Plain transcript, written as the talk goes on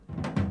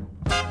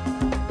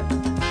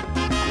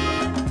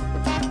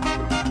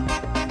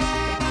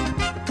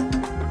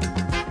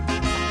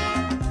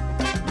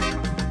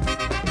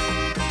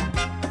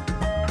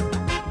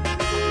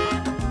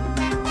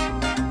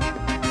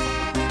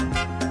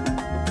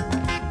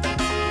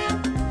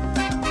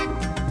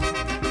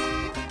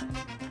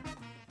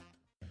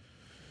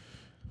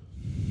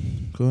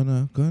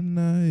Kona.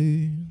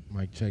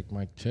 Mic check,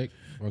 mic check.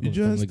 You Welcome from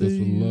just Lagos with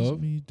use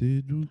Love. me,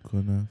 they do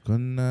Kona.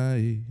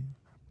 It's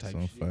Type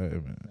on shit.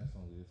 fire, man. That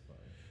song is fire.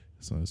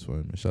 That song is fire,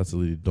 man. Shout out to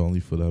Lady Donley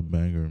for that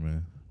banger,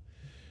 man.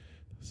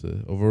 It's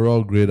an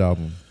overall great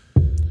album.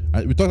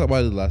 We talked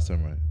about it last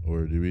time, right?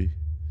 Or did we?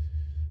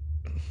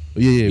 Oh,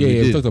 yeah, we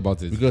we did. talked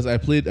about it. Because I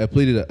think I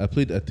played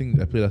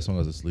that song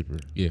as a sleeper.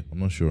 Yeah. I'm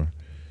not sure.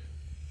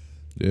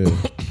 Yeah.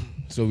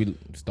 So we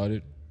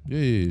started.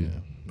 Yeah.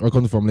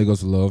 Welcome from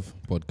Lagos with Love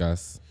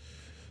podcast.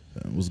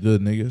 What's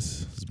good,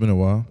 niggas? It's been a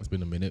while. It's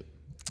been a minute.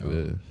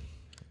 Yeah.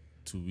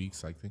 2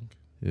 weeks, I think.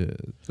 Yeah,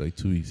 it's like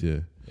 2 weeks, yeah.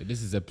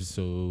 This is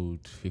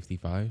episode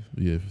 55.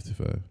 Yeah,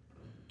 55.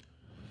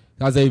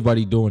 How's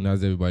everybody doing? I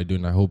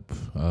hope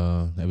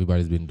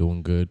everybody's been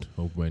doing good.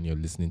 Hope when you're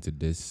listening to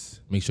this,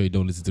 make sure you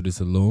don't listen to this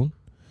alone.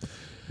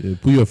 Yeah,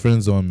 put your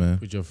friends on, man.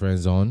 Put your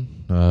friends on.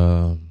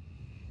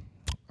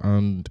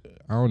 And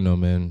I don't know,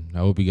 man. I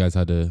hope you guys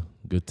had a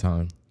good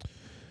time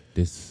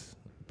this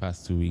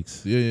past 2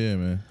 weeks. Yeah,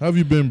 man. How have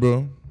you been,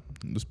 bro?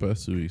 This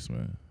past 2 weeks,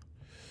 man.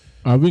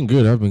 I've been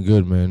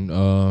good,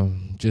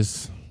 man.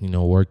 Just,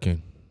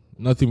 working.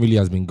 Nothing really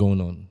has been going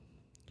on.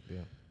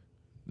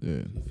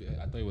 Yeah.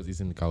 I thought it was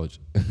East in the couch.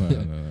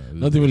 No.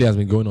 Nothing really has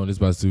been going on this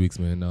past 2 weeks,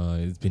 man.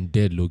 It's been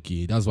dead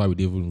low-key. That's why we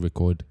didn't even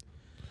record.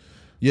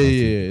 Yeah.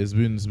 It's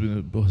been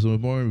a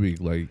boring week.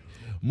 Like,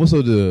 most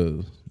of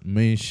the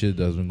main shit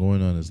that's been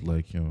going on is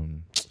like,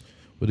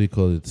 what do you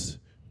call it?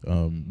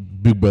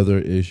 Big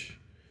Brother-ish.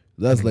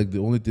 That's like the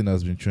only thing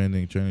that's been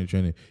trending.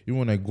 Even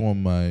when I go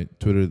on my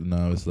Twitter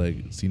now, it's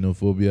like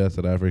xenophobia,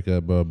 South Africa,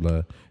 blah,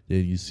 blah.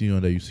 Then you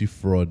see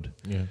fraud.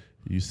 Yeah.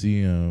 You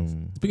see,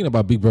 Speaking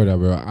about Big Brother,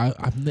 bro,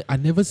 I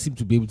never seem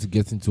to be able to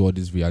get into all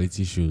these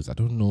reality shows. I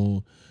don't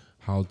know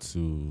how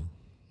to.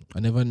 I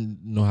never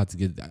know how to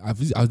get.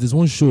 There's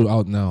one show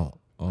out now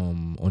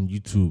on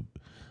YouTube.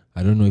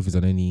 I don't know if it's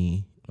on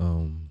any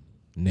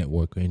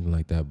network or anything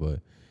like that, but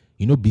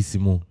B.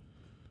 Simone.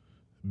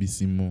 B.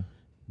 Simone.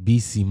 B.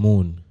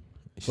 Simone.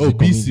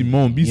 B.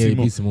 Simone. B.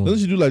 Simone. Doesn't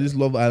she do like this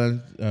Love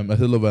Island? I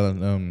said Love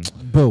Island.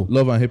 Bro,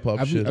 Love and hip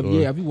hop shit.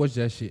 have you watched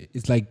that shit?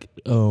 It's like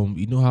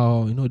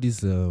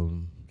this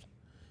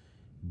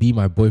Be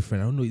My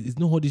Boyfriend. I don't know. It's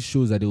not all these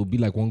shows that it will be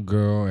like one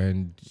girl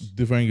and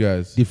different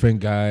guys.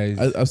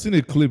 I've seen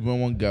a clip when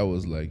one guy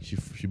was like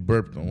she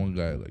burped on one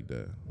guy like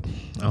that.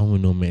 I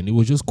don't know, man. It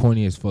was just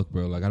corny as fuck,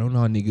 bro. Like I don't know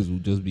how niggas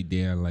would just be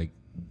there and like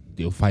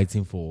they're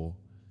fighting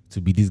to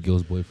be this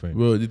girl's boyfriend.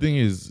 Well, the thing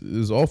is,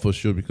 it's all for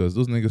sure because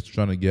those niggas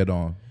trying to get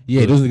on.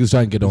 Yeah, those niggas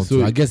trying to get on. So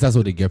too. I guess that's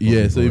what they get. From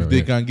yeah, so if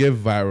they can get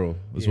viral,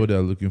 that's what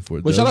they're looking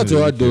for. But shout out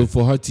to her though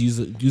for her to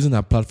using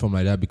a platform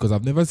like that because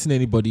I've never seen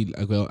anybody.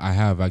 Like, well, I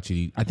have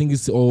actually. I think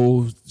it's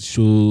all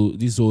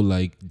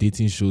like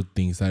dating show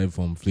thing started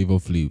from Flavor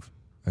Flav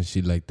and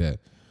shit like that.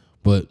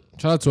 But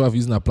shout out to her for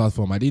using a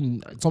platform.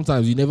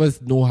 Sometimes you never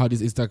know how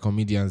these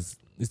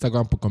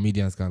Instagram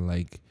comedians can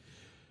like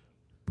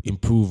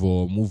improve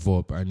or move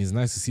up, and it's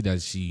nice to see that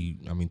she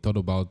thought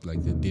about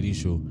like the dating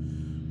show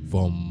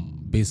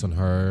based on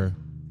her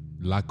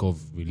lack of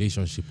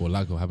relationship or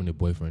lack of having a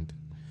boyfriend.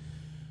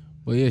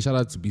 But yeah, shout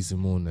out to B.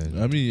 Simone. And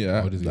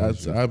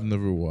I've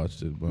never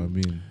watched it, but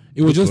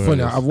it was just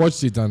funny. I've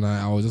watched it and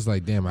I was just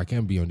like, damn, I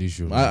can't be on this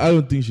show. I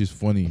don't think she's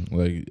funny.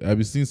 Like I've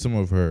been seeing some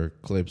of her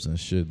clips and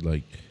shit.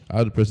 Like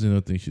I personally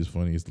don't think she's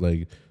funny. It's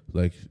like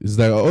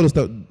all the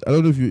stuff. I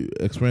don't know if you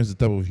experience the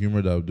type of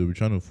humor that they'll be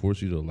trying to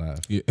force you to laugh.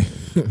 Yeah.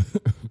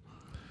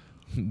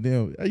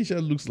 Damn,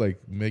 Aisha looks like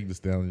Meg Thee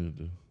Stallion.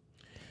 Dude.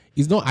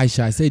 It's not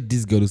Aisha. I said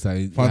this girl looks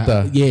like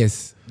Fanta.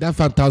 Yes, that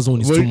Fanta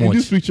zone is too much. In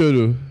this picture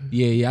though.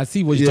 Yeah, I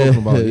see what you're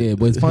talking about. Yeah,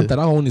 but it's Fanta.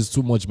 That one is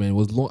too much, man. It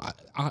was long.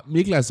 I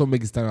saw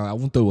Meg Thee Stallion. I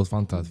wouldn't thought it was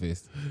Fanta at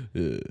first.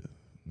 Yeah,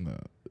 no.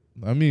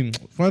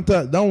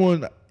 Fanta. That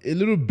one a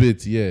little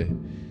bit. Yeah,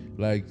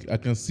 like I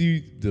can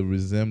see the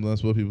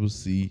resemblance. What people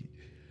see.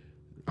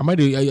 Have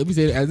you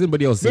said has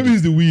anybody else? Maybe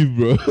it's the weave,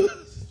 bro.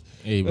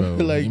 Hey, bro.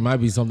 Like, it might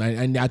be something,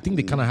 and I think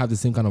they kind of have the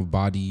same kind of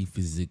body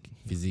physique.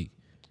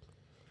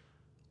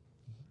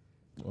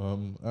 I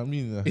mean,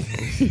 these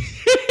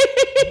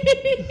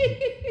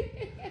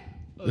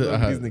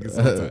niggas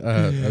I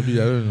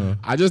don't know.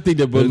 I just think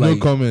they're both There's like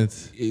no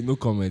comment. No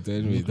comment.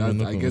 Anyway,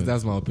 I guess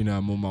that's my opinion.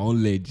 I'm on my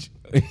own ledge.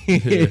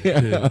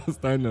 Yeah. I'm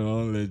standing on my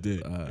own ledge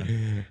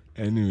there.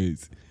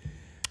 Anyways.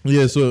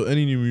 Yeah, so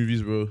any new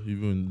movies, bro?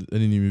 Even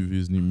any new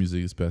movies, new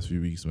music this past few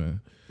weeks, man?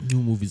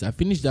 New movies. I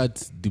finished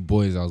that The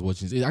Boys I was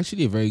watching. It's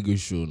actually a very good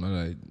show.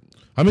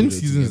 How many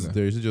seasons is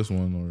there? Is it just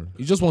one or?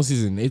 It's just one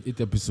season, 8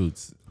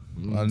 episodes.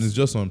 And it's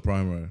just on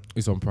Prime, right?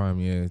 It's on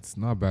Prime, yeah. It's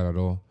not bad at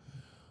all.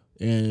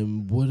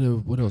 And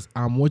what else?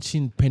 I'm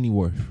watching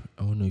Pennyworth.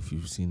 I don't know if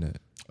you've seen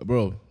that.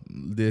 Bro,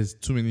 there's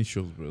too many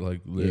shows, bro.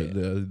 Like,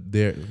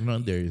 they're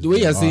not there. The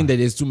way you're saying that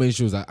there's too many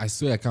shows, I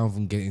swear I can't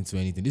even get into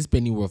anything. This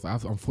Pennyworth,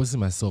 I'm forcing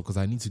myself because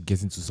I need to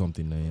get into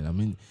something.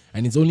 Man.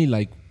 And it's only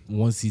like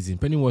one season.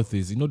 Pennyworth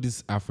is,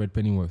 this Alfred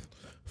Pennyworth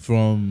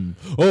from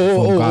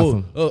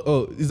Gotham.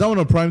 Is that one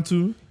on Prime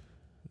too?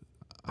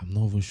 I'm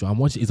I'm not even sure. I'm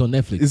watching. It's on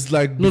Netflix. It's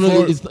like no,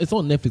 before, it's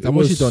on Netflix. I it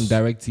watched it on was-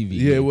 DirecTV.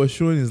 yeah, it was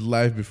showing his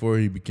life before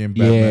he became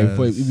yeah,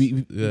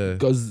 Batman. Yeah,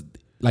 because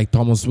like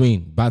Thomas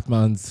Wayne,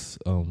 Batman's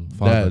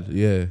father. Dad.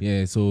 Yeah,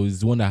 Yeah, so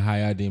he's the one that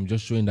hired him,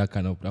 just showing that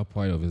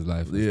part of his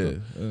life. And yeah.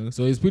 stuff.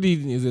 So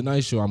it's a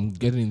nice show. I'm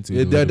getting into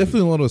Yeah, it. there are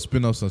definitely a lot of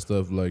spin-offs and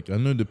stuff. Like I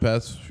know in the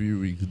past few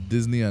weeks,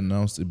 Disney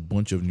announced a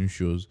bunch of new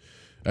shows.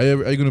 Are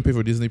you gonna pay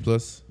for Disney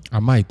Plus? I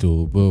might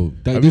though, bro.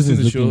 Have you This seen is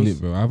the looking shows?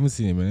 lit, bro. I haven't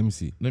seen it, man. Let me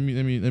see. Let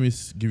me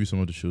give you some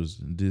of the shows.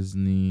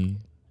 Disney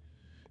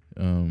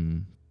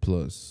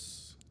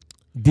Plus.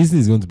 Disney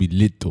is going to be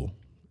lit though.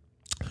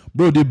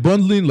 Bro, they're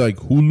bundling like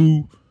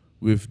Hulu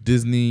with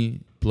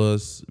Disney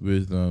Plus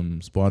with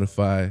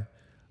Spotify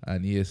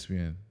and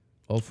ESPN.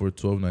 All for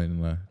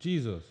 $12.99.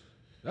 Jesus,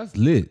 that's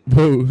lit.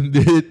 Bro,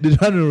 they're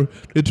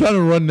trying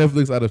to run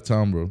Netflix out of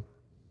town, bro.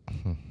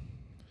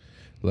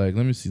 Like,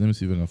 let me see if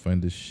I can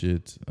find this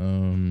shit.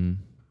 I'm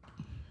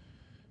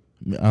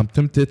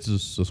tempted to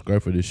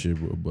subscribe for this shit,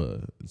 bro,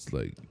 but it's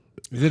like,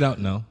 Is it out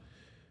now?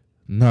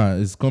 nah,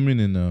 it's coming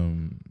in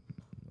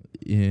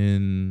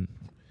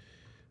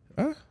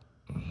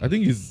I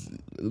think it's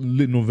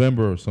late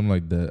November or something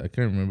like that. I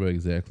can't remember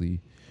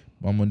exactly.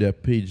 I'm on their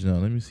page now.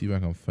 Let me see if I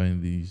can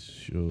find these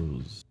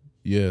shows.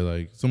 Yeah,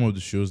 like some of the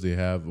shows they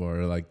have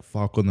are like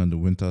Falcon and the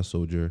Winter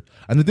Soldier.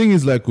 And the thing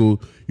is, like,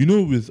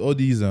 with all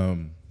these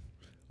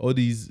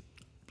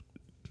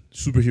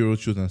superhero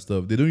shows and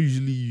stuff, they don't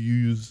usually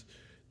use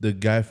the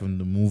guy from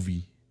the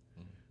movie,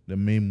 the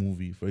main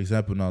movie. For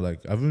example, now,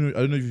 like, I don't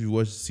know if you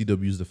watched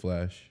CW's The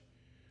Flash.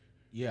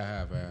 Yeah, I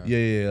have.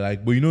 Yeah,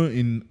 like, but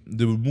in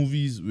the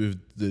movies with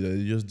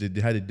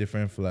they had a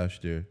different Flash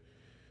there,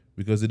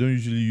 because they don't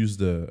usually use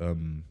the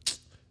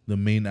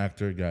main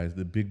actor guys,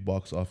 the big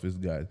box office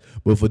guys.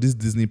 But for this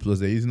Disney Plus,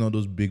 they're using all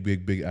those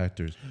big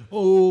actors.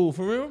 Oh,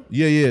 for real?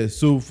 Yeah.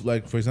 So,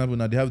 like, for example,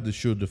 now they have the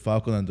show The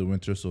Falcon and the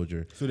Winter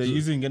Soldier. So they're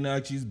using gonna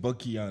actually use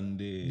Bucky and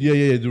the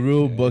Yeah, the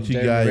real Bucky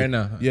Jeremy guy.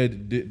 Renner. Yeah,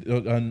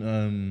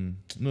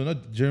 no,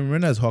 not Jeremy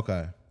Renner is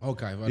Hawkeye.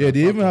 Okay. Yeah,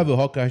 they even have a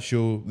Hawkeye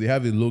show. They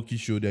have a Loki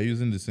show. They're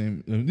using the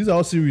same. These are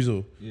all series,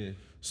 though. yeah.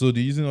 So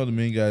they're using all the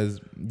main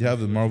guys. They have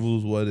the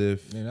Marvels. What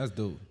if Man, that's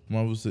dope.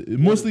 Marvel's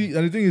mostly?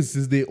 And the thing is,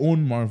 since they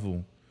own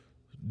Marvel,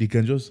 they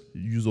can just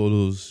use all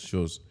those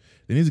shows.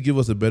 They need to give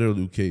us a better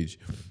Luke Cage.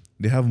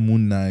 They have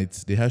Moon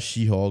Knight. They have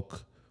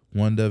She-Hulk,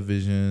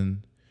 WandaVision.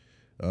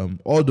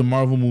 All the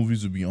Marvel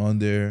movies will be on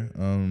there.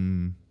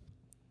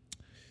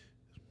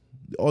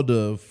 All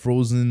the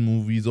Frozen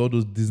movies, all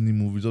those Disney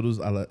movies, all those.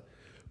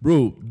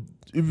 Bro,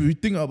 if you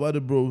think about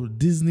it, bro,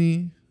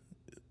 Disney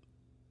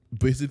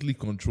basically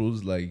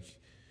controls like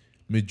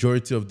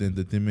majority of the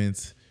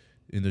entertainment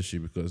industry,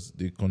 because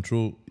they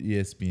control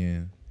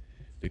ESPN,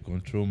 they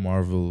control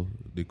Marvel,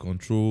 they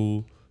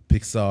control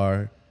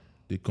Pixar,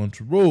 they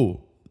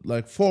control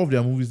like 4 of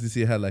their movies this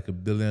year had like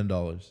 $1 billion.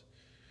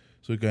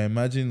 So you can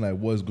imagine like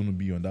what's going to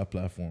be on that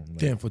platform. Like,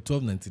 Damn, for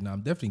 $12.99,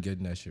 I'm definitely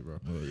getting that shit, bro.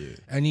 oh yeah.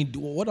 And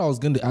what I was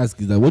going to ask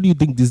is that, what do you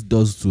think this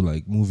does to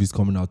like movies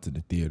coming out to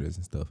the theaters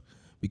and stuff?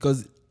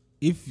 Because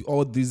if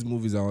all these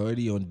movies are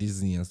already on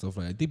Disney and stuff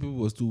like that, I think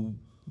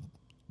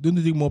don't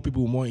you think more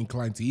people were more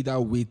inclined to either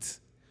wait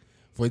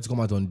for it to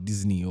come out on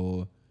Disney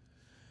or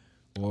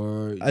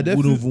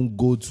wouldn't even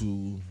go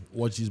to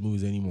watch these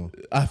movies anymore?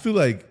 I feel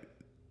like,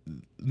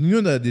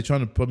 that they're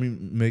trying to probably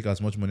make as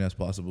much money as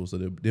possible, so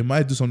they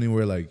might do something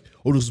where like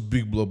all those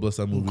big blockbuster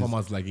Will movies come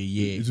out like a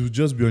year, it will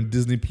just be on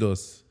Disney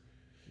Plus.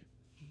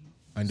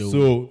 and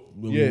So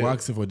we'll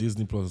ask it for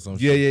Disney Plus or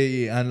something.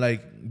 yeah, and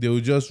like they'll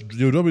drop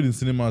it in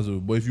cinemas,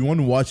 but if you want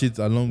to watch it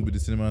along with the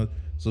cinema,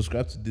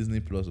 subscribe to Disney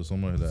Plus or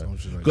something like that,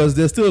 Something like because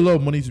there's still a lot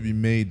of money to be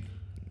made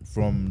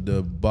from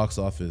the box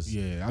office.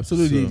 Yeah,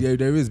 absolutely. So-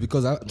 There is,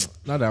 because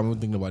now that I'm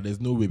thinking about it, there's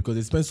no way, because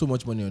they spend so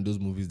much money on those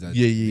movies that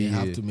they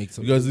have to make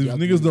some. Because if they have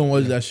to niggas make- don't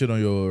watch that shit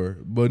on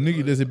but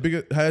there's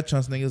a higher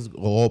chance niggas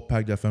all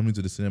pack their family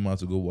to the cinema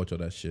to go watch all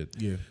that shit.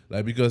 Yeah.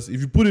 Like, because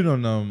if you put it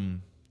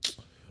on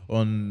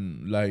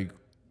like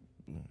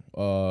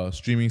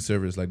streaming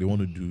service like they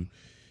want to do,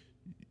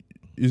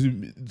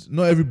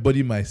 not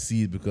everybody might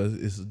see it because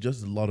it's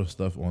just a lot of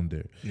stuff on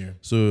there. Yeah.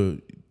 So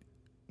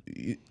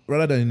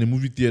rather than in the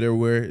movie theater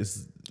where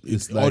it's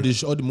like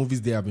all the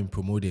movies they have been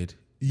promoted.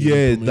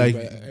 yeah, like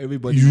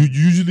everybody. you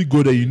usually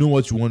go there, you know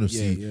what you want to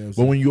see. Yeah,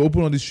 but when you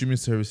open all these streaming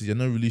services, you're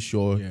not really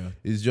sure. Yeah.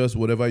 It's just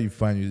whatever you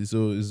find.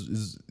 So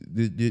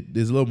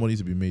there's a lot of money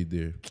to be made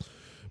there.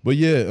 But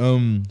yeah,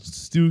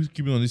 still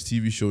keeping on this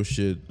TV show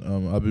shit.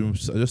 I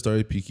just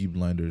started Peaky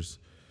Blinders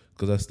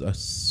because I've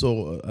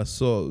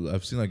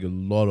seen like a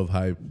lot of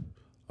hype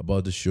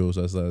about the show. So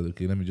I was like,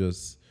 okay, let me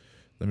just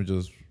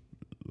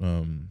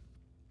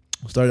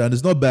start, and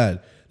it's not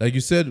bad. Like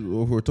you said,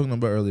 what we were talking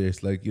about earlier,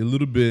 it's like a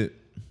little bit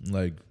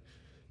like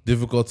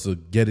difficult to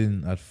get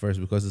in at first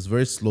because it's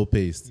very slow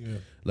paced. Yeah.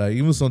 Like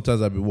even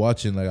sometimes I'll be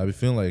watching, like I'll be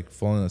feeling like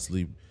falling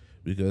asleep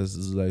because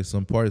it's like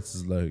some parts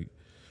is like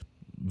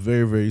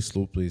very, very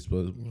slow paced.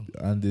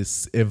 And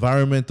this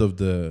environment of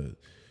the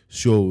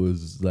show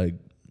is like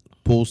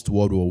post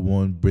World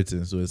War I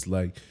Britain, so it's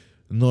like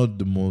not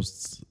the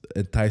most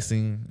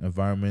enticing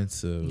environment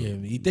to.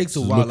 Yeah, it takes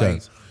a to while. look Like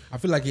at. I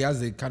feel like he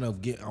has a kind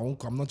of game.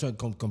 I'm not trying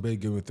to compare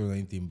Game of Thrones or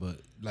anything, but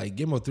like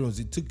Game of Thrones,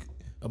 it took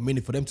a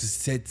minute for them to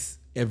set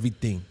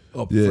everything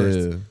up Yeah.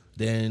 first.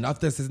 Then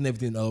after setting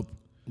everything up,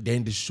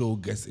 then the show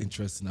gets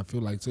interesting. I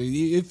feel like so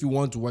if you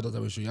want to watch that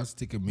type of show, you have to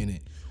take a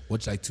minute,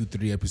 watch like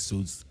 2-3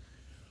 episodes,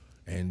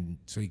 and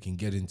so you can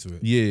get into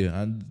it.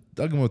 Yeah, and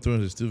that Game of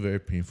Thrones is still very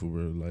painful,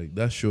 bro. Like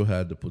that show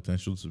had the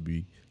potential to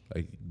be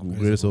like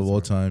greatest of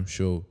all time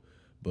show,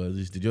 but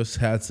they just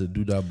had to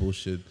do that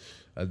bullshit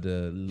at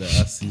the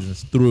last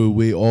seasons. Throw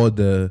away all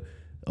the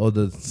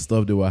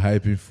stuff they were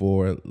hyping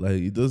for. Like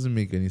it doesn't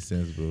make any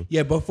sense, bro.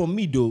 Yeah, but for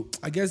me though,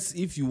 I guess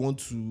if you want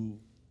to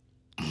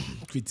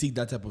critique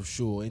that type of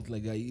show or anything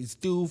like that, I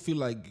still feel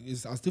like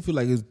it's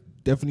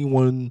definitely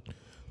one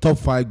top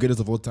 5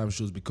 greatest of all time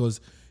shows because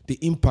the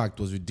impact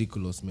was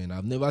ridiculous, man.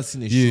 I've never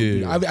seen a show.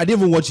 Yeah. I didn't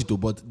even watch it though,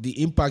 but the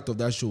impact of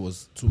that show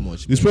was too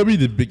much. It's man. probably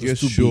the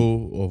biggest too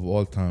show of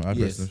all time. I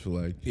Yes. personally feel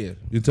like, Yeah.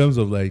 in terms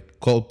of like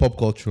pop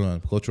culture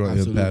and cultural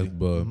Absolutely. impact,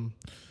 but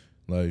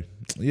like,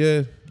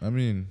 yeah, I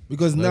mean,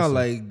 Because now,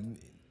 that's-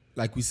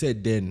 like we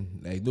said then,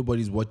 like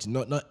nobody's watching.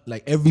 Not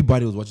like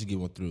everybody was watching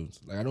Game of Thrones.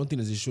 Like I don't think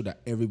there's a show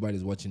that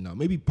everybody's watching now.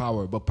 Maybe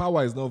Power, but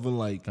Power is not even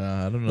like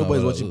I don't know.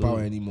 nobody's watching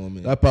Power anymore,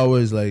 man. That power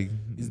is like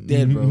It's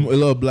dead, bro. A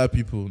lot of black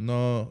people,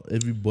 not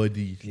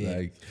everybody. Yeah.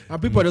 Like, And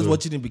people are just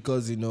watching it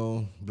because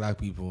black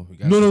people. We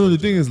got no. The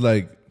thing is,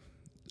 like,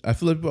 I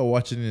feel like people are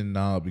watching it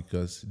now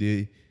because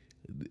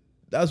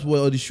that's what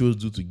all these shows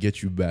do to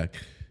get you back.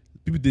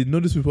 They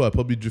notice people are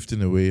probably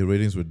drifting away.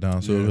 Ratings were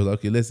down, so Yeah. it was like,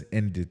 okay, let's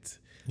end it.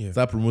 Yeah.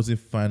 Start promoting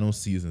final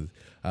seasons.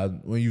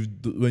 When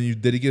you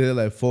dedicated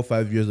like 4 or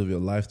 5 years of your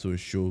life to a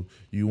show,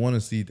 you want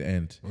to see it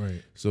end.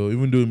 Right. So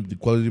even though the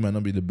quality might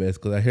not be the best,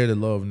 because I heard a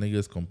lot of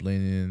niggas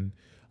complaining.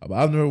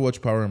 I've never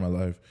watched Power in my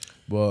life,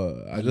 but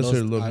I just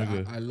heard a lot of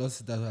niggas. I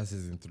lost that was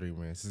season 3,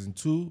 man. Season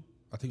 2,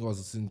 I think it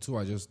was season 2.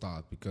 I just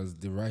started because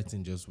the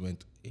writing just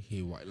went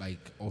haywire, like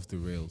off the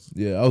rails.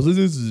 Yeah, I was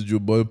listening to the Joe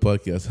Boy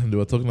podcast and they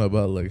were talking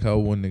about like how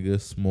one nigga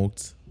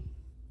smoked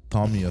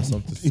Tommy or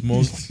something.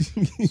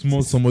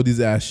 Smoked somebody's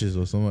ashes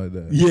or something like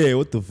that. Yeah,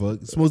 what the fuck?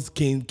 Smoked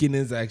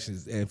Kanan's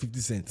actions and 50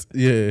 cents.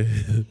 Yeah.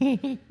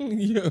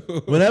 Yo.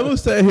 When I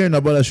was started hearing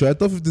about that show, I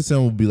thought 50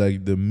 Cent would be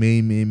like the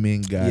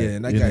main guy. Yeah,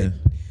 and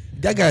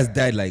that guy's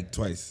died like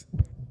twice.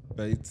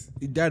 Right?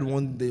 He died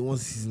one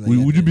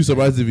season. Would you be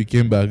surprised if he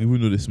came back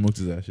even though they smoked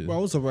his ashes? Bro, I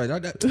was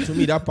surprised. To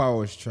me, that Power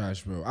was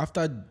trash, bro.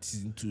 After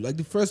season 2, like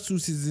the first 2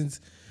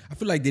 seasons, I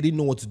feel like they didn't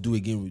know what to do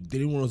again. They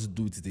didn't want us to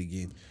do it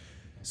again.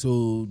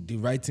 So the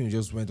writing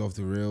just went off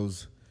the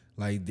rails.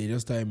 Like they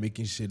just started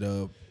making shit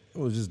up. It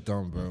was just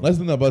dumb, bro. That's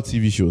the thing about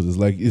TV shows. It's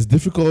like it's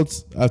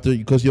difficult after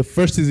because your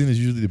first season is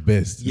usually the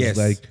best. Yes. It's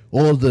like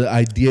all the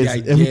ideas,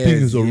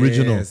 everything is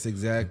original. Yes,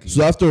 exactly.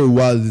 So after a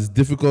while, it's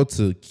difficult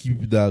to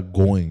keep that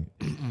going.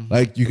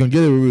 Like you can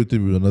get away with it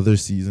with another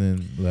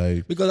season.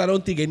 Like Because I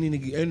don't think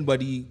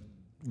anybody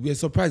we're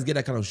surprised to get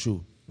that kind of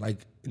show.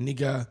 Like a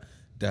nigga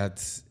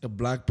that's a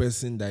black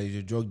person that is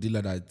a drug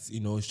dealer that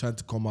is trying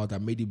to come out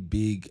that made it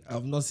big.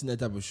 I've not seen that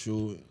type of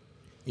show.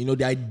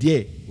 The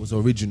idea was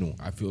original,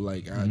 I feel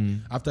like.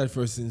 And after the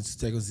first season,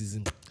 second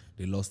season,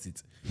 they lost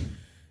it.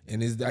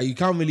 And it's that you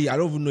can't really, I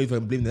don't even know if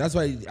I'm blaming them. That's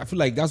why I feel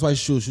like that's why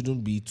shows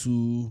shouldn't be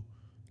too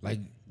like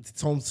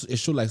a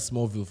show like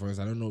Smallville, for instance.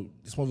 I don't know.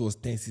 Smallville was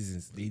 10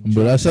 seasons.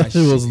 but that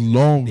shit was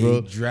long, They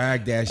bro.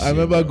 dragged that shit. I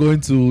remember bro.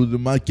 going to the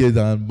market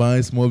and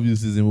buying Smallville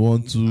season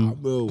 1, 2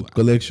 Bro,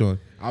 collection.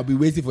 I'll be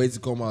waiting for it to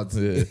come out.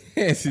 Yeah.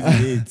 Season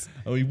 8. And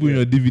when you put in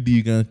your DVD,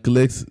 you can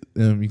collect.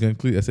 You can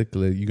click. I said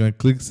collect. You can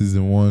click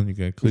season 1. You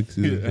can click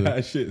season 2.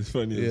 That shit is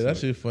funny. Yeah, as that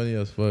fuck. shit funny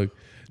as fuck.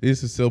 They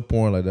used to sell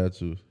porn like that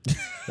too.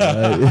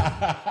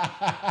 Yeah,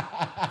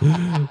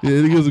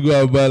 niggas would go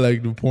out and buy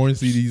like the porn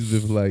CDs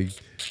with like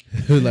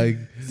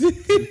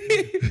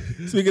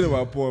Speaking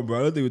about porn, bro,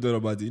 I don't think we thought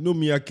about it.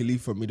 Mia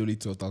Khalifa made only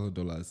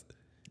 $12,000.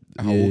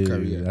 Her whole yeah,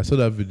 career. I saw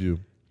that video.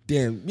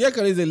 Damn, Mia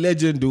Khalifa is a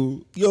legend,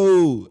 dude.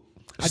 Yo,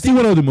 I think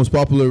one of the most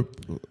popular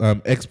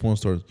ex porn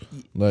stars.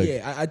 Like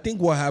yeah, I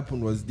think what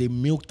happened was they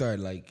milked her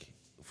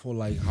for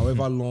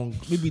however long.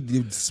 Maybe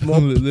the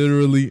small,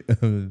 literally.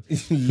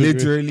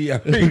 literally,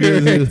 and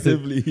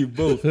figuratively,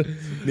 both.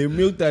 They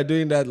milked her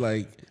during that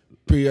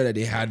period that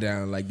they had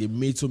down. Like they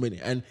made so many,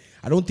 and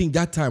I don't think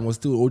that time was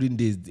still olden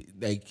days.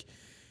 Like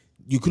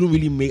you couldn't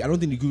really make. I don't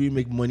think you could really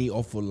make money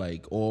off of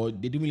or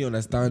they didn't really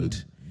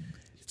understand.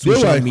 They were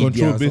social in media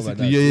control and stuff like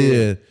basically.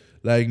 that. Yeah.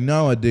 Like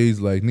nowadays,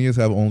 like niggas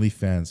have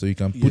OnlyFans, so you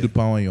can put Yeah. the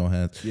power in your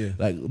hands. Yeah.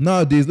 Like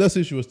nowadays, let's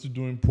say she was still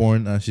doing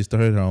porn and she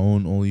started her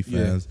own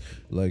OnlyFans.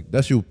 Like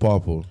that shit would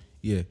pop up.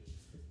 Yeah,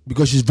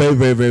 because she's very,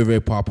 very, very,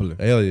 very popular.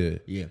 Hell yeah.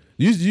 Yeah.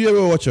 You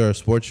ever watch her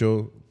sports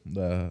show?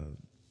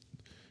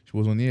 She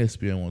was on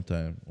ESPN one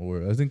time,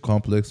 or I think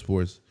Complex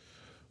Sports,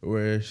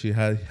 where she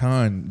had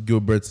Han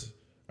Gilbert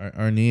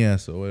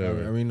Arnias or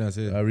whatever. Arenas,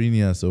 yeah.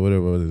 Arenias or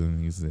whatever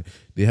it is.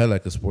 They had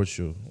like a sports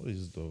show. What is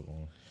this dog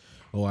on?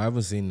 Oh, I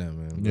haven't seen that,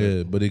 man.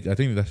 Yeah, but I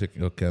think that shit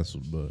got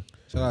canceled. But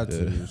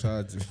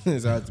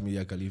Shout out to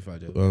Mia Khalifa.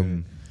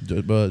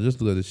 But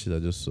just look at the shit I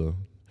just saw.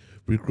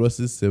 Rick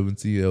Ross's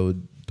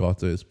 70-year-old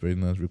daughter is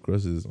pregnant. Rick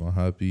Ross is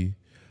unhappy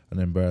and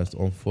embarrassed.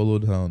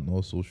 Unfollowed her on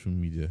all social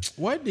media.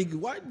 Why did you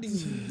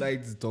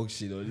like to talk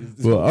shit on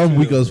this? Bro, I'm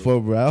weak as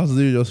fuck, bro. I was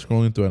literally just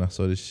scrolling through and I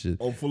saw this shit.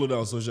 Unfollow that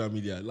on social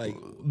media. Like,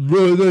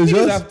 Bro, no, it's Niggas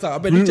just after, I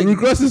bet you check-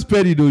 Rick Ross is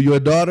petty though. Your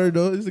daughter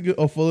though, this nigga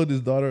unfollowed his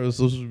daughter on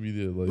social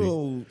media. Like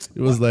Bro,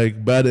 it was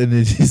like bad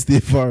energy. Stay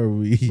far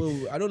away.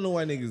 bro, I don't know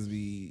why niggas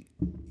be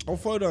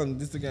unfollowed on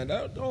Instagram.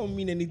 That don't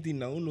mean anything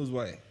now. Who knows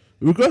why?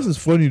 Rick Ross is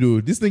funny though.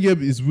 This nigga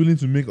is willing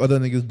to make other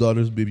niggas'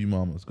 daughters baby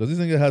mamas. Cause this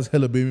nigga has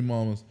hella baby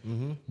mamas.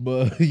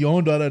 But your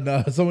own daughter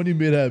now, somebody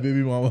made her a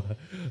baby mama.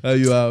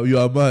 You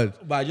are mad.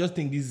 But I just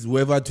think this is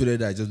whoever Twitter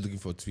that is just looking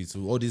for tweets. So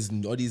all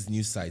these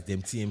news sites,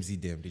 them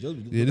TMZ, them. They just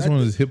Yeah, this one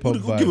is hip hop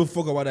Who give a vibe.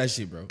 fuck about that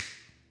shit, bro?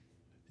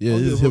 Yeah,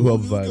 this is hip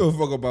hop Who give vibe. a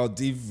fuck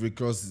about if Rick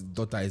Ross's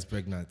daughter is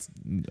pregnant?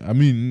 I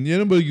mean, yeah,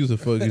 nobody gives a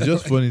fuck. It's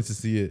just funny to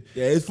see it.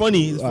 Yeah, it's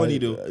funny. It's funny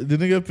though. The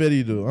nigga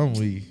petty though. I'm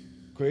weak.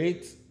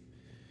 Great.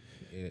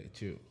 Yeah,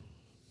 chill.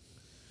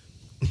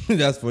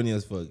 That's funny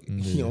as fuck.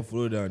 He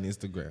unfollowed her on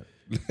Instagram.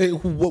 Like,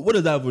 what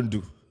does that even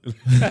do?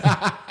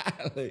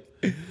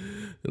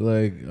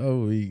 Like,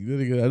 oh weak. The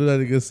nigga, I know that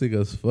nigga sick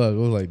as fuck. I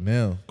was like,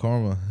 damn,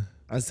 karma.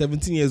 At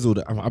 17 years old,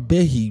 I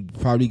bet he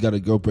probably got a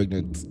girl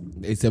pregnant,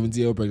 a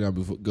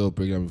 17-year-old girl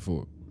pregnant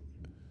before.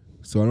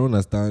 So I don't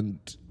understand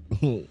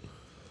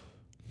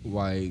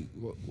why.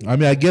 I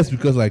mean, I guess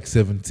because like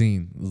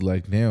 17 was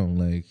like, damn,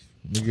 like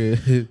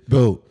nigga.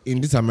 Bro, in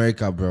this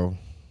America, bro,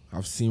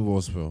 I've seen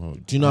worse, bro.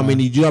 Do you know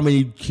how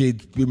many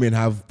kids women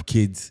have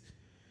kids?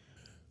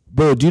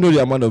 Bro, do you know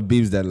the amount of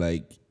babes that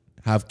like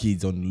have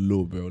kids on the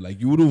low, bro? Like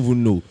you wouldn't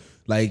even know.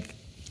 Like,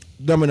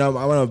 the amount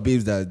of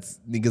babes that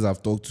niggas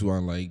have talked to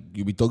and like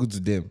you'll be talking to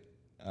them.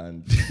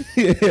 And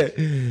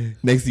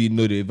next thing you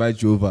know, they invite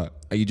you over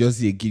and you just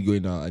see a kid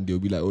going out and they'll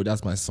be like, oh,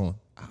 that's my son.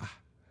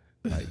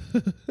 Like,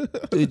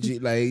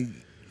 like,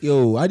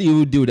 yo, how do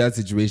you deal with that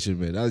situation,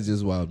 man? That's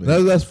just wild,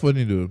 man. That's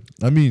funny though.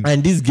 I mean,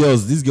 And these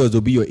girls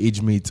will be your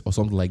age mate or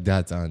something like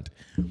that, and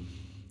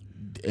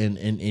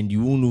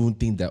you won't even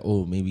think that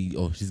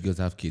these girls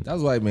have kids.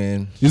 That's why,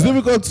 man. it's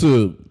difficult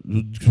to.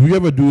 Would you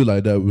ever do it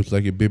like that with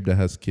like a babe that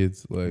has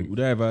kids? Like, Would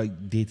I ever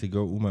date a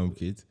woman with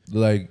kids?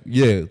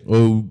 yeah,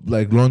 or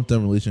like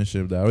long-term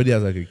relationship that already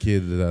has like a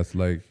kid that's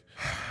like.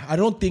 I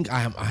don't think I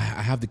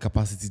have the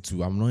capacity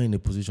to. I'm not in a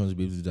position to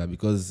be able to do that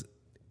because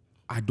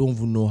I don't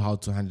even know how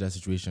to handle that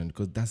situation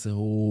because that's a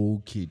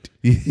whole kid.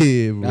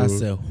 Yeah, bro.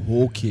 That's a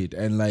whole kid,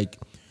 and like.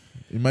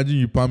 Imagine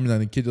you palming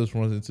and the kid just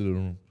runs into the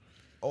room.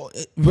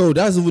 Bro,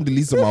 that's even the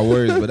least of my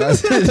worries, but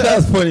that's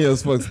funny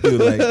as fuck still.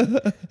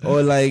 Like,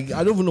 or like,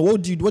 I don't even know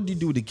what do you do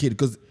with the kid?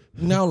 Because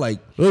now, like,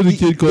 What if the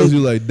kid calls you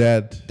like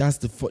dad? That's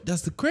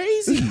the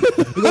crazy.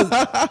 Because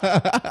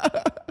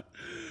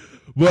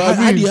But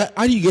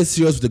how do you get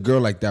serious with a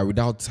girl like that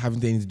without having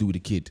anything to do with the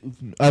kid?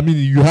 I mean,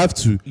 you have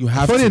to. You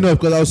have Funny to. enough,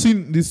 because I was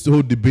seeing this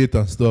whole debate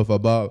and stuff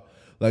about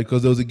like,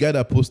 because there was a guy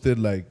that posted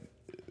like,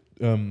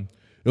 there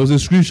was a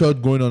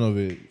screenshot going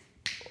on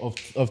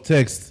of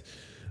text,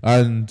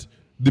 and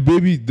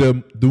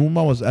the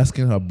woman was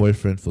asking her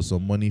boyfriend for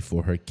some money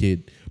for her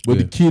kid, but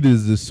the kid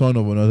is the son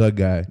of another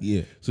guy.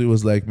 Yeah. So he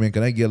was like, man,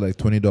 can I get like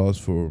 $20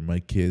 for my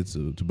kids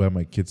to buy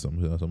my kids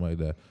something or something like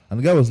that? And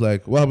the guy was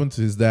like, what happened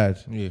to his dad?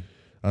 Yeah.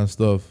 And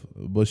stuff,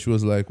 but she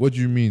was like, "What do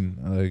you mean?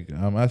 Like,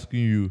 I'm asking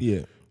you."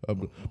 Yeah.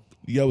 The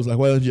guy was like,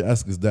 "Why don't you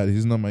ask his dad?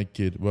 He's not my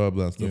kid." Blah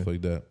blah and stuff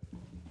like that.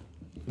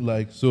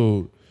 Like,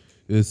 so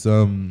it's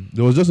there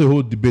was just a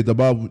whole debate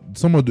about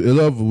a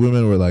lot of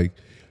women were like,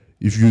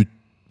 if you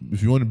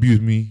want to be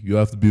with me, you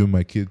have to be with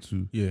my kid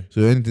too. Yeah.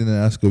 So anything I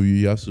ask of you,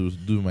 you have to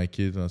do with my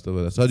kids and stuff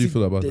like that. So how do you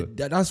feel about that?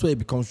 That's where it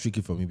becomes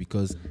tricky for me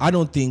because I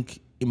don't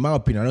think, in my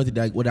opinion, I don't think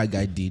that what that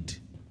guy did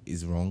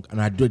is wrong, and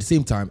at the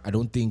same time, I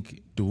don't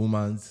think the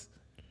woman's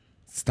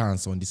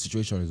stance on the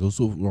situation is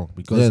also wrong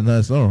because Yeah, no,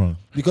 it's not wrong.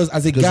 because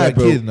as a Because guy, you're a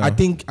bro, kid now. I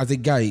think as a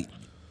guy,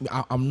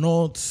 I'm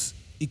not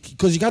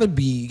because you gotta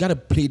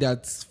play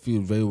that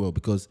field very well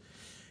because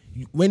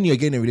when you're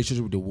getting a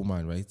relationship with a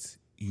woman, right,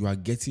 you are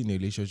getting a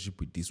relationship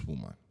with this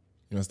woman.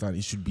 You understand?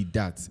 It should be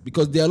that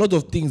because there are a lot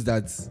of things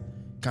that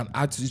can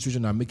add to the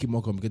situation and make it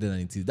more complicated than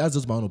it is. That's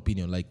just my own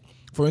opinion. Like,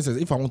 for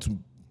instance, if I want to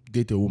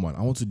date a woman,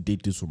 I want to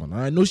date this woman,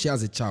 and I know she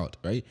has a child,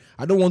 right?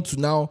 I don't want to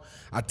now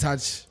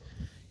attach,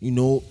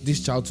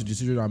 this child to the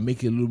situation and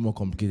make it a little more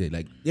complicated.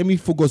 Like, let me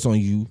focus on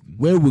you.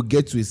 When we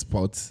get to a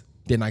spot,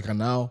 then I can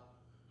now.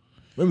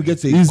 When we get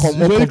to a It's more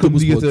very comfortable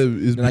spot,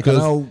 complicated is then I can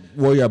because- now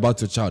worry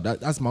about your child.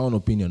 That's my own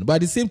opinion. But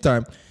at the same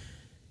time,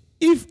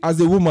 if as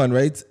a woman,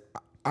 right,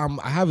 I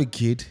have a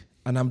kid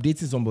and I'm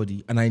dating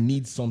somebody and I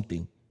need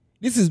something.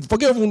 This is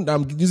forget even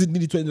I'm using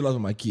needing $20 for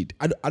my kid.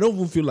 I don't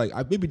even feel like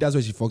maybe that's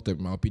where she fucked up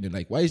in my opinion.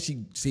 Like, why did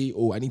she say,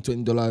 "Oh, I need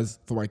 $20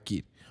 for my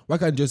kid"? Why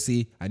can't I just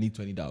say I need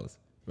 $20,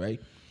 right?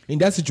 In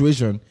that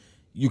situation,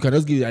 You can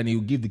just give it and you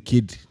give the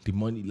kid the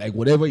money, like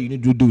whatever you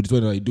need to do with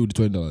 $20, you do with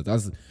 $20.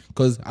 That's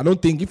because I don't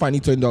think if I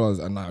need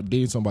 $20 and I'm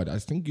dating somebody, I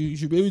think you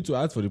should be able to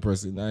ask for the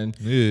person and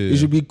it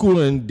should be cool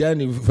and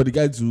then for the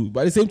guy to.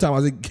 But at the same time, I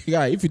was like,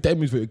 guy, if you tell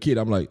me for your kid,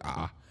 I'm like,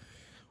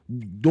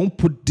 don't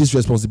put this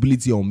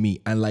responsibility on me.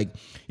 And like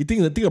the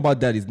thing about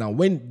that is now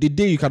when the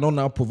day you cannot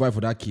now provide for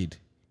that kid,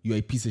 you're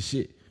a piece of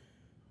shit.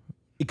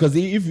 Because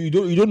if you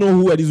don't know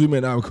who are these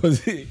women now.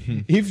 Because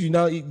if you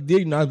now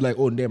they now like,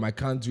 oh damn, I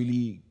can't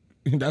really.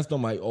 That's not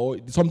my or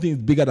something is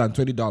bigger than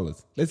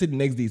 $20. Let's say the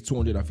next day is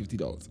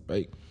 $250,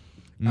 right?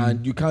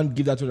 And you can't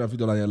give that $250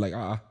 and you're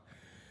like,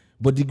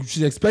 But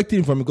she's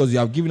expecting from because you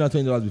have given her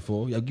 $20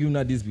 before, you have given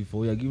her this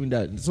before, you have given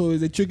that. So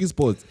it's a tricky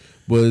spot.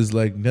 But it's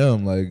like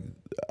damn, like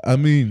I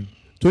mean,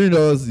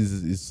 $20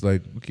 is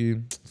like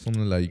okay,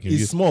 something like you can.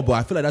 It's small, but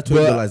I feel like that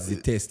 $20 is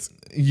a test.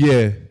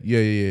 Yeah.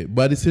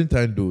 But at the same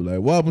time though,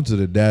 like what happened to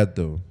the dad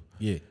though?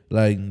 Yeah.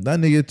 Like that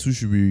nigga too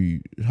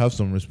should have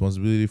some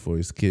responsibility for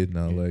his kid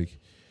now. Yeah. Like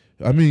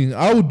I mean,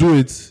 I would do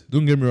it.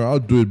 Don't get me wrong, I'll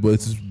do it, but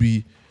it's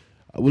just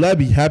will I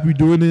be happy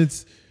doing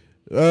it?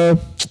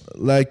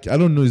 Like I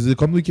don't know. It's a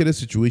complicated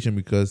situation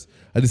because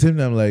at the same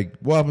time, like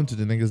what happened to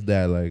the nigga's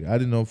dad? Like I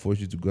did not force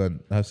you to go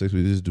and have sex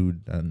with this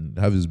dude and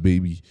have his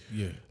baby.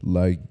 Yeah.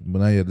 Like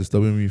but now you're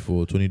disturbing me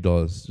for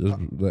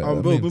 $20.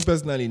 Bro, me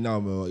personally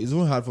now, bro, it's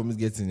even hard for me to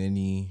get in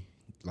any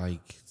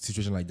like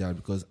situation like that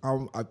because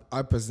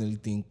I personally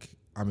think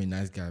I'm a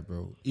nice guy,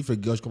 bro. If a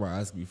girl come and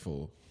ask me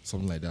for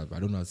something like that, I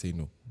don't know how to say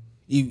no.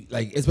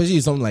 Like especially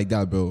something like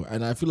that, bro.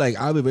 And I feel like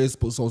I have a very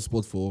soft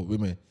spot for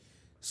women.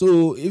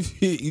 So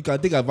if you can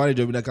take advantage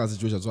of that kind of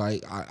situation, so I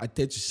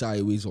tend to shy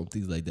away from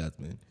things like that,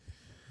 man.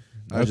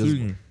 I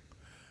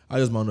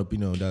just my own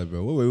opinion on that,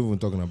 bro. What were we even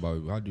talking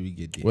about? How do we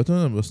get there? We're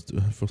talking about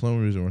for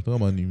some reason we're talking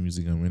about new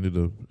music and we ended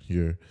up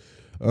here.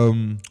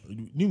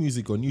 New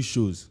music or new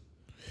shows?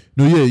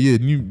 No, yeah,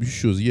 new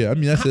shows. Yeah, I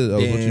mean I said I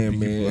was watching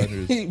Peaky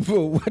Blinders.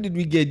 Bro, why did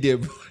we get there,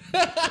 bro?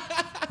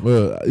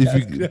 Well,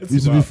 it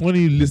would be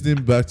funny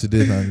listening back to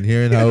this and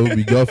hearing how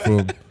we got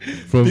from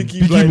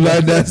Peaky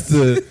Blinders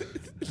to.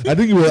 I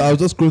think I was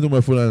just scrolling through my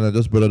phone and I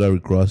just brought out that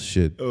Rick Ross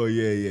shit. Oh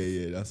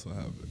yeah. That's what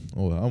happened.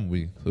 Oh, I'm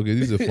weak. Okay,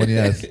 this is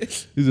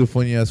a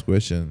funny ass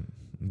question.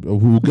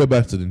 We'll get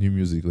back to the new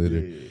music later.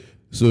 Yeah.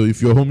 So,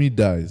 if your homie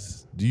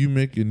dies, do you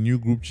make a new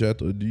group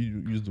chat or do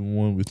you use the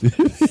one with it?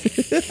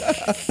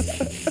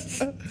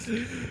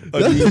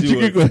 That's a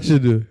tricky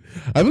question, though.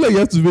 I feel like you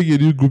have to make a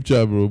new group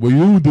chat, bro. But you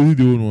don't delete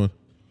the old one.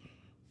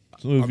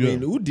 So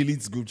who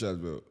deletes group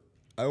chat, bro?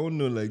 I don't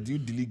know. Like, do you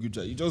delete group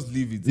chat? You just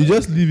leave it. You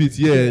just leave it,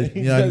 yeah.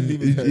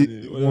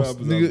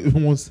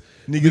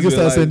 Niggas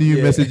start sending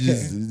you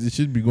messages. It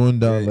should be going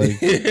down,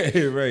 like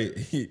right.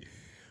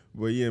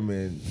 But yeah,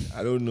 man,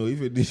 I don't know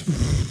if it.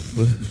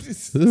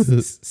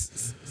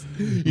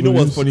 You know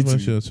what's funny to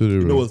me?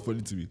 You know what's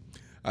funny to me?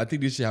 I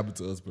think this shit happened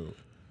to us, bro.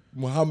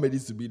 Muhammad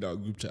used to be in our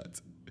group chat.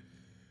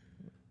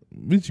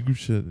 Which group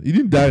chat? He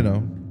didn't die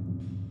now.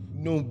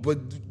 No, but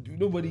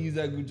nobody uses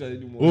that group chat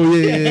anymore. Oh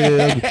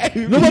yeah.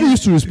 Nobody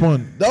used to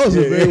respond. That was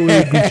a very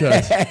weird group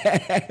chat.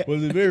 It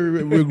was a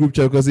very weird group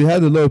chat because he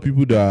had a lot of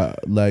people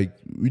that like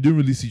we didn't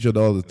really see each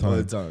other all the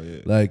time.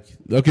 Yeah. Like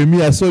okay,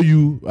 me, I saw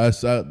you. I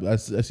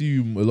see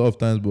you a lot of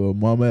times, but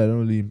Muhammad, I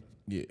don't really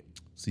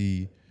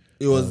see.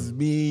 It was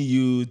me,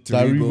 you,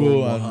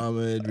 Taribo,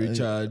 Muhammad,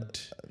 Richard,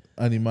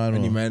 and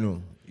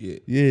Emmanuel. Yeah,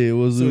 it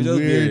was a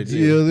weird.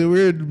 Yeah, it was a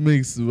weird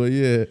mix, but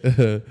yeah.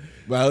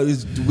 Well,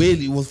 it's the way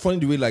it was funny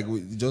the way like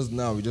we just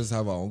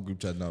have our own group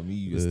chat now. Me,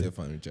 you,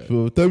 Stefan, Richard.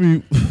 So tell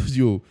me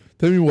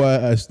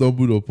why I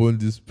stumbled upon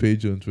this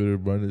page on Twitter,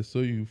 Brandon.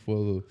 So you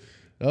follow.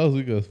 That was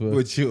weak as fuck.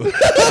 But you,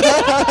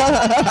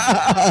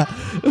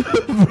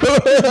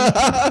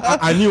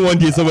 I knew one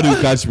day somebody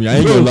would catch me. I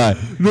ain't gonna lie.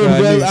 No,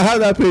 I have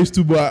that page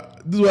too,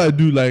 but this is what I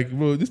do. Like,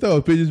 bro, this type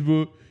of pages,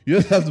 bro. You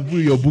just have to put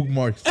in your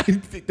bookmarks.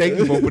 Thank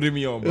you for putting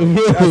me on, bro.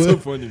 That's so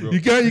funny, bro. You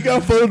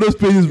can't follow those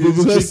pages, bro,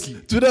 because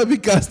tricky. Twitter be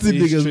casting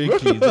niggas,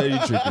 tricky, bro. Very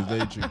tricky. It's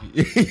very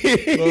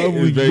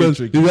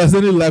tricky. If you are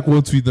sending like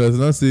one tweet now, it's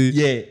not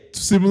say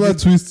similar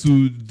tweets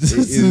to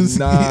it's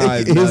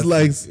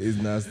likes. It's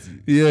nasty.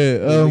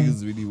 Yeah,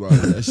 it's really wild.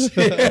 That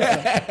shit.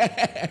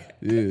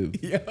 Yeah.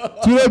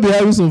 Twitter be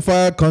having some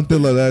fire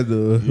content like that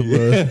though.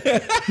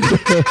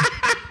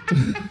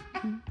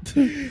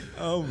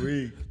 I'm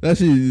weak. That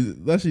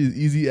shit is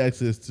easy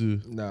access to.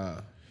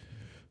 Nah.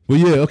 But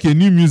yeah, okay,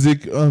 new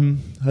music.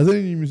 Has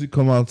any new music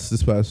come out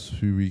this past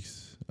few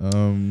weeks?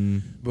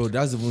 Bro,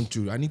 that's even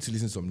true. I need to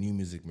listen to some new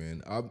music,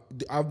 man.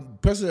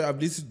 Personally, I've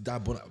listened to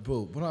that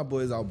Burna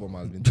Boy's album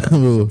has been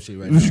some shit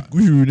right now.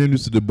 We should rename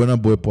this to the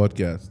Burna Boy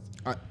podcast.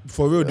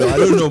 For real though, I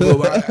don't know, bro.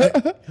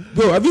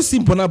 Bro, have you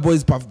seen Burna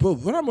Boy's path? Bro,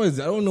 Burna Boy,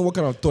 I don't know what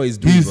kind of toy he's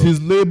doing.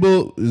 His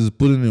label is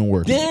putting in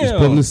work. Damn. His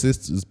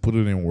publicist is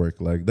putting in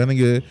work. Like that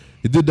nigga,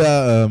 he did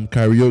that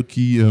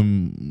karaoke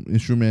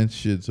instrument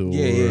shit. So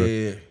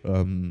Audio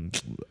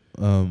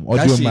Mac or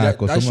something like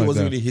that. That shit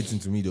wasn't really hitting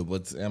to me though,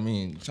 but I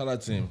mean, shout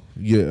out to him.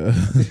 Yeah.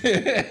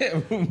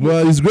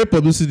 Well, it's great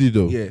publicity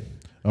though. Yeah.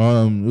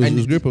 It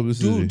was great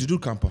publicity. The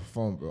dude can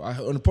perform, bro.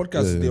 On the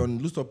podcast today, on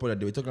Loose Talk Pod,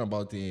 they were talking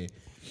about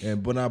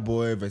Burna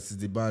Boy versus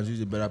D'banj,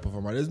 who's a better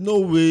performer. There's no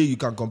way you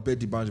can compare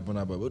D'banj to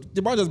Burna Boy. But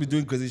D'banj just be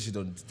doing crazy shit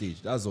on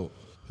stage. That's all.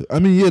 I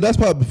mean, yeah, that's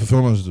part of the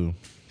performance, though.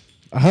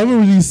 I haven't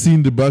really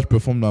seen D'banj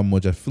perform that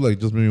much. I feel like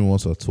just maybe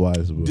once or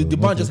twice.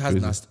 D'banj just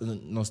has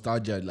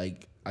nostalgia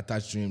like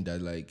attached to him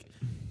that like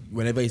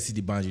whenever you see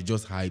D'banj, you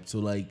just hype. So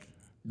like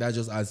that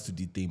just adds to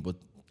the thing. But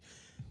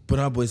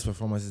Burna Boy's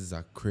performances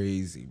are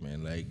crazy,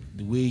 man. Like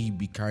the way he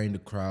be carrying the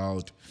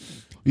crowd.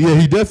 Yeah,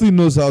 he definitely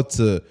knows how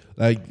to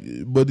like.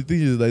 But the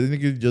thing is, like, I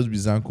think it just be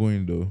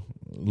Zankoing though.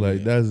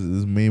 Like that's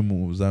his main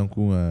move,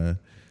 Zanko.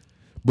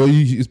 But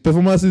his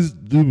performances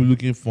do be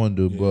looking fun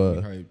though.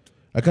 But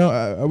I can't.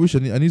 I wish I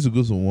need to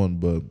go to one,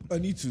 but I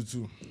need to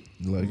too.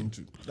 Like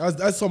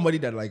that's somebody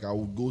that like I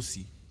would go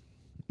see.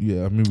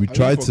 Yeah, I mean we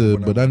tried to,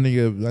 but that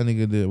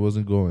nigga there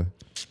wasn't going.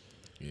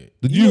 Yeah.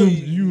 Did you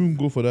even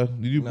go for that?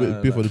 Did you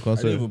pay for the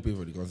concert? I didn't even pay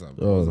for the concert.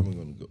 I wasn't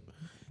going to go.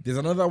 There's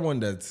another one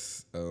that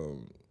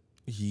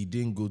he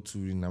didn't go to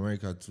in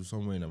America, to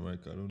somewhere in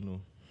America. I don't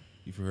know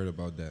if you heard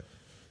about that.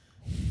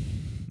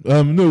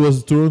 No, it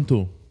was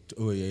Toronto.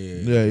 Oh yeah.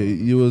 Yeah,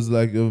 it was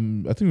like I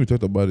think we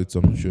talked about it. So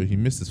I'm not sure he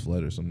missed his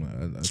flight or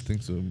something. I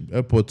think so.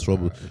 Airport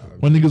trouble.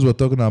 When niggas were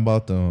talking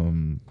about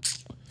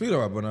Speaking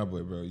about Burna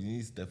Boy, bro, you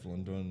need Steph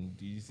London.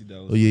 Did you see that?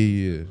 Oh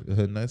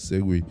yeah. Nice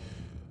segue.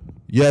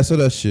 Yeah, I saw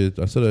that shit.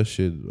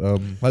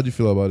 How do you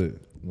feel about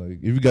it? Like,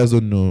 if you guys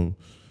don't know,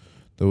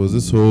 there was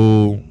this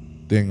whole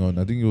thing on,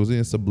 I think it was in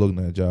Instablog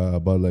Nigeria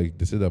about like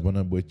they said that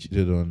Burna Boy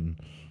cheated on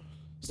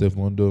Steph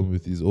London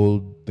with his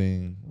old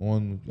thing.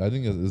 I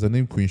think it's her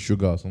name Queen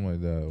Sugar or something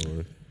like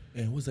that.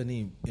 Or what's her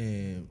name?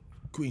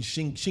 Queen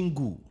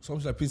Shingu,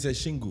 something like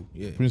Princess Shingu.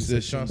 Yeah,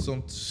 Princess Sha.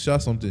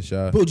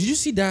 Bro, did you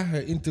see that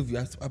her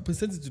interview? I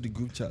presented it to the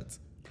group chat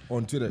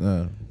on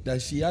Twitter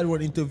that she had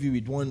one interview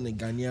with one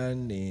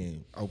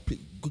Ghanaian.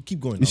 Keep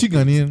going. Is she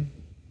Ghanaian?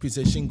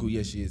 Princess Shingu,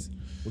 yes, she is.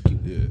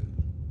 Yeah.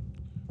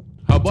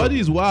 Her body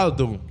is wild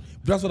though.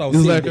 That's what I was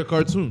saying. It's like a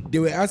cartoon. They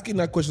were asking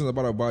her questions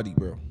about her body,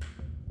 bro.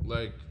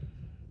 Like,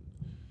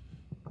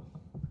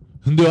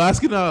 they were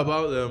asking her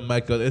about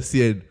Michael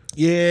Essien.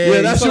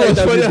 Yeah, that shit was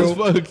funny as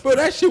fuck. Bro,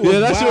 that shit was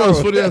that shit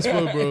was funny as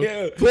fuck, bro.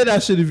 Yeah. Play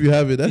that shit if you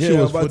have it. That shit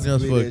was funny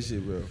as fuck. That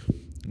shit, bro.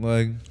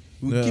 Like,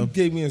 keep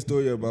telling me a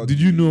story about. Did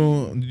you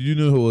know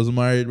who was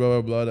married?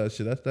 Blah blah blah. That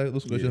shit.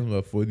 Those questions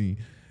were funny.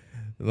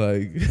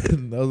 Like,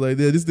 I was like,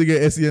 yeah, this nigga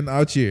Essien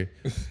out here.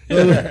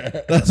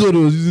 That's what it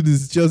was using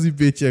his Chelsea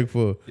paycheck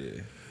for.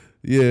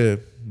 Yeah.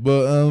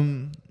 But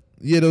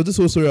there was this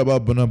whole story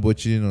about Burna Boy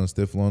cheating on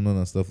Steph London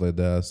and stuff like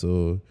that.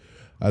 So,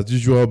 as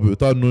usual,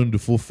 without knowing the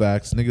full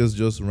facts, niggas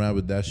just ran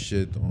with that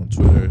shit on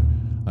Twitter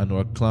and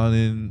were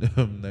clowning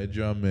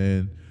Nigerian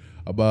men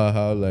about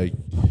how, like,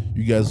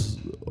 you guys,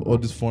 all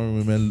these foreign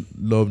women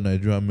love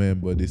Nigerian men,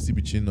 but they still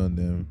be cheating on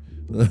them.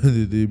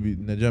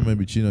 Nigerian men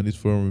be cheating on these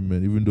foreign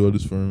women, even though all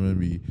these foreign women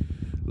be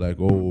like,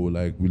 oh,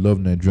 like, we love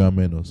Nigerian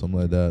men or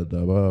something like that,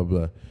 blah, blah,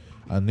 blah.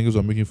 And niggas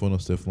were making fun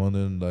of Steph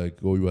London, like,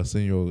 oh, you were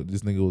saying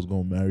this nigga was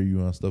going to marry you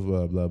and stuff,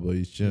 blah, blah, but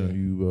he's cheating on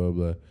you, blah,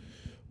 blah.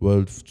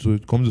 Well, so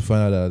it comes to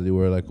find out that they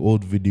were like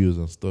old videos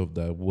and stuff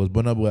that was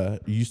Burna Boy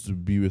used to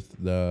be with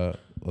the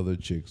other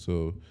chick.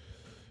 So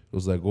it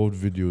was like old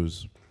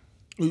videos.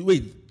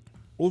 Wait,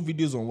 old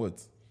videos on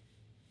what?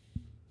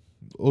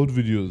 Old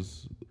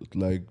videos,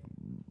 like,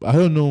 I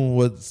don't know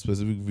what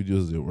specific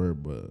videos they were,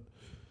 but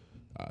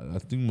I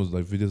think it was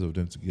like videos of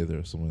them together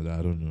or something like that.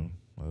 I don't know,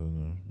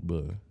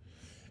 but.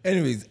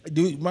 Anyways,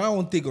 my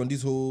own take on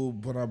this whole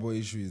Burna Boy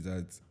issue is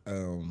that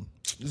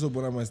this whole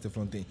Burna Boy and Steph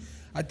London thing,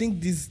 I think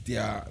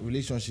their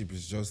relationship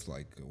is just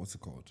like, what's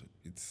it called?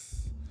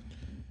 It's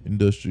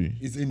industry.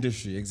 It's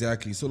industry,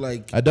 exactly. So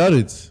like, I doubt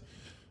it.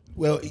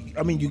 Well,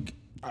 I mean,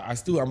 I'm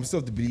still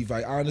of the belief.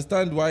 I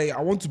understand why. I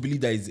want to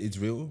believe that it's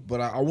real,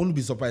 but I won't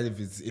be surprised if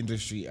it's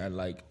industry and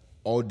like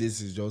all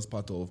this is just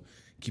part of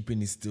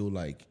keeping it still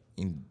like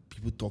in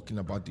people talking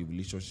about the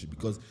relationship,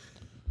 because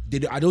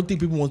I don't think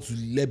people want to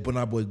let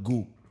Burna Boy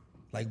go.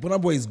 Like,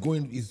 Burna Boy is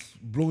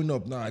blowing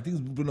up now. I think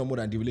it's blowing up more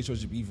than the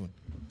relationship even.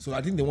 So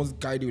I think they want to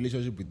carry the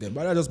relationship with them.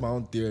 But that's just my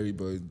own theory,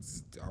 but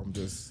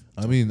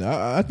I mean,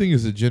 I think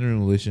it's a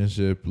genuine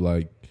relationship,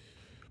 like,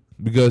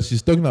 because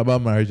she's talking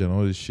about marriage and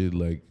all this shit,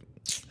 like,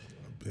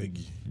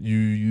 you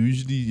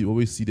usually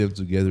always see them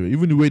together.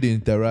 Even the way they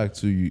interact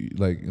too, you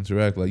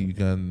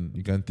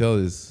can tell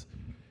it's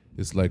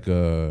like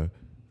a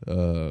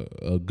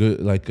good,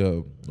 like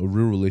a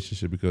real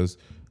relationship, because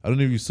I don't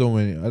know if you saw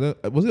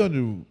was it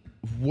on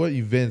what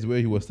events where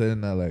he was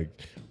telling her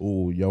like,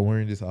 oh, you're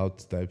wearing this out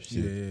type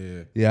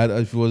shit. Yeah.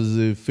 If it was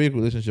a fake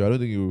relationship, I don't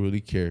think he would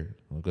really care,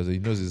 because he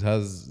knows he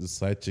has the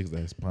side chicks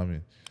that he's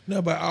spamming.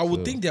 No, but I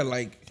would think they're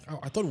like,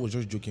 I thought he was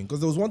just joking because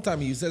there was one time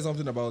he said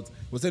something about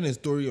was telling a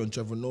story on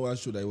Trevor Noah's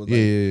show that it was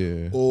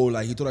Yeah. oh,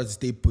 like he told her to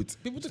stay put.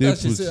 People took Stay that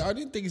shit put. serious. I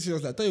didn't take it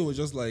seriously. I thought it was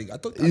just like I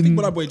think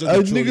Burna Boy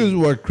just niggas trolling.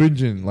 were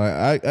cringing.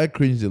 Like I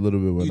cringed a little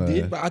bit when You I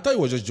did, but I thought it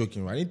was just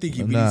joking. Right? I didn't think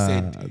he really Nah,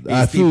 said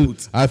hey, stay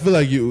put. I feel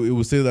like it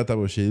would say that type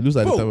of shit. It looks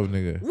like the type of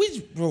nigga.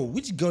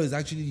 Which girl is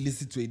actually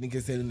listening to a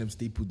nigga telling them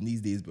stay put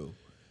these days, bro?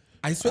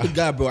 I swear to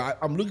God, bro.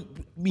 I'm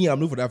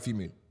looking for that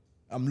female.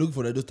 I'm looking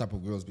for those type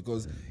of girls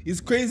because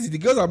it's crazy. The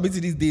girls I'm meeting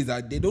these days,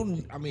 they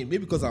don't. I mean,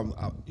 maybe because I'm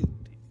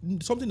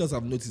something else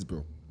I've noticed,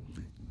 bro.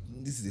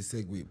 This is a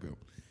segue, bro.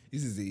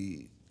 This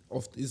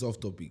is off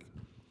topic.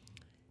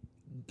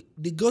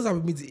 The girls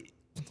I'm meeting,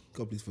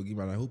 God please forgive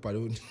me, and I hope I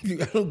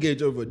don't get in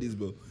trouble for this,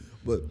 bro.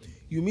 But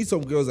you meet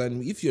some girls,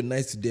 and if you're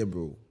nice to them,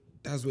 bro,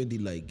 that's when they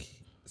like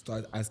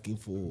start asking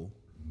for.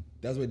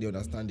 That's when they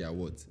understand their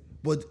words.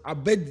 But I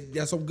bet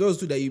there are some girls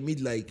too that you meet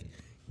like.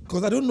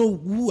 Because I don't know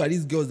who are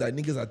these girls that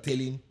niggas are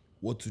telling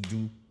what to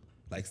do,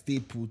 like stay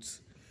put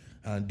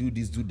and do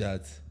this, do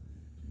that.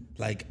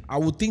 Like, I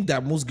would think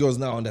that most girls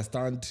now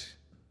understand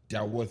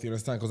their worth, you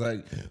understand?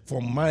 Because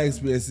from my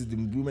experiences, the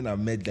women I've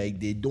met, like,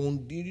 they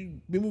don't, the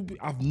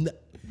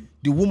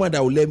woman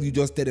that will let you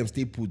just tell them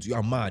stay put, you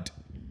are mad.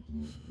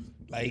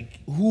 Like,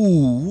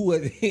 who are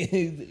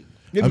they?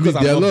 Maybe because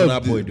I'm not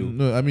that boy, though.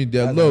 No, I mean,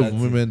 there are a lot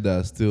of women that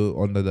are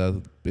still under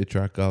that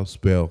patriarchal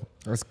spell.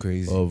 That's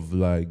crazy. Of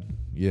like,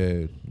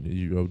 yeah,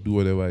 you do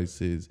whatever it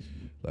says.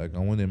 Like, I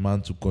want a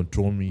man to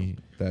control me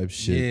type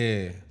shit.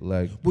 Yeah.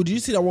 Like, but did you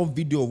see that one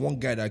video of one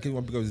guy that came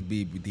to pick up his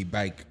babe with a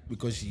bike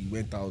because she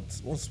went out,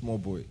 one small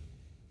boy,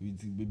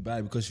 with a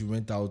bike because she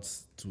went out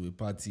to a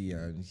party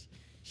and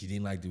she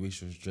didn't like the way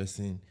she was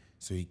dressing.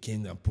 So he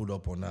came and pulled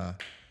up on her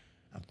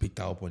and picked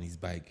her up on his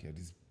bike,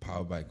 this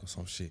power bike or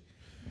some shit.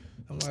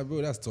 I'm like,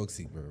 bro, that's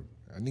toxic, bro.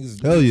 And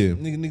hell yeah.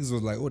 Niggas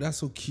was like, oh, that's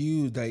so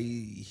cute that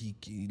he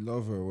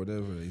love her or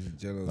whatever. He's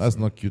jealous. That's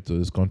not cute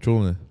though. It's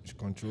controlling. She's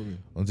controlling.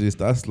 Until you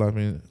start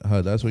slapping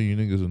her, that's when you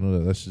niggas will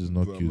know that shit is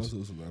not Bro, cute. I'm not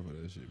supposed to laugh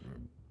at that shit, bro.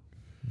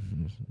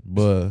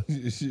 But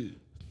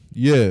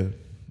yeah.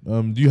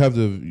 Do you have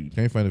can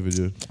you find the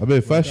video? I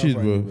bet fast shit,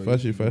 bro.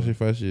 Fast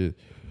shit.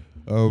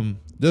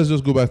 Let's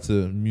just go back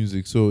to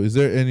music. So is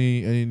there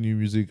any new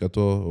music at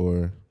all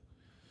or?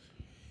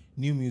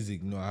 New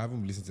music? No, I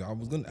haven't listened to it. I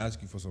was going to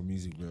ask you for some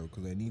music, bro,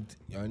 because I need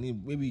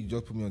maybe you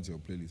just put me onto your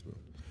playlist, bro.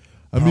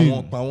 I mean,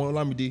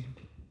 Olamide.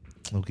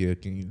 Okay,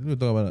 you don't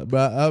talk about that.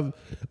 But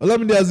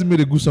Olamide hasn't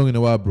made a good song in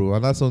a while, bro,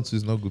 and that song too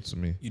is not good to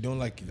me. You don't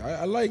like it?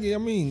 I like it. I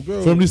mean,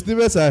 bro. From the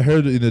snippets I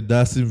heard in the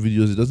dancing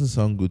videos, it doesn't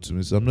sound good to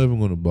me, so I'm not even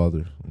going to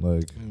bother.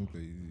 Like, Let me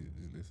play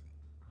this.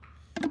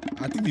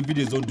 I think the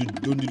videos don't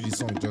do the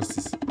song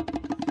justice.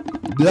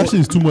 It actually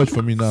is too much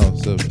for me now.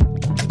 So.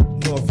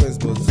 No offense,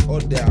 but all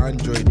their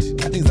Android,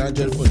 I think it's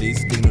Android phone they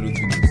used to take those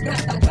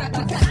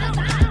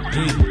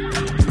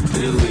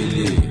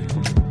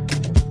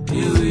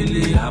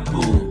Ewele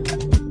apo,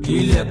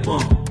 ilẹ̀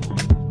pọ̀n,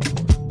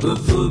 ó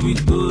tóbi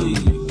tó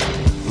yìí,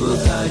 ó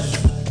ga jù,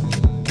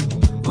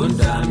 ó ń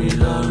dá mi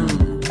lọ́rùn,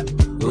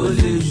 ó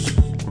lè jù,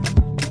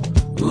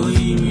 ó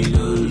yí mi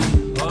lórí.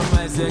 All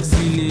my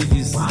sexy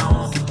ladies,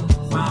 all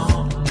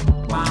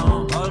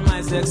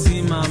my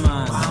sexy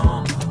mamas,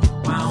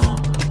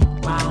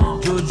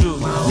 Jojo.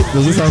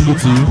 Does it sound good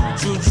to you?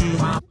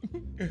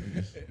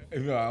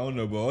 No, I don't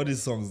know, but all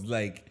these songs,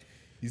 like,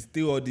 it's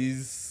still all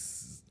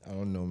these. I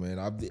don't know, man.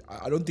 I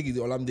don't think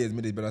Olamide has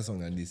made a better song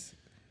than this.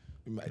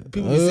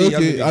 People say he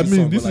hasn't made I this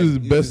mean, song, this but, is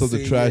like, the best you of the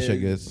say, trash, yeah, I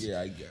guess.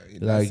 Yeah, I get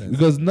it. Like,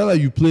 because now that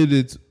you played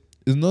it,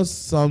 it's not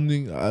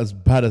sounding as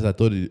bad as I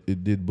thought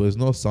it did, but it's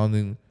not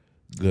sounding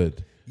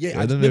good. Yeah,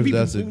 I don't know if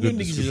that's a maybe good niggas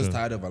are just description.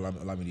 tired of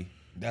Olamide.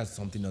 That's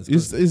something else.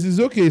 It's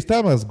okay. His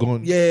time has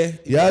gone. Yeah.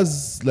 He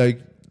has,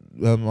 like,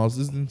 I was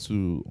listening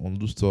to on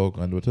Loose Talk,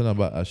 and they were talking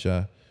about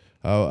Asha,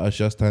 how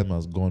Asha's time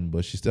has gone,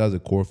 but she still has a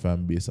core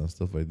fan base and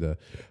stuff like that.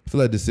 I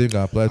feel like the same can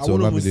apply to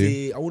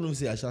Olamide. I wouldn't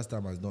say Asha's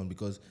time has done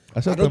because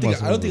Asha's I don't time has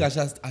think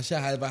gone.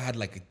 Asha ever had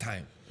like a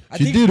time. I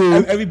She think did,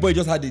 oh. everybody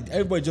just had it.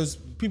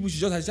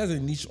 She has a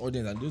niche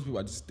audience, and those people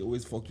are just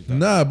always fucked with her.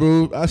 Nah,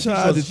 bro. Asha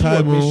had the She was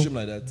time, mainstream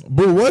like that.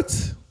 Bro,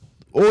 what?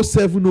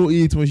 07,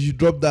 08 when she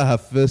dropped that her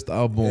first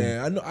album.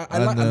 Yeah, I know. I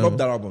love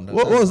that album.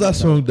 What was that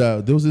song?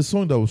 There was a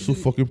song that was so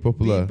fucking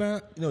popular.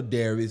 You know,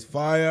 there is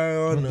fire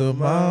on the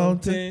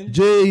mountain.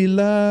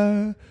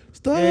 Jayla,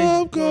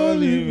 stop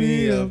calling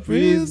me a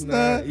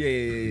prisoner.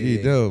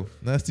 Yeah. Damn,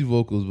 nasty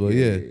vocals, but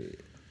yeah.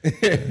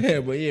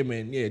 But yeah,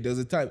 man. Yeah, there was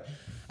a time.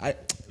 I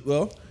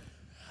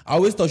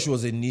always thought she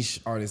was a niche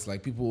artist.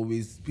 Like people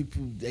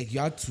like you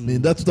had to.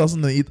 Man, that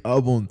 2008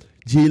 album,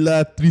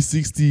 Jayla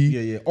 360,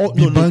 Yeah. Oh,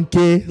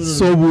 Bibanke, no.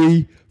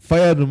 Subway,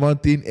 Fire on the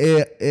Mountain,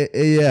 Air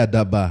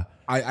Adaba.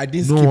 I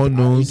didn't No skip. one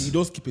knows. You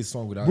don't skip a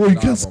song without. Bro, you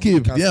that can't album. skip.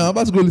 You can't I'm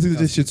about to go listen to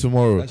this shit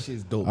tomorrow. That shit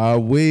is dope.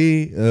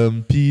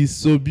 Away, peace,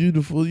 so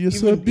beautiful. You're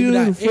so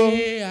beautiful.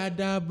 Yeah.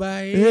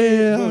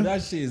 Bro,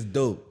 that shit is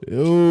dope.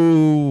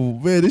 Oh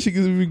man, this shit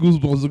gives me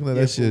goosebumps looking at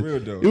Yeah, that for shit. real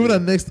though, Even yeah. the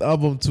next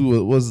album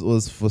too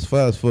was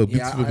fire as fuck.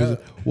 Yeah, Beautiful.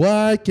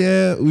 Why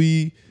can't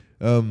we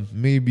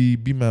maybe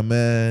be my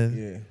man?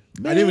 Yeah.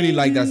 I didn't really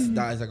like that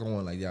second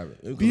one like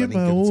that. Because Be I didn't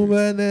my get into it.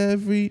 woman,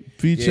 every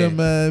preacher Yeah.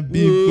 man, Would be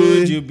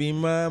you be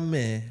my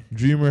man?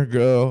 dreamer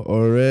girl,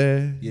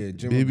 alright. Yeah,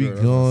 Dreamer Baby Girl,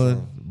 that's my gone,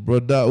 song.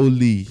 brother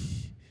Oli,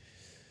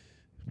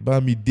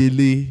 Bami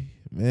Dele,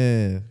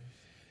 man.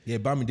 Yeah,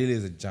 Bamidele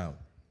is a jam.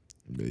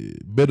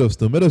 Bed of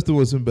Stone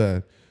wasn't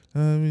bad.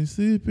 I've been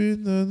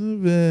sleeping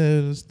on the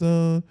bed of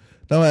stone.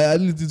 Now I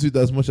didn't listen to it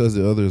as much as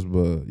the others,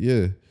 but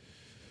yeah,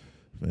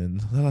 man,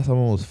 that last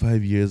album was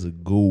 5 years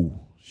ago.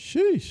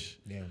 Sheesh.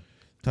 Yeah.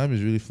 Time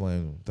is really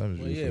flying. Time is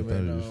Well, really yeah,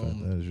 flying. man,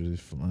 Time is really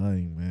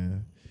flying,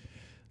 man.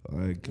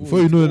 Like before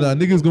you know it, now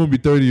niggas gonna be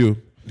 30, yo.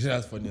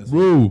 That's funny as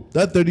well. Bro.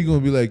 That 30 gonna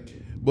be like.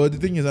 But the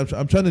thing is,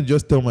 I'm trying to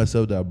just tell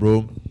myself that,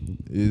 bro,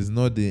 it's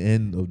not the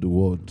end of the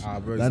world.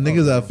 Bro, that it's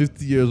niggas not, are bro.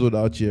 50 years old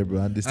out here, bro,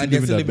 and they still And they're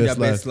living still their living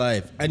best their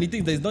life. best life. And the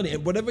thing that is not,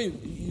 whatever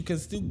you can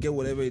still get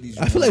whatever it is.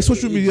 I feel like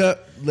social media,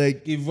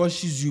 like, it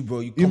rushes you,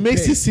 bro. You it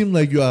makes compare. it seem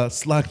like you are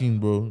slacking,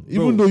 bro.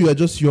 Even Bro. though you are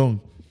just young.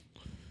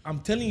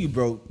 I'm telling you,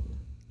 bro.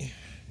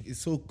 It's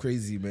so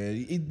crazy,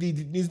 man.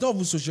 It's not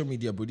even social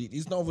media, bro.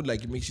 It's not even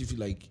like it makes you feel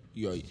like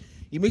you're.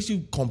 It makes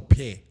you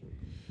compare.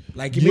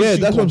 Like it makes Yeah, you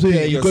that's what I'm compare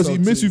saying. Because it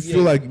yourself makes to- you feel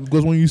yeah. like,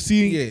 because when you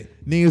see Yeah.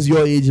 niggas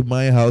your age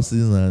buying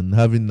houses and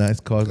having nice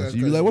cars, and shit,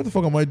 you're like, Cause- what the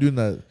fuck am I doing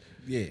that?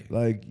 Yeah.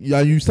 Like,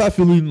 yeah, you start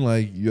feeling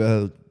like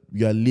you're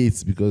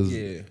late because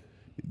Yeah.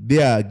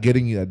 they are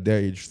getting it at their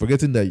age,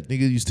 forgetting that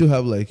nigga, you still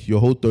have like your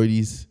whole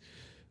 30s.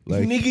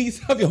 Like, nigga, you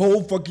still have your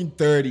whole fucking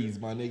 30s,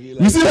 my nigga.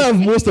 we still have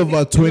most of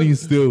our 20s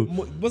still.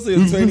 Most of your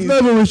We've 20s,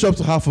 never reached up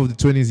to half of the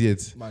 20s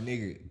yet. my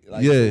nigga.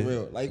 Like, Yeah. for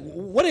real. Like,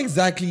 what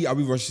exactly are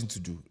we rushing to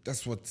do?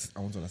 That's what I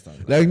want to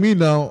understand. Like me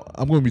now,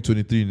 I'm gonna be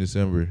 23 in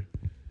December.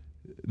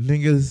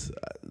 Niggas,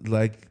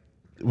 like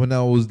when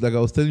I was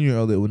telling you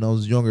earlier, when I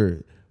was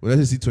younger, when I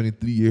used to see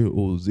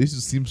 23-year-olds, they used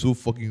to seem so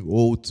fucking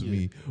old to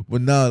me.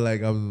 But now,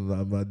 like I'm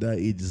at that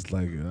age, it's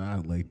like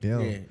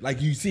damn. Yeah.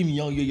 Like, you see me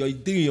young, you're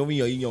thinking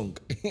you're young.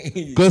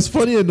 Because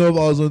funny enough,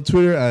 I was on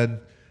Twitter and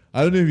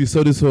I don't know if you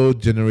saw this whole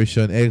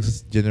Generation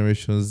X,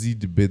 Generation Z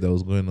debate that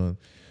was going on.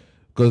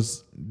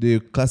 Because they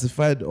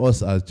classified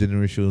us as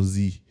Generation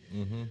Z.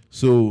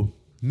 So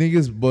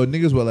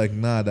niggas were like,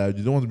 nah, that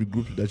you don't want to be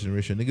grouped with that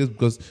generation. Niggas,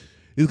 because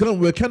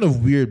we're kind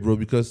of weird, bro,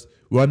 because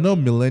we're not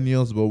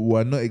millennials, but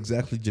we're not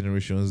exactly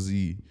Generation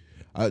Z.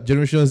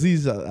 Generation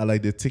Z are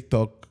like the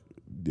TikTok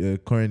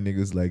current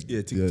niggas, like Yeah,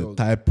 the TikTok.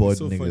 Tide Pod It's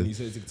so niggas. funny you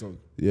say TikTok.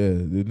 Yeah,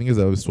 the niggas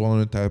that were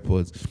swallowing Tide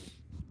Pods.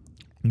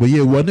 But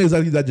yeah, we're not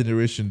exactly that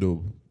generation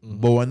though.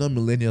 But we're not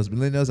millennials.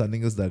 Millennials are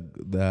niggas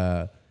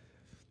that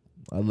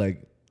are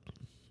like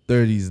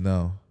 30s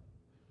now.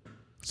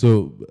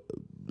 So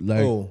like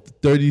Oh.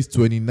 30s,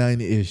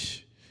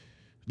 29-ish.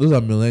 Those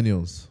are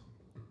millennials.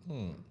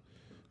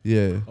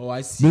 Yeah. Oh,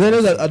 I see.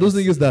 Millennials I are those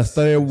see, niggas that I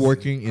started see,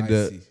 working in I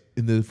the see.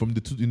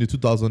 in the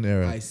 2000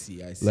 era. I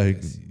see. Like I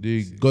see.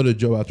 they got a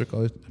job after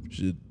college.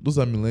 Shit. Those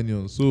are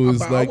millennials. So it's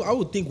But like I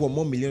would think we're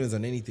more millionaires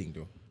than anything,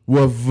 though.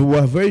 we're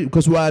very,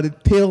 because we're at the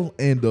tail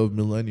end of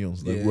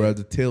millennials. Like Yeah. we're at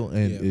the tail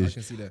end Yeah, I ish.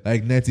 can see that.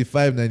 Like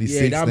 95,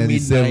 96, that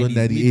 97, mid-90s,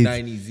 98.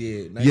 mid-90s,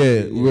 yeah. 90s,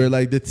 Yeah, we're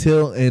like the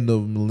tail end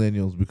of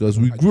millennials because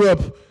we grew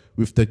up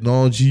with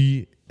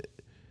technology,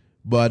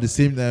 but at the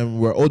same time,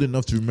 we're old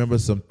enough to remember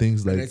some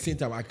things At the like, same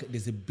time,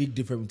 there's a big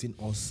difference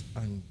between us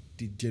and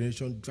the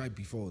generation right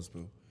before us,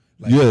 bro.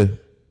 Like, yeah.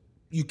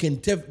 you can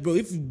tell, bro,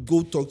 if you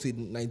go talk to a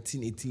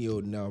 19,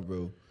 18-year-old now,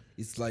 bro,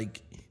 it's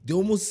like they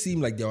almost seem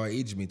like they're our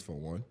age mate for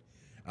one.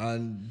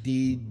 And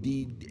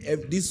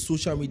this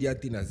social media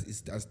thing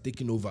has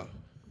taken over.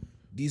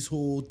 This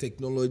whole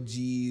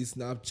technology,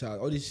 Snapchat,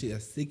 all this shit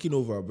has taken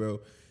over, bro.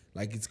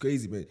 Like, it's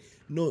crazy, man.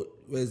 No,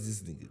 where's this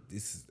thing?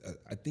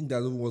 I think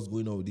that's what's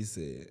going on with this.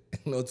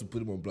 Not to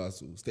put him on blast,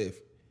 so Steph.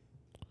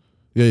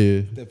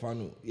 Yeah.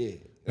 Stefano, yeah.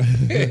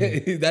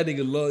 That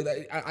nigga love.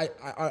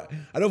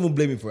 I don't even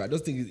blame him for it. I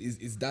just think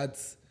it's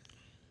that's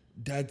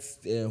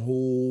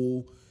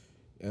whole,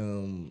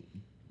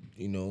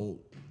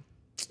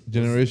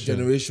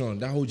 Generation.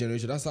 That whole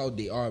generation. That's how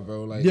they are,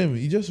 bro. Like, Yeah,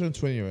 he just turned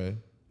 20, right?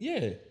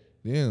 yeah.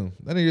 Damn.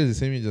 That nigga is the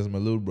same age as my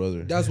little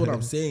brother. That's what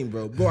I'm saying,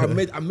 bro. Bro, I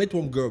met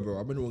one girl,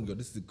 bro.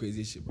 This is the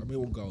craziest shit. I met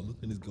one girl. I was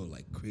looking at this girl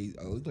like crazy.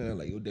 I was looking at her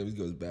like, yo, damn, this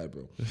girl is bad,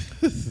 bro.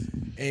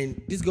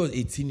 And this girl is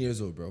 18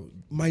 years old, bro.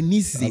 My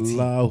niece is 18.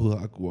 Allahu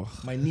Akbar.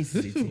 My niece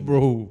is 18.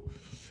 Bro.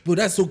 Bro,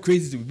 that's so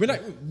crazy to me.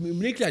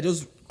 Immediately I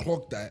just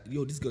clocked that,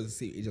 yo, this girl's the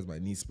same age as my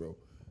niece, bro.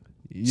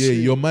 Yeah, Chill.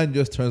 your mind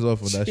just turns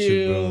off on that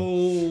shit, bro.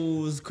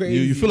 Yo, it's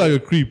crazy. You feel like a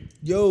creep.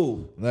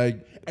 yo.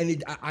 Like, And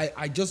it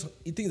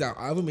things that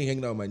I haven't been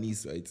hanging out with my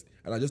niece, right?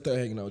 And I just started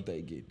hanging out with her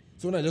again.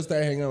 So when I just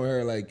started hanging out with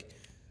her, like,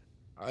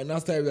 I now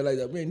started realizing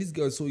that, man, this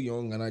girl is so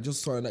young, and I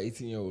just saw an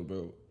 18-year-old,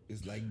 bro.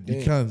 It's like, damn.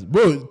 you can't.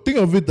 Bro, think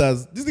of it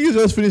as, this nigga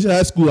just finished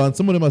high school and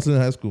some of them are still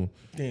in high school.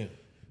 Damn.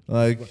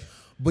 Like,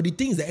 But the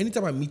thing is that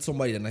anytime I meet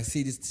somebody and I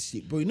say this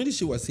shit, bro, you know this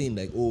shit was saying,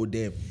 like, oh,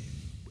 damn.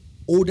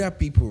 Older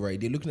people, right?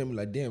 They're looking at me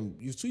like, damn,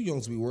 you're too young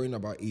to be worrying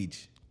about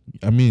age.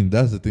 I mean,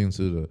 that's the thing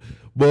too, though.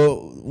 But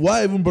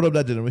why I even brought up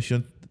that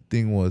generation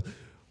thing was,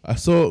 I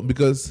saw,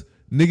 because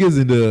niggas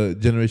in the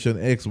Generation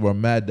X were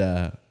mad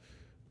that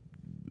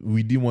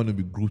we didn't want to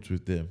be grouped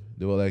with them.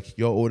 They were like,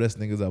 your oldest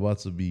niggas are about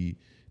to be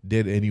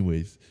dead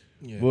anyways.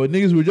 Yeah. But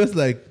niggas were just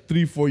like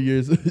 3-4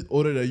 years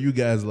older than you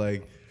guys.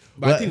 Like,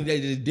 But I think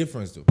there's a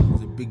difference though.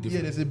 There's a big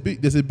difference. yeah,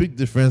 there's a big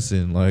difference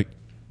in like.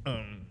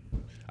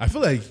 I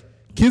feel like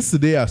kids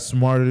today are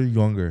smarter,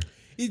 younger.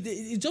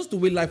 It's just the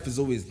way life is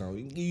always now.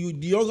 The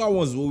younger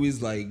ones will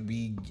always like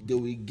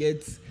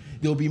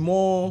they'll be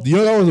more. The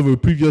younger ones of a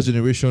previous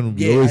generation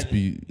will always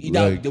be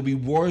either like, they'll be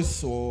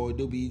worse or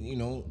they'll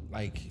be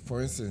like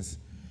for instance,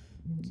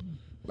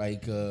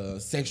 like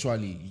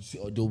sexually,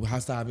 they'll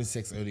start having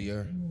sex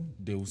earlier.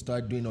 They will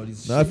start doing all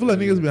this. Nah, I feel like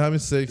earlier. niggas been having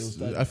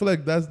sex. I feel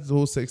like that's the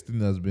whole sex thing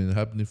that's been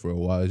happening for a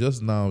while.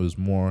 Just now is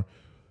more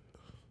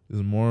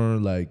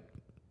like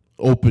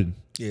open.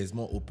 Yeah, it's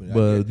more open.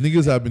 But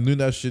niggas have been doing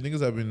that shit.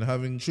 Niggas have been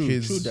having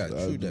kids true that,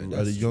 at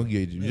that's a young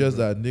age. Just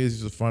that niggas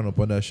used to frown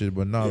upon that shit,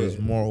 but now it's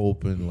more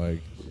open,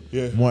 like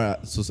more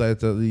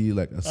societally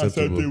like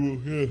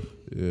acceptable.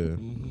 Yeah.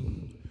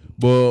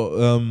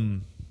 But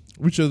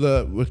which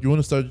other? You want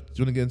to start? Do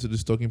you want to get into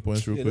these talking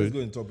points real Yeah, quick? let's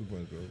go in topic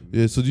points, bro.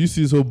 Yeah. So do you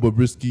see this whole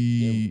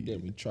Bobrisky Yeah,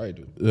 we tried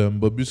it.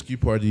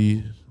 Bobrisky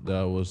party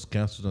that was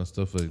cancelled and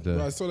stuff like that?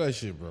 Bro, I saw that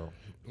shit, bro.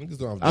 Niggas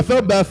don't have I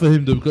felt bad for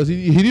him though because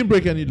he didn't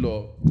break any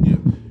law. Yeah.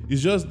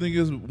 It's just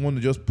niggas want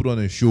to just put on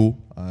a show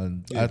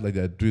and act like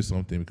they're doing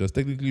something because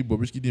technically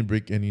Bobrisky didn't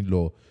break any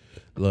law.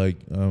 Like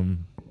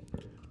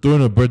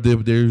during a birthday,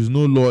 there is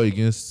no law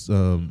against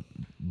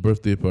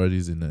birthday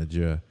parties in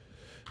Nigeria.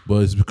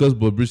 But it's because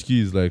Bobrisky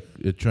is like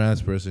a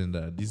trans person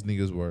that these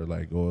niggas were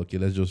like, oh, okay,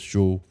 let's just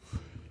show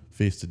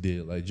face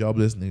today. Like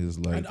jobless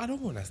niggas like I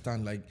don't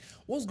understand. Like,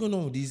 what's going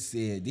on with this?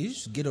 They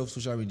should get off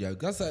social media.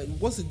 That's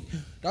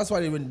why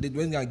they went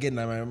and get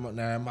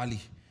Naira Marley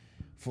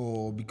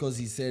because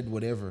he said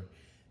whatever.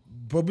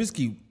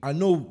 Bobrisky, I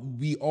know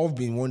we all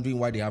been wondering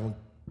why they haven't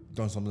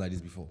done something like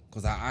this before.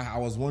 Because I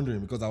was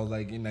wondering because I was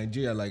like in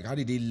Nigeria, like how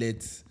did they let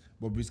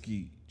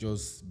Bobrisky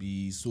just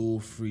be so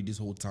free this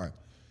whole time?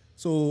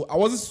 So I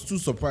wasn't too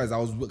surprised. I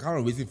was kind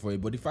of waiting for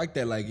it, but the fact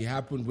that like it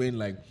happened when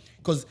like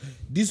because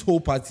this whole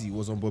party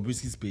was on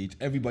Bobrisky's page,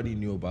 everybody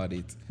knew about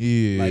it.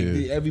 Yeah. Like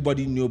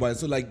everybody knew about it.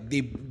 So like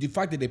the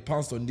fact that they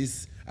pounced on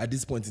this at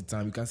this point in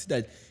time, you can see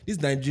that this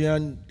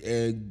Nigerian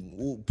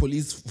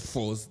police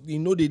force, they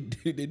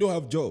don't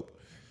have job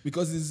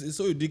because it's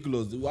so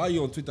ridiculous. Why are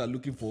you on Twitter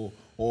looking for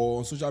or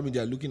on social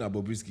media looking at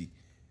Bobrisky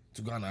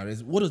to go and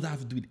arrest? What does that have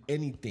to do with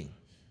anything?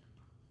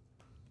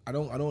 I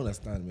don't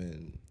understand,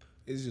 man.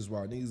 It's just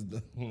wow,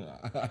 niggas.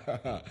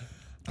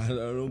 I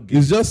don't get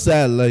it's just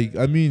sad. Like,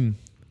 I mean,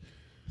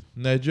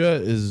 Nigeria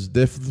is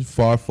definitely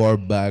far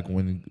back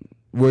when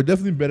we're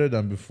definitely better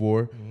than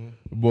before,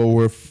 but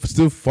we're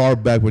still far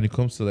back when it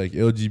comes to like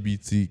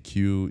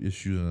LGBTQ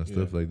issues and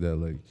stuff like that.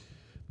 Like,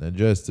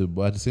 Nigeria is still,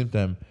 but at the same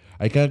time,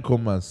 I can't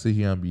come and sit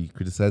here and be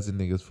criticizing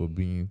niggas for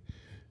being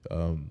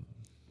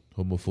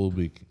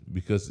homophobic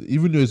because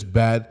even though it's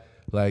bad,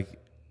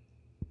 like,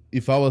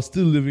 if I was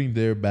still living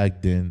there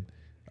back then,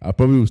 I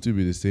probably would still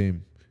be the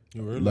same.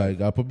 Really?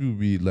 Like, I probably would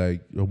be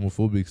like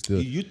homophobic still.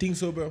 You think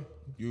so, bro?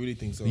 You really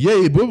think so?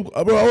 Yeah, bro,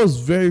 I was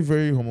very,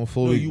 very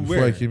homophobic No, you before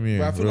were. I came here.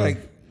 But I feel bro. like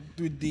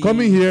with the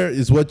Coming here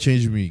is what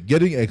changed me.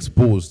 Getting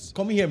exposed.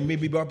 coming here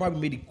maybe, but I probably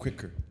made it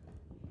quicker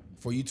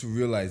for you to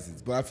realize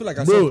it. But I feel like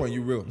at Bro, some point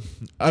you will.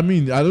 I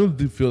mean, I don't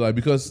feel like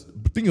because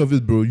think of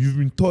it, bro. You've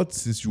been taught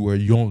since you were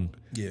young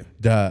Yeah.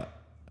 that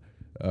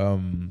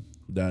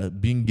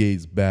being gay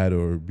is bad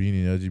or being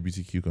in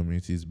LGBTQ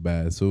community is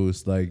bad. So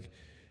it's like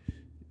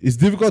it's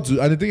difficult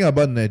to. And the thing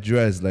about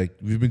Nigeria is like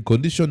we've been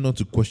conditioned not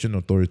to question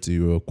authority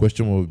or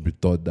question what we've been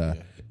taught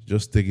that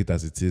just take it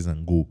as it is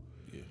and go.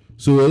 Yeah.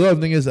 So a lot of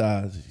niggas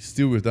are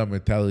still with that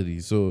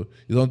mentality. So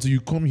it's until you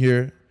come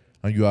here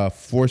and you are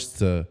forced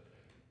to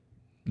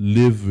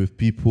live with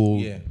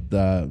people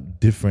that are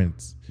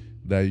different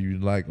that you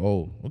like,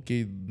 oh,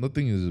 okay,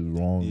 nothing is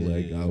wrong.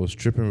 I was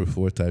tripping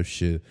before type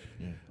shit.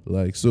 Yeah.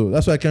 Like, so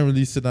that's why I can't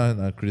really sit down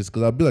and criticize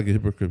because I'll be like a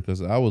hypocrite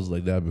because I was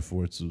like that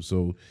before too.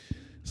 So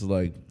it's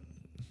like,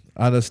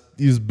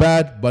 it's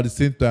bad, but at the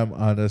same time,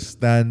 I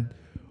understand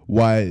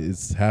why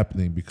it's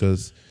happening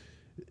because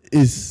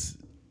it's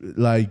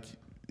like,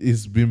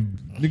 it's been,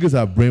 niggas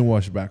are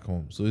brainwashed back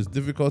home. So it's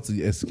difficult to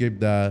escape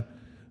that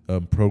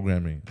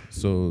programming.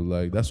 So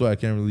like, that's why I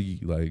can't really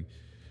like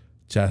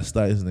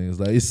chastise niggas.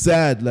 Like, it's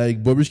sad.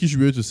 Like, Bobrisky should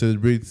be able to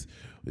celebrate.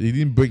 He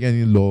didn't break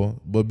any law,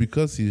 but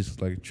because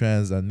he's like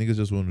trans and niggas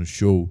just want to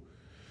show.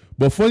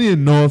 But funny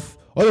enough,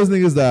 all those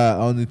niggas that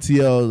are on the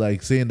TL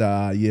like saying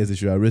that yes, they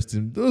should arrest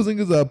him, those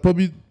niggas are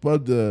probably part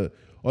of the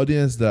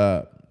audience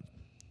that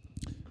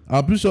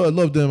I'm pretty sure a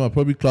lot of them are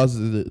probably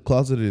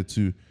closeted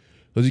too.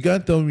 Because you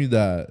can't tell me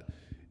that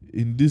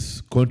in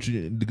this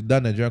country,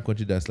 that Nigerian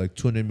country that's like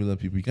 200 million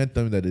people, you can't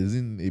tell me that there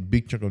isn't a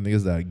big chunk of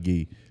niggas that are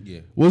gay. Yeah.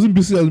 Wasn't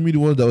BC Alumi the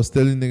one that was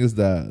telling niggas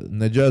that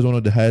Nigeria is one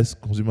of the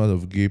highest consumers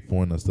of gay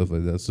porn and stuff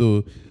like that?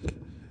 So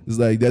it's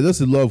like there's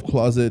just a lot of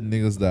closet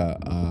niggas that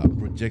are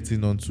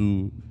projecting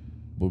onto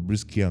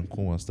Bobrisky and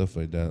Co and stuff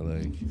like that.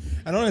 Like,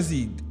 and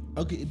honestly,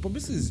 okay,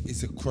 Bobrisky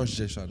is a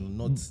cross-gesture,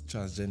 not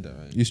transgender,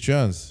 right? He's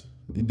trans.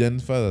 He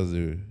identifies as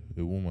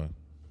a woman.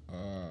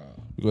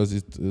 because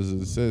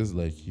it says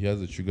like he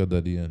has a sugar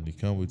daddy and he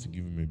can't wait to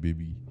give him a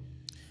baby.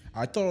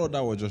 I thought all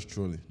that was just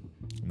trolling.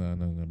 Nah,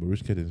 but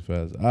Rich Kid is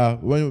fast. Why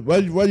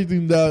do you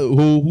think that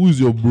who's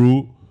your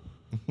bro?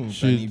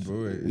 Tiny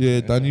bro.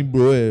 Yeah, Tani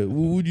bro.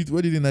 Why do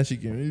you think that she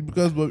came?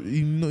 Because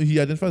he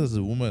identifies as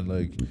a woman,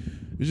 like,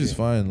 which is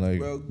fine. Like,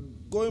 Well,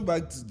 going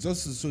back to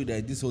just to show you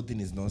that this whole thing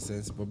is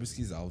nonsense,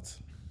 Bobrisky's out.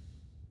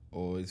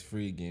 Or it's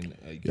free again.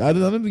 Like, I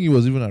don't think he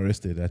was even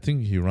arrested. I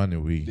think he ran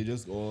away. they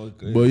just all.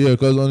 But yeah,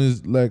 because on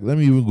his let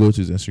me even go to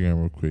his Instagram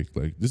real quick.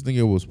 Like this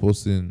nigga was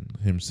posting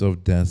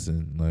himself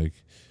dancing. Like,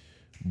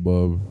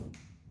 Bob,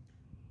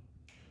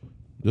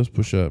 just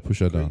push her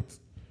down.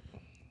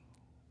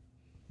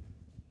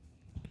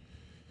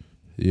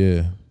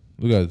 Yeah,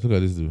 look at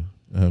this dude.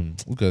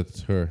 Look at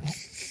her.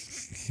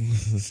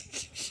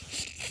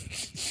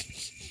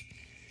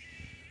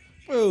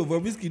 Bro,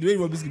 Bobrisky, the way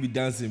Bobrisky be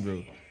dancing,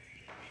 bro.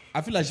 I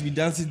feel like she be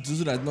dancing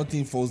so that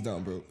nothing falls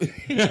down, bro. She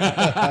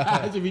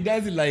be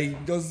dancing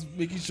like just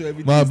making sure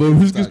everything. Man, but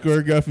Whiskey's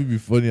choreography be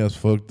funny as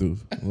fuck though.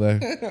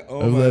 Like,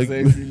 oh I'm my like,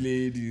 sexy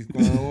ladies,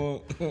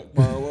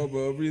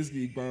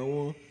 Bobrisky,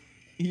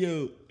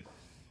 yo.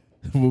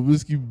 but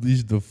Whiskey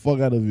bleached the fuck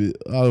out of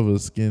her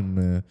skin,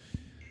 man.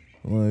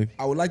 Like,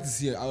 I would like to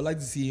see her. I would like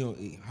to see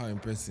her in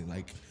person.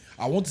 Like,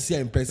 I want to see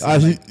her in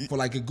person for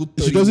like a good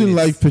 30 she doesn't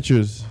minutes. like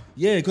pictures.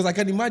 Yeah, because I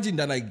can imagine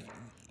that like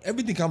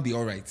everything can be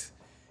all right.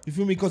 You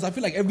feel me? Because I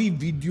feel like every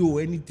video or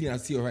anything I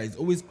see her is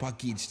always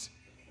packaged.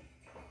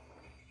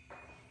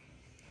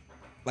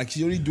 Like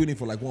she's only doing it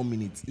for like 1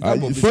 minute. Is that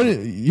Bobrisky? Funny,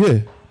 yeah.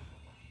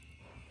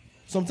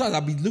 Sometimes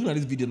I'll be looking at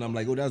this video and I'm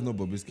like, oh, that's not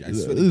Bobrisky. I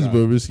swear This is to God.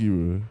 Bobrisky,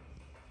 bro.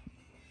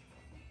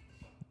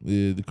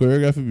 Yeah, the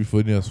choreography be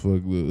funny as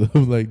fuck, though.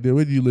 I'm like,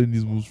 where do you learn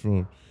these moves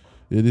from?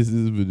 Yeah, this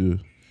video.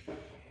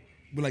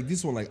 But like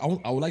this one, like I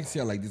would like to see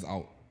her like this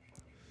out.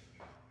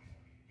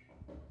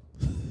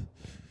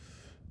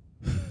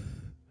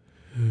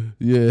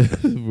 Yeah,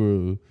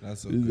 bro.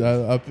 That's so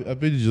I good.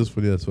 bet it's just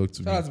funny as fuck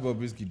to me. Shout out to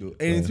Bobrisky though.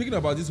 And speaking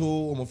about this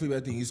whole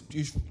homophobia thing, it's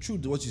true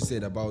what you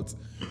said about,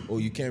 oh,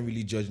 you can't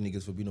really judge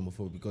niggas for being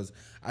homophobic, because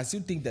I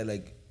still think that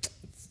like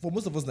for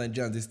most of us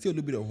Nigerians, there's still a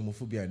little bit of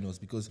homophobia in us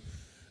because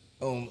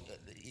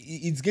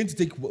it's going to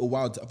take a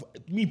while.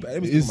 Let me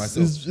speak for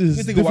myself. It's going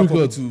to take a while for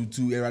me difficult.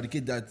 to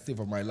eradicate that thing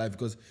from my life,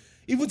 because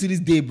even to this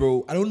day,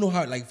 bro, I don't know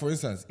how. Like for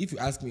instance, if you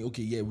ask me,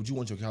 okay, yeah, would you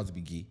want your child to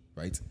be gay,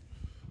 right?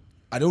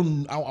 I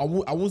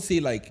won't say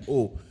like,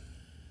 oh,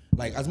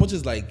 like as much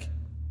as like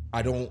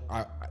I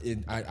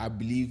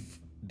believe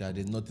that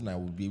there's nothing I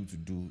would be able to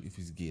do if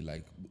it's gay.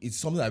 Like it's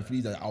something I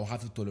believe that I'll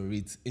have to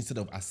tolerate instead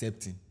of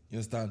accepting. You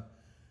understand?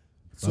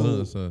 So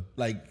understand.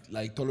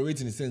 like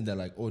tolerating in the sense that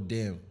like, oh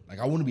damn, like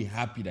I want to be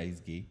happy that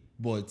he's gay,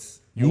 but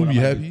You won't be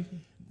happy?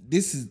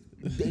 This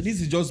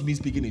is just me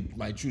speaking it,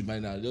 my truth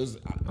right now.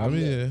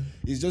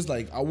 It's just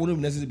like I wouldn't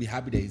necessarily be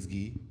happy that he's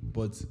gay,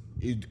 but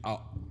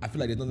I feel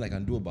like there's nothing I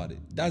can do about it.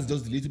 That's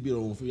just a little bit of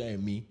homophobia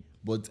in me,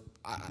 but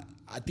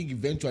I think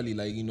eventually,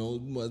 like, you know,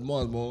 more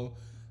and more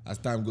as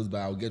time goes by,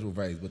 I'll get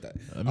over it. But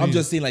I'm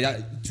just saying,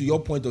 like, to your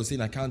point of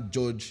saying I can't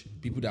judge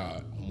people that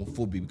are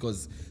homophobic,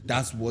 because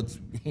that's what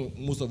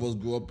most of us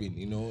grew up in,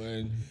 you know,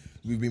 and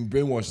we've been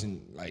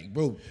brainwashing. Like,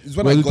 bro, it's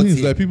when Well, I the got thing is,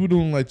 here. like, people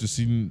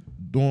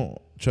don't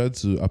try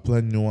to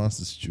apply nuance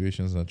to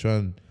situations and try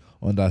and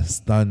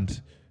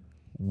understand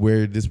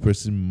where this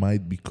person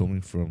might be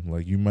coming from.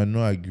 Like, you might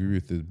not agree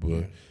with it,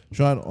 but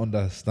try and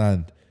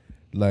understand.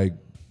 Like,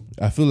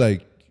 I feel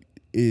like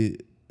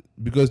it,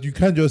 because you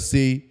can't just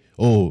say,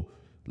 oh,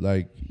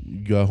 like,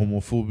 you are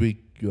homophobic,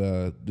 you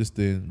are this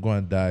thing, go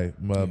and die,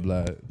 blah,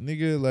 blah.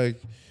 Nigga,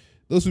 like,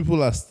 those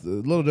people a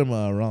lot of them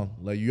are around.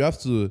 Like, you have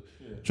to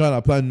try and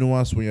apply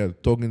nuance when you're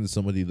talking to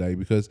somebody, like,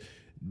 because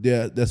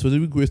there's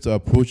specific ways to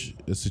approach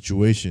a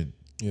situation.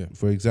 Yeah.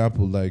 For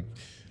example, like,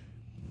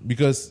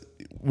 because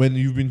when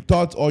you've been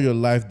taught all your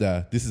life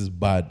that this is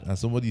bad and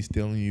somebody is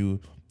telling you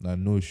that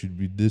no, it should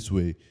be this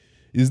way,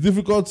 it's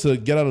difficult to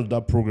get out of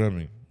that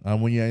programming.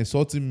 And when you're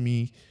insulting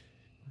me,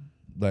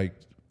 like,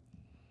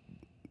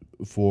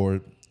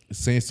 for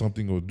saying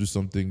something or do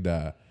something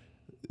that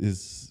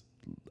is,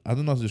 I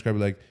don't know how to describe it,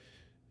 like,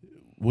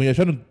 when you're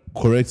trying to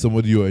correct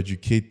somebody or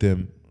educate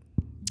them,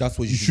 That's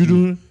what you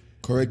shouldn't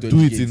correct. do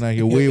it in like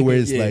a way where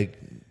it's Yeah. like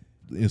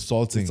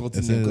insulting.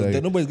 Insulting Essentially, them, 'cause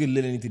like, nobody's gonna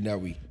learn anything that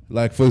way.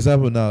 like, for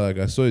example, now, like,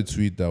 I saw a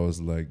tweet that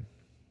was like,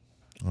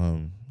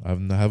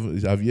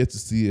 I've yet to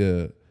see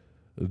a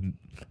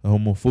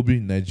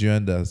homophobic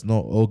Nigerian that's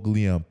not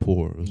ugly and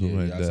poor or something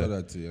like I that. saw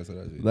that too.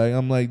 Like,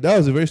 I'm like, that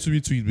was a very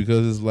stupid tweet,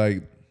 because it's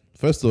like,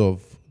 first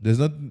off, there's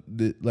not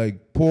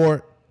like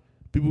poor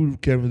people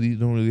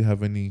don't really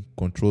have any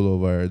control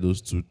over those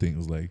two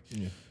things. Like,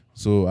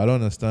 so I don't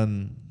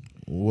understand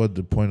what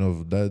the point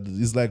of that is.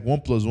 It's like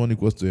 1 + 1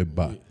 = a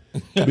bar.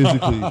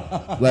 Basically,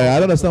 like, I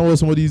don't understand why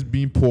somebody's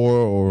being poor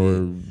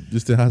or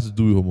this thing has to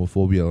do with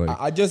homophobia. Like,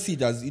 I just see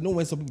it as, you know,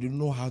 when some people don't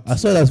know how to. I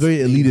saw that's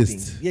very explain elitist.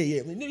 things.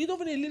 Yeah. No, you don't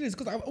find it elitist,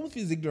 because I almost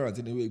feel it's ignorant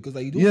in a way, because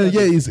like you don't.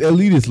 yeah, it's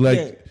elitist. Like,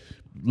 Yeah.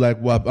 like,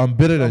 what, I'm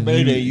better than better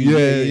you.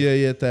 than you.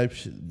 Yeah, type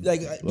shit.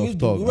 Like Of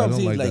talk. what I I'm don't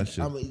saying, like like that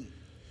shit.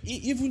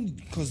 even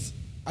because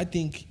I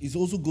think it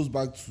also goes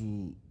back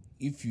to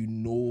if you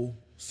know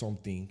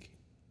something,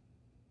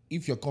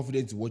 if you're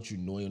confident in what you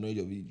know,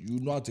 you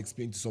know how to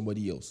explain to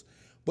somebody else.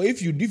 But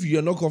if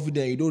you're not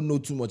confident, you don't know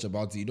too much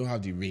about it, you don't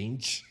have the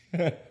range.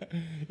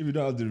 If you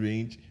don't have the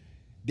range,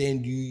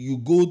 then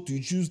you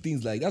choose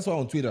things like, that's why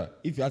on Twitter,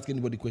 if you ask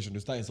anybody a question, they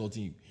start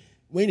insulting you.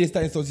 When they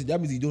start insulting, that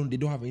means they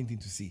don't have anything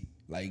to say.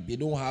 Like they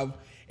don't have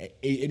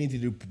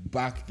anything to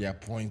back their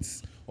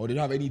points, or they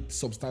don't have any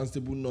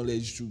substantial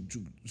knowledge to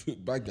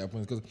back their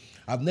points. Because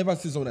I've never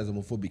seen someone that's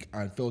homophobic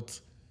and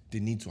felt the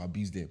need to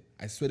abuse them.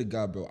 I swear to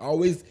God, bro. I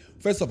always,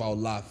 first off, I'll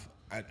laugh.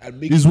 I'd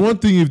make It's one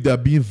thing if they're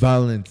being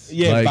violent.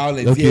 yeah, like,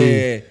 violence.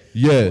 okay,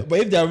 yeah. But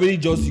if they're really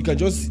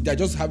they're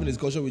just having a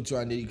discussion with you,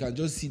 and you can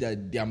just see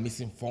that they are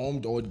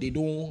misinformed, or they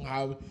don't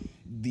have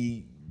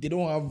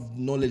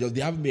knowledge, or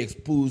they haven't been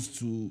exposed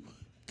to.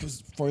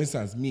 For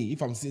instance, me,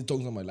 if I'm talking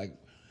to somebody, like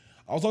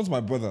I was talking to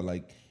my brother,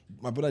 like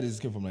my brother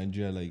just came from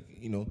Nigeria, like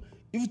if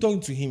you're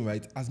talking to him,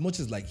 right, as much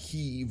as like he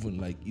even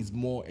like is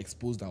more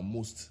exposed than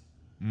most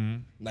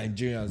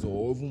Nigerians,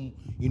 or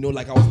even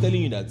like I was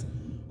telling you that,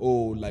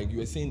 like you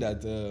were saying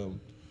that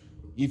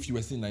if you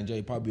were saying Nigeria,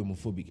 you'd probably be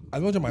homophobic.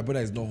 As much as my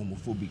brother is not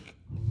homophobic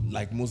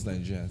like most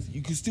Nigerians,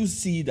 you can still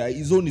see that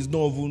his own is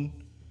not even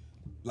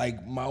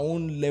like my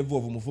own level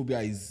of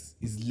homophobia is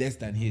less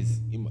than his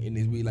in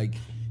his way. Like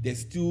there's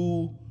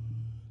still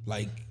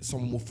like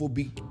some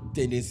homophobic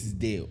tendencies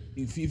there.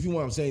 If you know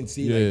what I'm saying,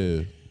 say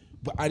like,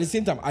 but at the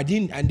same time, I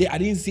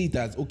didn't see it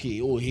as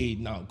okay. Oh hey,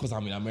 now because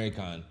I'm in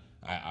America and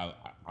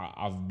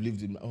I've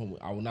lived in home,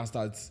 I will not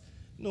start.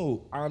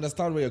 No, I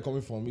understand where you're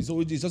coming from. It's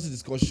just a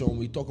discussion.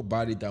 We talk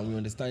about it and we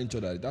understand each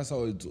other. That's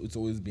how it's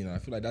always been. And I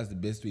feel like that's the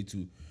best way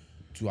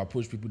to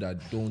approach people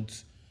that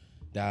don't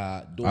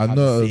have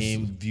the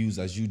same views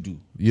as you do.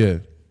 Yeah.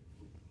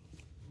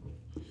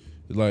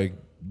 Like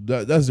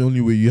that's the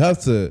only way. You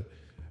have to,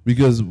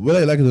 because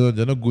whether you like it or not,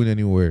 they're not going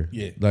anywhere.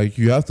 Yeah. Like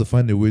you have to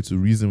find a way to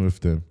reason with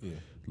them. Yeah.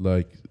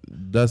 Like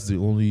that's the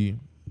only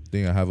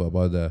thing I have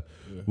about that.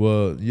 Yeah.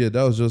 Well, yeah,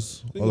 that was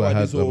just all I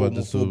had about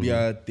this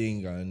homophobia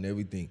thing and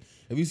everything.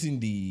 Have you seen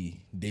the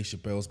Dave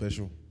Chappelle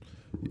special?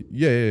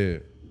 Yeah.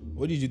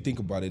 What did you think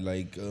about it?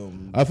 Like,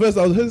 at first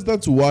I was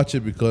hesitant to watch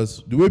it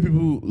because the way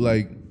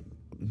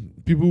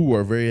people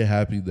were very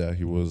happy that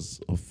he was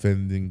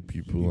offending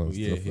people and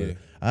stuff. Yeah. Like,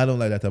 I don't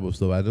like that type of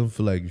stuff. I don't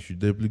feel like you should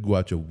definitely go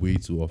out your way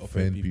to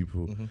offend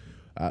people.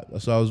 Mm-hmm.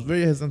 So I was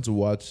very hesitant to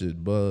watch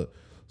it, but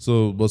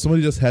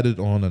somebody just had it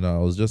on, and I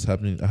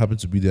happened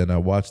to be there, and I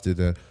watched it.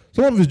 And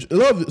some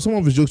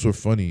of his jokes were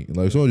funny.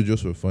 Like some of the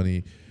jokes were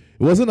funny.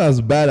 It wasn't as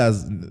bad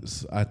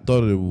as I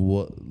thought it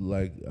was.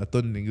 Like I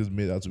thought niggas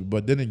made out to be.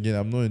 But then again,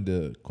 I'm not in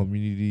the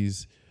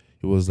communities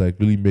it was like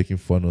really making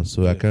fun of.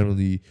 So I can't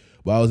really.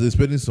 But I was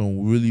expecting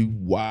some really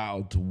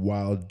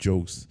wild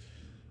jokes,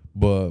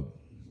 but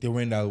they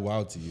weren't that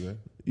wild to you. Right?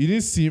 It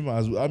didn't seem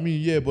as. I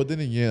mean, yeah, but then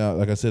again,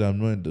 like I said, I'm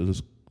not in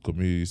those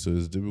communities, so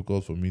it's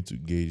difficult for me to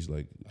gauge.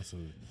 Like,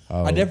 absolutely.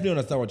 I definitely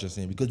understand what you're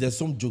saying, because there's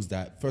some jokes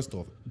that, first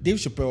off, Dave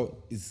Chappelle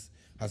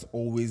has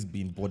always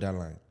been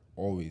borderline.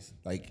 Always.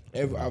 Like,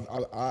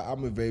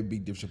 I'm a very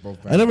big Dave Chappelle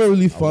fan. I never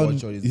really found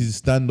his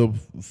stand-up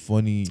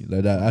funny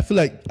like that. I feel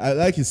like I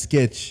like his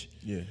sketch.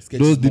 Yeah,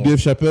 the Dave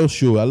Chappelle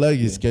show. I like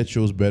his sketch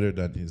shows better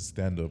than his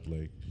stand-up.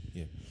 Like,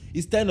 yeah,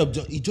 his stand-up,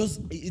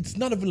 it's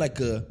not even like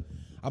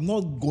I'm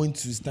not going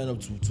to stand up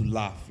to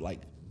laugh. Like,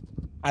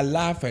 I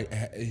laugh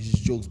at his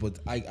jokes, but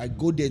I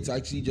go there to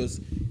actually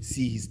just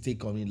see his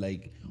take on it,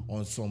 like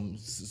on some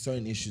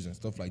certain issues and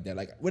stuff like that.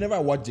 Like, whenever I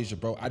watch Dave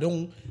Chappelle, I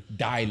don't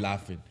die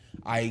laughing.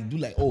 I do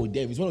like, oh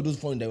damn, it's one of those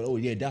funny that, oh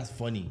yeah, that's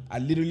funny. I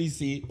literally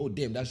say, oh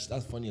damn, that's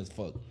funny as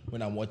fuck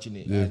when I'm watching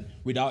it, and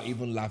without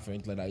even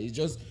laughing like that. It's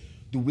just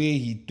the way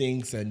he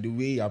thinks and the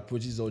way he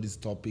approaches all these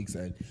topics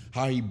and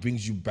how he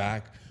brings you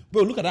back.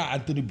 Bro, look at that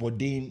Anthony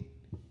Bourdain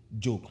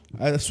joke.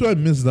 I swear I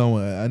missed that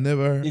one. I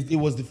never. It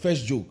was the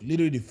first joke,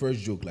 literally the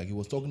first joke. Like, he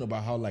was talking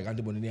about how like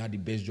Anthony Bourdain had the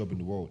best job in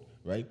the world,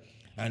 right?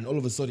 And all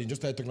of a sudden, he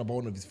just started talking about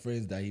one of his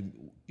friends that he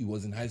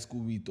was in high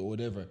school with or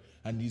whatever.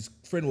 And his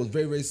friend was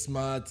very, very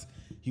smart.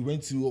 He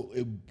went to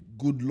a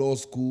good law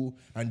school.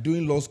 And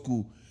during law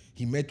school,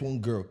 he met one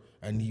girl.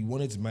 And he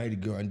wanted to marry the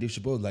girl. And Dave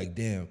Chappelle was like,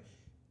 damn,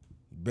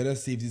 better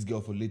save this girl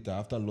for later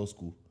after law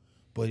school.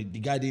 But the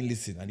guy didn't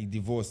listen. And he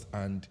divorced.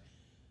 And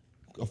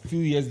a few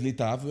years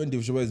later, after when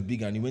Dave Chappelle was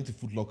big, and he went to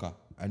Foot Locker.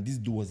 And this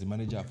dude was the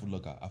manager at Foot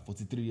Locker at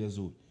 43 years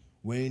old.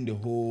 Wearing the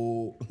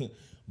whole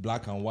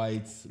black and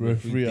white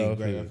referee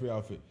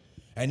outfit.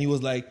 And he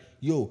was like,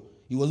 yo,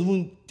 he was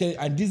even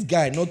and this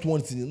guy, not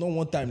one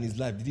time in his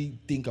life did he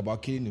think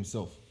about killing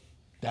himself.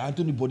 That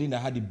Anthony Bourdain that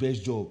had the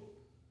best job,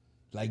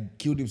 like,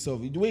 killed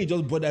himself. The way he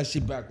just brought that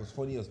shit back was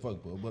funny as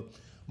fuck, bro. But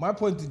my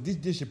point is,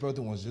 this Chappelle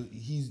thing was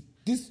just,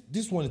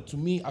 this one to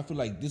me, I feel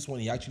like this one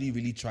he actually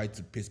really tried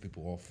to piss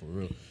people off for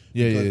real.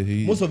 Yeah, Because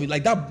yeah, most of it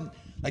like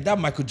that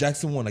Michael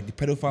Jackson one, like the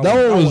pedophile.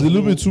 That one was a a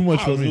little bit too much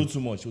that for was me. A little too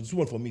much. It was too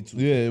much for me too.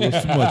 Yeah, it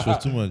was too much. It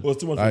was too much. It was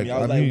too much for me. I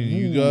was like,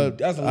 you ooh, got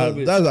that's a little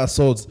bit- that's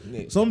assault.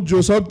 Yeah. Some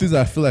things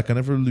I feel like can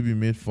never really be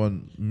made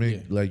fun.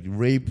 Like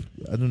rape.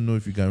 I don't know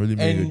if you can really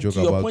make a And joke to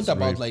your about point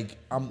about rape. like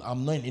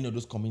I'm not in any of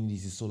those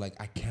communities, so like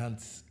I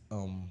can't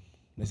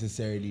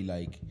necessarily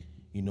like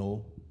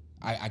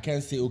I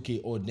can't say okay,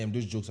 oh damn,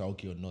 those jokes are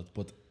okay or not,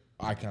 but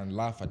I can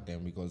laugh at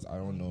them because I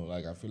don't know,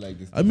 like I feel like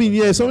this. I mean,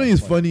 yeah, something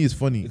is funny. It's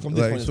funny.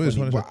 Something Like, funny is something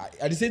funny. is funny.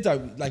 But at the same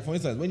time, like for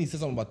instance, when he says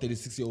something about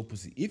 36-year-old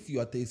pussy, if you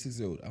are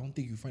 36-year-old, I don't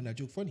think you find that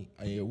joke funny.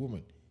 And you're a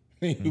woman,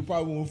 you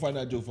probably won't find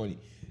that joke funny.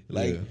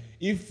 Like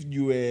if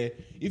you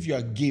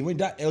are gay, when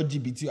that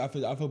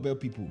LGBT alphabet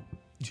people,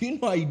 do you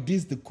know how he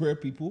dissed the queer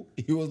people?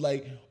 He was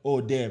like,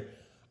 oh damn.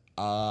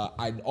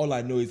 All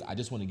I know is I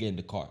just want to get in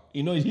the car.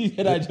 You know, he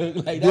said that joke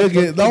like that.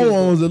 Yeah, that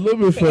one was a little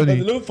bit It was a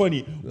funny. little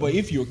funny. But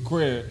if you're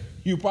queer,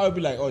 you probably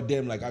be like, oh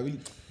damn, like I really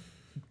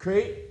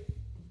queer.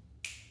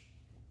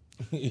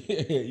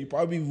 You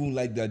probably won't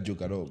like that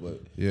joke at all.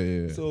 But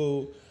Yeah.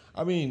 so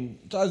I mean,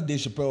 that's Dave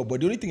Chappelle. But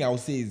the only thing I would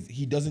say is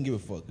he doesn't give a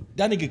fuck.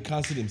 That nigga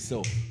canceled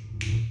himself.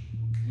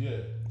 Yeah.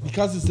 He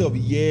canceled himself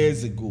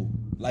years ago.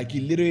 Like he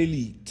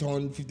literally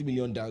turned $50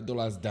 million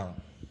down.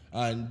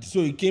 And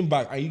so he came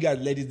back, and you guys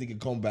let this nigga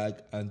come back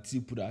and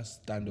still put that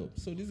stand up.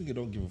 So this nigga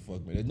don't give a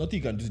fuck, man. There's nothing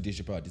you can do to Dave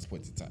Chappelle at this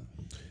point in time.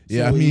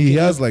 Yeah, So I mean, he can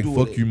has just like do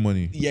fuck you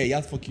money. Yeah, he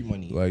has fuck you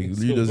money. Like,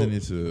 he doesn't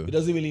need to- He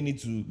doesn't really need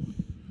to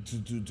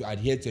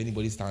adhere to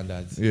anybody's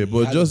standards. Yeah, He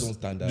but has his own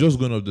standards. just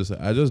going up this,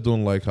 I just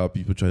don't like how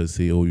people try to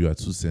say, "Oh, you are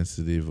too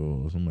sensitive"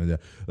 or something like that.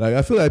 Like,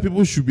 I feel like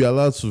people should be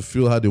allowed to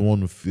feel how they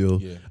want to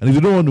feel, Yeah. and if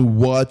you don't want to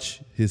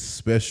watch his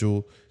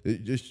special,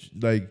 it just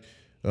like,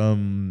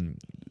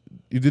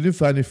 if they didn't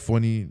find it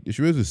funny, they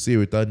should be able to say it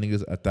without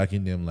niggas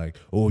attacking them like,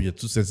 "Oh, you're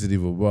too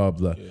sensitive" or blah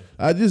blah. Yeah.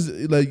 I just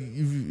like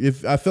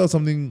if I felt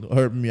something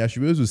hurt me, I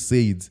should be able to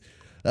say it.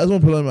 That's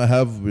one problem I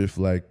have with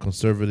like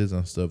conservatives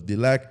and stuff.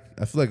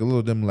 I feel like a lot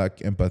of them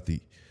lack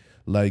empathy.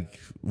 Like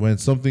when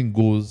something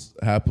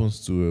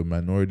happens to a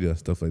minority and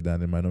stuff like that,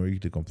 and the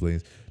minority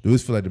complains, they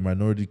always feel like the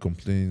minority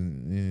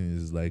complaint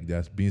is like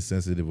that's being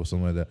sensitive or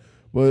something like that.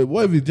 But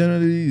what if it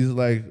generally is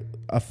like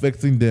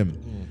affecting them?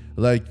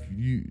 Like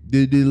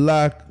they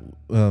lack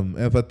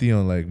empathy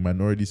on like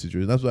minority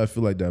situations. That's why I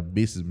feel like that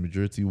base is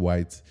majority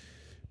white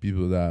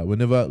people, that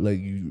whenever like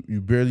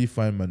you barely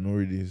find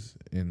minorities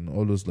in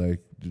all those like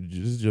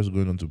just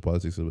going on to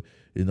politics,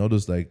 in all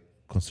those like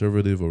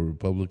conservative or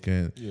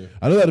Republican. Yeah.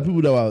 I know that the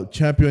people that were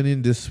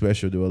championing this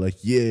special, they were like,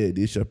 yeah,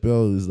 Dave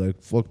Chappelle is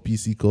like fuck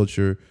PC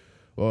culture,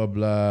 blah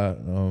blah.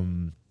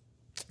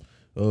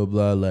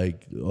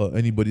 Like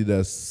anybody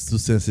that's too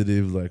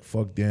sensitive, like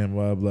fuck them,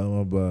 blah blah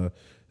blah blah.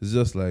 It's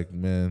just like,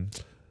 man,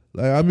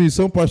 like I mean,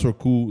 some parts were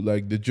cool,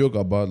 like the joke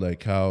about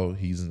like how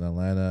he's in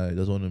Atlanta, he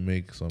doesn't want to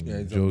make some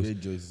it's jokes, some gay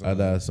jokes.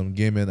 and some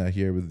gay men are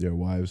here with their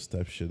wives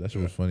type shit. That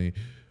shit was funny.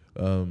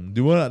 How did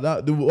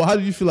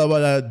you feel about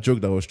that joke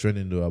that was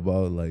trending though,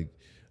 about like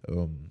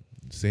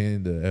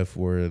saying the F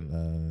word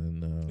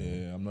and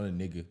Yeah, I'm not a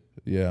nigga.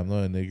 yeah, I'm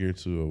not a nigger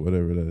too or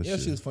whatever that is. Yeah,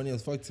 shit's funny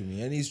as fuck to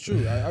me, and it's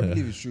true. I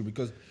believe it's true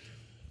because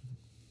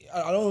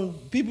I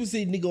don't. People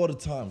say nigga all the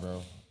time,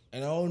 bro,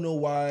 and I don't know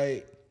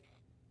why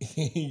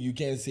you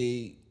can't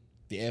say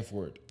the F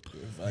word.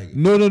 Like,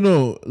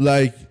 No,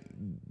 like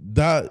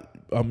that.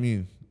 I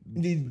mean,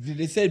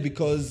 they said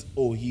because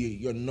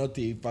you're not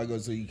a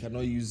faggot, so you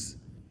cannot use.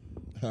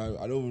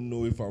 I don't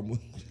know if I'm.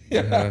 I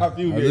I don't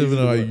even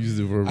know how you use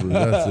the word. Bro.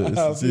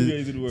 That's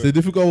it's a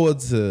difficult word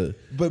to.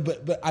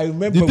 But I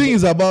remember The thing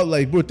is about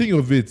like, bro, think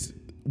of it.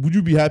 Would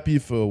you be happy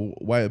if a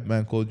white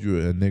man called you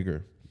a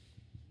nigger?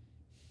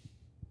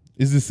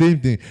 It's the same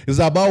thing. It's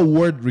about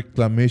word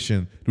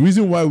reclamation. The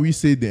reason why we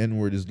say the N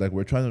word is like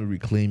we're trying to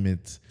reclaim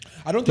it.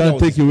 I don't think Trying that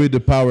to was take away the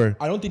power.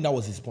 I don't think that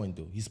was his point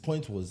though. His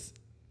point was,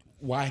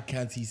 why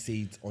can't he say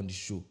it on the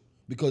show?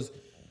 Because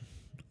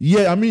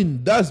Yeah, I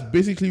mean that's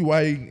basically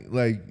why,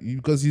 like,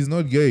 because he's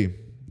not gay.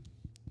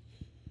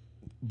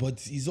 but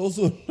he's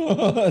also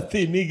not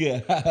a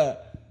nigga.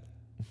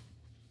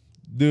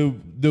 The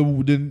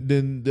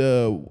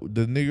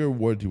nigger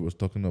word he was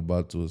talking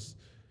about was,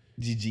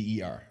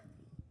 GGER.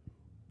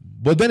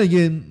 but then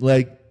again,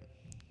 like,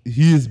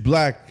 he is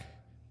black,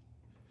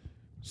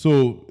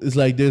 so it's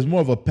like there's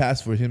more of a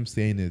pass for him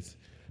saying it.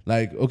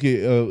 Like,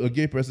 okay, a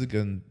gay person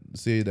can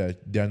say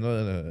that they're not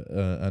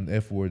an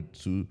F word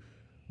too,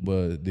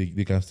 but they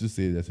can still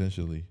say it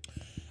essentially.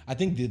 I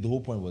think the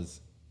whole point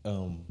was,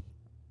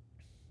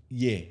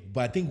 yeah,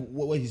 but I think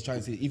what he's trying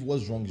to say, if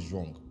what's wrong is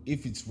wrong.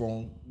 If it's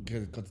wrong, cut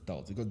it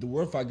out. Because the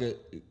word faggot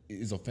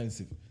is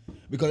offensive.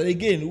 Because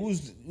again,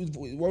 who's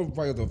word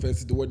faggot is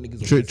offensive, the word nigga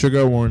is offensive.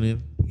 Trigger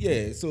warning.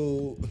 Yeah,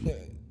 so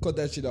cut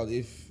that shit out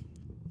if...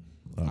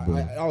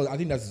 I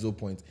think that's his whole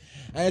point.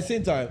 And at the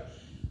same time,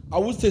 I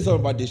would say something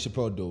about Dave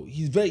Chappelle though.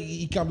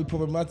 He can be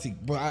problematic,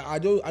 but I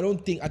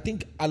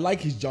think I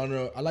like his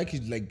genre. I like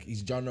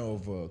his genre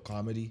of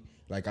comedy.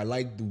 Like I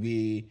like the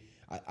way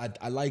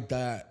I like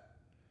that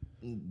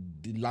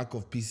the lack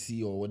of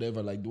PC or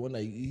whatever, like the one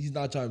that he's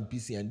not trying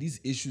PC, and these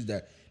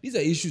are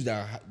issues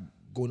that are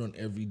going on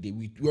every day.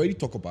 We already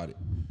talk about it.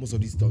 Most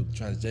of these stuff,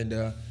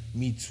 transgender,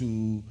 Me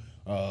Too,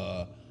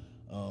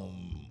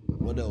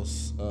 what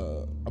else?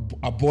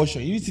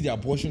 Abortion. You see the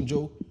abortion,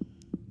 Joe?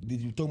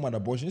 Did you talk about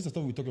abortion? This is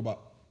stuff we talk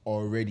about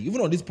already.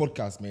 Even on this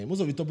podcast, man. Most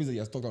of the topics that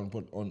you're talking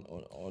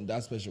on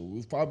that special,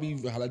 we've probably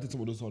highlighted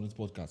some of those on this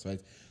podcast, right?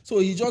 So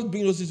he just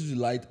bringing those things to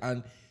the light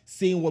and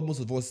saying what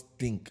most of us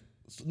think.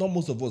 So not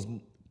most of us,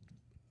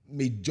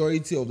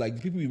 majority of like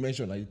the people you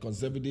mentioned, like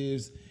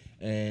conservatives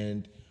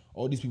and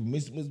all these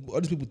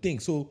people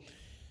think. So,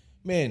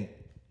 man,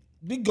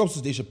 big ups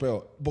to Dave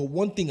Chappelle. But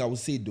one thing I would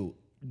say though,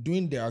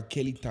 during the R.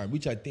 Kelly time,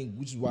 which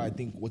is why I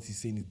think what he's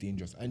saying is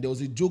dangerous. And there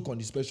was a joke on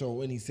the special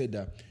when he said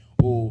that,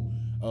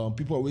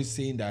 people are always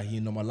saying that he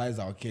normalized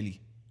R. Kelly.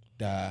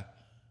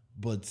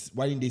 But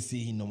why didn't they say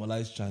he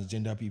normalized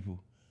transgender people?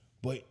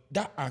 But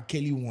that R.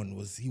 Kelly one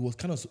was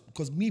kind of,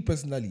 because me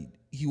personally,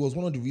 he was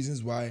one of the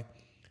reasons why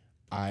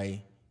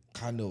I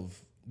kind of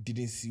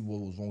didn't see what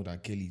was wrong with R.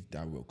 Kelly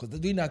that well. Because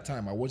during that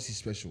time, I watched his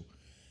special,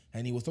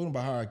 and he was talking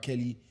about how R.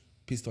 Kelly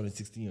pissed on a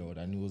 16-year-old,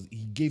 and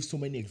he gave so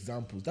many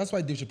examples. That's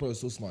why Dave Chappelle was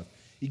so smart.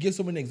 He gave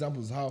so many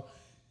examples how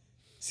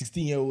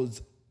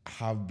 16-year-olds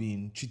have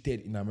been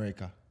treated in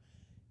America.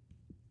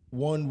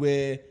 One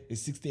where a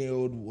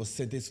 16-year-old was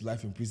sentenced to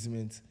life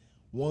imprisonment.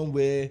 One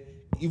where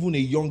even a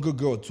younger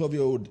girl,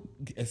 12-year-old,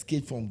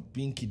 escaped from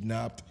being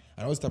kidnapped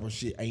and all this type of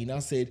shit. And he now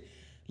said,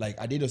 like,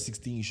 at the age of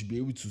 16, you should be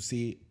able to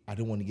say, I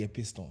don't want to get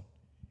pissed on,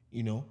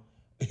 you know?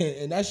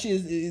 And that shit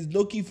is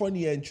low-key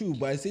funny and true,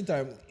 but at the same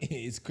time,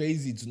 it's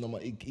crazy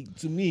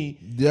to me.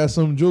 There are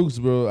some jokes,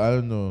 bro. I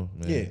don't know,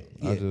 man.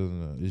 Yeah. I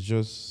don't know. It's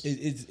just...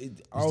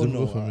 I don't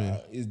know. For me.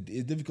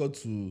 It's difficult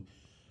to...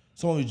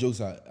 Some of the jokes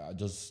are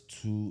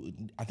just too...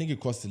 I think it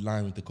crossed the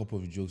line with a couple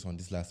of jokes on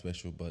this last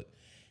special, but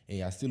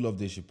hey, I still love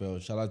Dave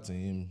Chappelle. Shout out to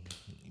him.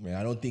 Man,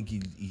 I don't think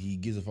he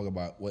gives a fuck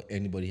about what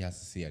anybody has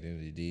to say at the end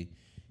of the day.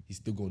 He's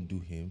still going to do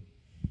him.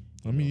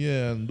 I mean,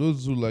 yeah, and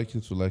those who like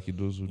it will like it,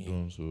 those who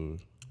don't, so...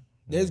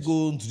 Let's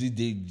go into the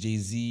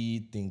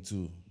Jay-Z thing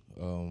too.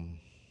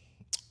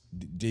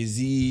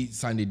 Jay-Z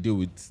signed a deal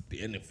with the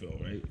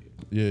NFL, right?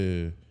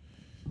 Yeah.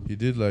 He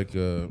did like...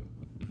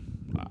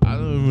 I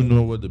don't even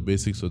know what the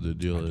basics of the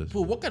deal is.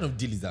 Bro, what kind of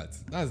deal is that?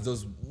 That's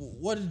just...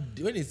 when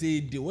they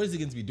say deal, what is he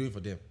going to be doing for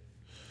them?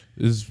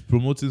 It's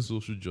promoting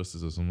social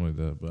justice or something like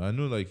that. But I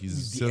know like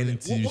he's selling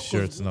what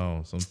T-shirts now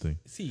or something.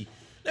 See,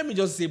 let me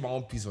just say my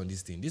own piece on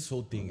this thing. This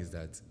whole thing is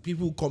that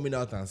people coming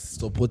out and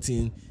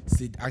supporting,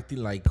 acting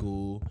like,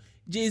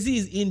 Jay-Z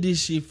is in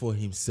this shit for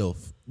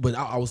himself. But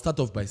I will start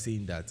off by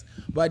saying that.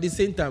 But at the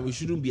same time, we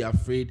shouldn't be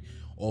afraid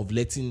of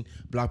letting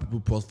black people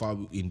prosper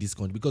in this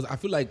country. Because I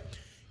feel like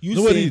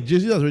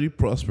Jay-Z has already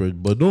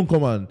prospered, but don't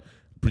come and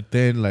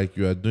pretend like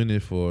you are doing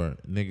it for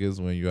niggas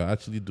when you are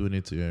actually doing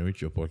it to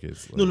enrich your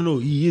pockets. Like, No.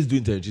 He is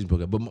doing it to enrich his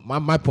pocket. But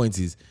my point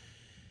is,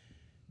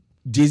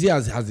 Jay-Z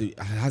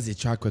has a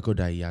track record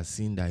that he has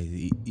seen that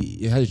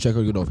he has a track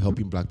record of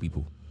helping black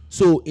people.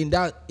 So in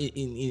that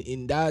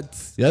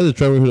he has a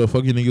track record of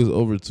fucking niggas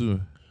over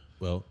too.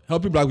 Well,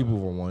 helping black people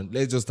for one.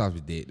 Let's just start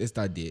with there. Let's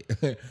start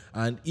there.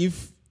 And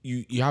if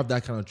you have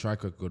that kind of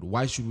track record,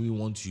 why should we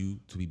want you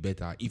to be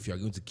better if you are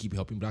going to keep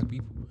helping black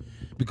people?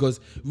 Because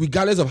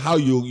regardless of how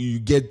you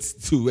get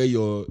to where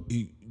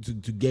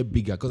to get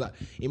bigger, because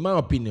in my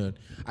opinion,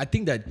 I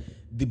think that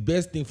the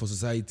best thing for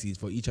society is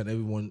for each and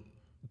everyone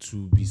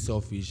to be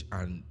selfish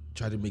and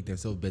try to make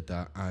themselves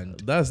better. And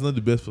that's not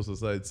the best for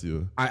society.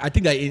 Yo. I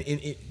think that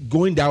in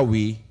going that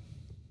way,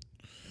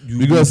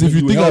 because if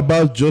you think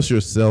about just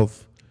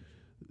yourself.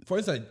 For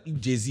instance, if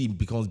Jay-Z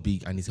becomes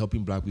big and he's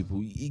helping black people,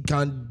 he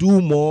can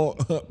do more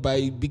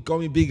by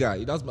becoming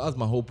bigger. That's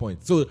my whole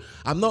point. So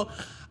I'm not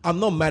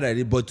mad at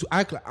it, but to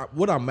act like,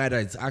 what I'm mad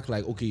at is to act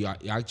like, okay, you're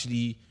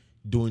actually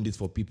doing this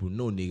for people.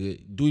 No,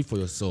 nigga, do it for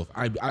yourself.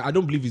 I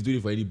don't believe he's doing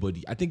it for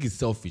anybody. I think it's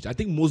selfish. I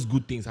think most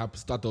good things have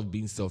start off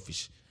being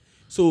selfish.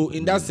 So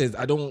in that sense,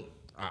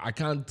 I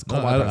can't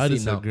come out and say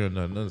disagree on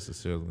that. Not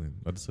necessarily.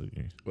 I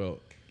disagree. Well,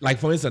 like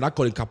for instance, that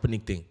Colin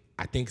Kaepernick thing,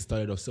 I think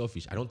started off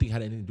selfish. I don't think it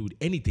had anything to do with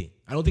anything.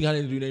 I don't think it had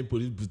anything to do with any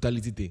police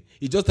brutality thing.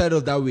 It just started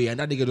off that way, and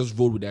that nigga just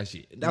rolled with that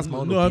shit. That's my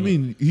own opinion. I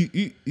mean,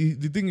 he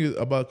the thing is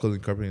about Colin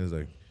Kaepernick is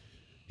like,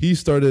 he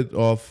started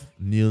off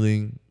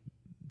kneeling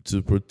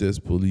to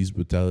protest police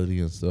brutality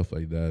and stuff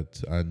like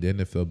that, and the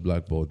NFL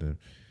blackballed him.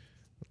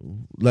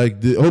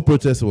 Like, the whole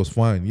protest was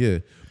fine, yeah.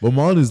 But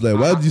my own is like,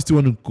 why do you still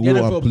want to go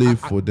NFL, and play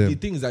for them? The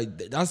thing is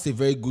that that's a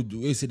very good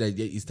way to say that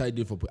he started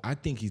doing it for. I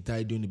think he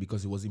started doing it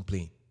because he wasn't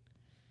playing.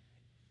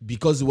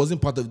 Because he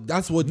wasn't part of.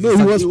 That's what. No,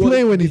 he was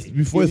playing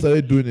before he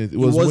started doing it. It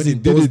was when he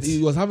did it.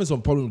 He was having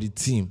some problem with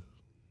the team.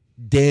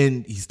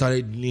 Then he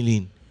started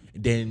kneeling.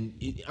 Then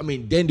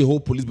the whole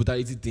police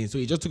brutality thing. So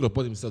he just took it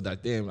upon himself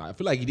that damn. I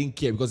feel like he didn't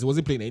care because he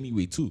wasn't playing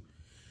anyway too.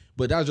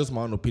 But that's just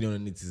my own opinion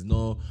on it. Is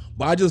no.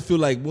 But I just feel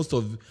like most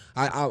of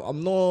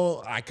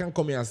I can't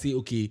come here and say,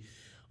 okay,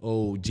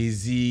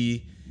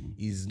 Jay-Z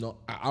is not.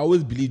 I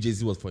always believe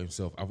Jay-Z was for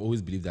himself. I've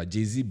always believed that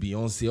Jay-Z,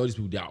 Beyonce, all these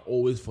people, they are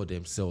always for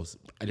themselves.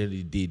 At the end of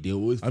the day, they're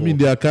always. I mean,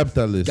 they are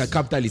capitalists. they're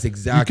capitalists,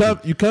 exactly.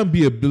 You can't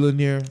be a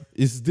billionaire.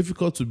 It's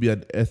difficult to be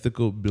an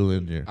ethical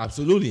billionaire.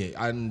 Absolutely,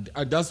 and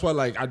that's why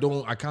like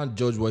I can't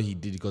judge what he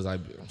did because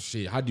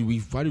how do we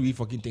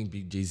fucking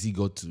think Jay-Z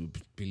got to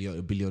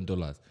 $1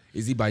 billion?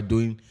 Is it by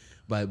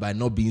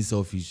not being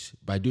selfish,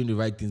 by doing the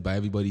right things by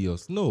everybody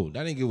else? No,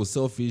 that nigga was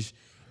selfish,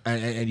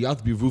 and you have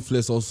to be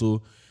ruthless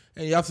also,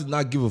 and you have to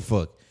not give a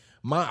fuck.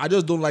 Man, I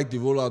just don't like the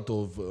rollout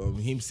of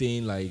him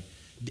saying like,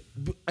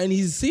 and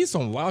he's saying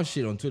some wild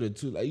shit on Twitter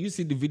too. Like you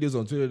see the videos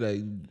on Twitter that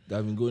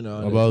have been going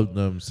on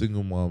About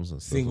single moms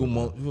and stuff. single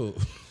like mom.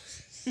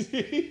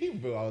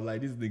 Bro, I was like,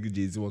 this nigga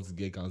Jay-Z wants to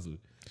get cancelled.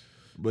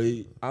 But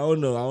I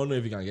don't know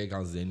if he can get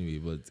cancelled anyway.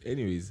 But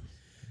anyways,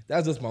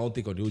 that's just my own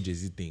take on the whole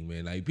Jay-Z thing,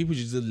 man. Like, people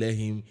should just let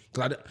him.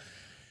 Cause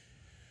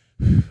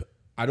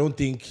I don't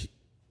think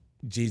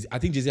Jay-Z. I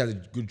think Jay-Z has a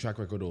good track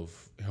record of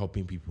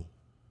helping people.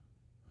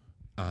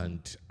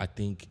 And I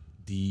think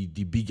the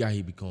bigger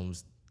he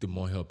becomes, the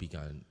more help he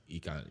can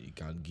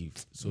give.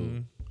 So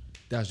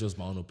that's just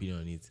my own opinion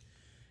on it.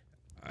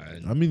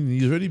 And I mean,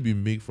 he's already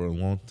been big for a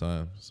long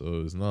time,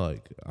 so it's not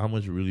like how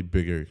much really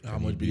bigger. how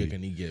much bigger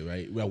can he get,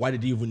 right? Well, why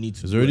did he even need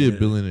to? He's do already a it?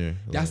 billionaire.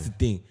 That's the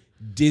thing.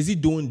 Jay-Z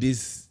being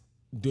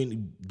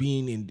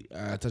in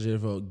Touch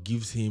NFL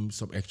gives him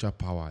some extra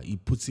power. He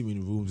puts him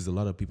in rooms with a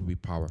lot of people with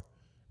power,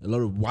 a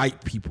lot of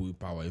white people with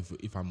power,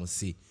 if I must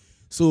say.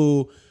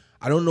 So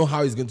I don't know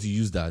how he's going to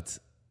use that.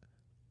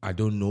 I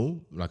don't know.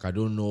 Like, I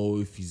don't know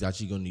if he's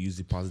actually going to use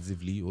it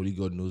positively. Only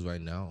God knows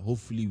right now.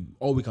 Hopefully,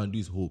 all we can do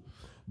is hope.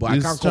 But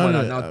He's I can't come out trying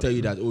and to- now tell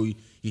you that,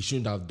 he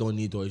shouldn't have done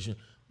it or he shouldn't.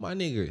 My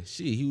nigga,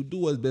 shit, he will do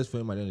what's best for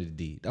him at the end of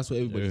the day. That's what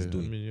everybody's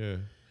doing. I mean, yeah.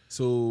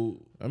 So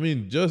I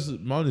mean, just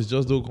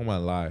don't come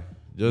and lie.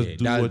 Just Yeah,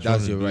 do that- what you that's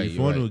want to your do. right, If you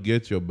you're want to right.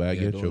 get your bag,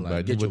 Yeah, get don't your lie.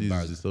 bag. Get your Nobody's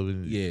bag.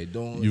 disturbing. yeah,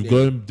 don't. You've yeah.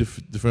 gotten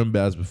different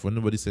bags before.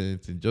 Nobody said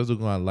anything. Just don't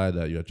go and lie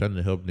that you're trying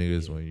to help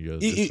niggas when you're.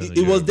 just trying to It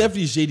get was your-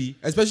 definitely shady,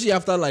 especially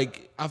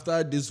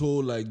after this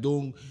whole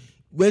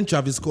when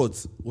Travis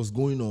Scott was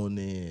going on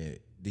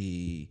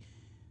the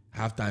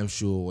halftime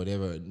show or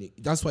whatever.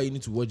 That's why you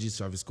need to watch this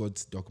Travis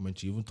Scott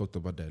documentary. You even talked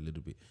about that a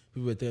little bit.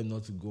 People were telling him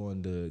not to go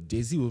on the.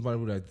 Jay-Z was one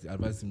of the people that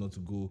advised him not to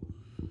go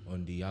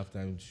on the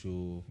halftime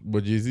show.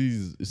 But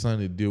Jay-Z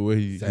signed a deal where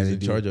he's Signed a in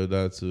deal. charge of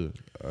that too,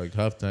 like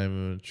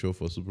halftime show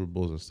for Super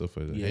Bowls and stuff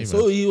like that. Yeah, Hey,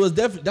 so man. he was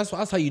definitely. That's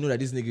how you know that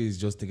this nigga is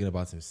just thinking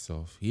about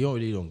himself. He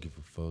don't give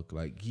a fuck.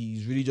 Like,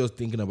 he's really just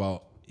thinking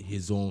about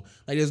his own.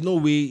 Like, there's no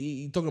way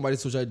he talking about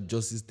this social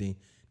justice thing.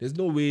 There's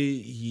no way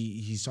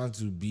he's trying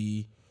to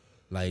be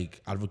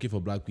like advocate for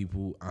black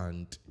people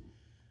and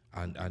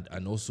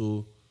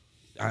also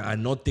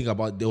and not think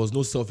about. There was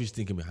no selfish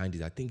thinking behind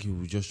it. I think he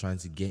was just trying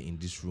to get in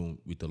this room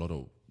with a lot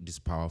of these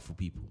powerful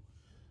people.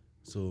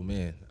 So,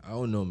 man, I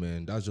don't know,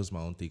 man. That's just my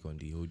own take on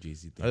the whole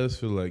Jay-Z thing. I just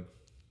feel like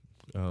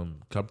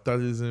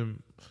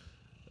capitalism,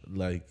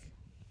 like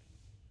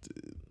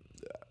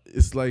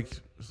it's like,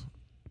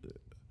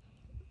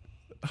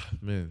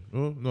 man.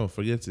 Oh no,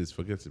 forget it,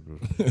 bro.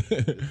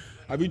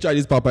 Have you tried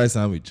this Popeye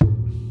sandwich?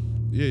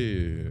 Yeah.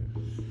 Yeah,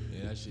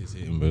 that shit's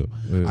hitting, bro.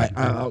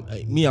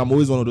 Yeah. I'm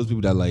always one of those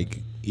people that like,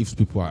 if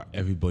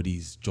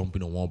everybody's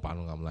jumping on one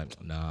panel, I'm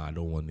like, nah, I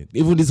don't want it.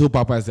 Even this whole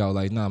Popeye thing, I was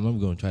like, nah, I'm not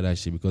gonna try that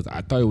shit because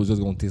I thought it was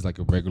just gonna taste like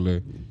a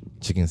regular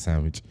chicken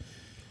sandwich.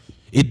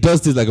 It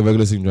does taste like a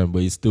regular chicken sandwich,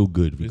 but it's still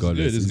good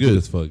regardless. It's It's good. good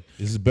as fuck.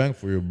 It's bang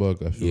for your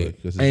buck. I feel Yeah, like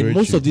 'cause it's and very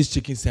most cheap. of these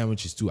chicken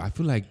sandwiches too. I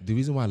feel like the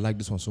reason why I like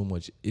this one so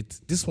much,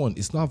 it's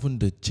not even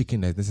the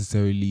chicken that's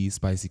necessarily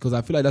spicy, because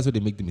I feel like that's where they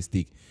make the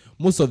mistake.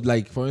 Most of,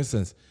 like, for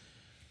instance,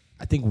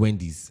 I think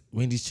Wendy's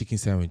chicken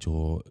sandwich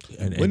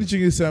When the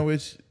chicken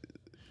sandwich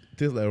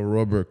tastes like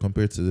rubber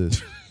compared to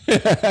this.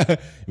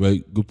 well,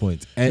 good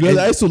point. Because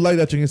I used to like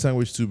that chicken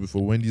sandwich too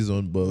before Wendy's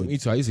on, but Me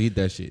too. I used to eat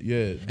that shit.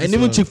 yeah. And this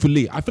even one-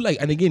 Chick-fil-A, I feel like,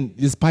 and again,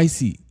 it's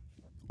spicy.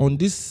 On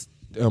this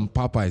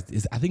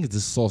Popeyes, I think it's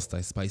the sauce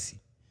that's spicy.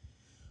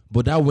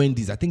 But that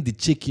Wendy's, I think the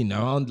chicken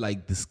around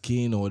like the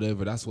skin or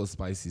whatever, that's what's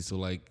spicy. So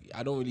like,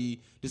 I don't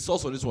really. The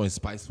sauce on this one is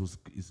spicy.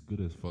 It's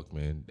good as fuck,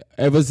 man.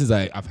 Ever since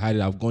I've had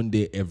it, I've gone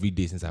there every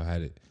day since I've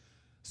had it.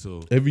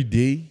 So every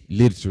day.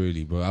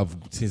 literally, bro,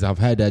 since I've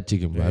had that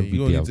chicken, bro, Man, every you day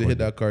gonna I've need to gone hit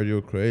that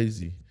cardio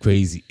crazy.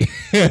 crazy,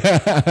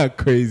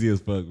 crazy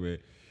as fuck, man.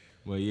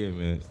 But yeah,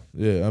 man.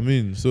 Yeah, I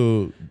mean,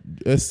 so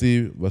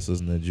SC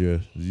versus Nigeria.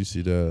 Did you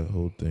see that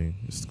whole thing?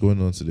 It's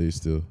going on today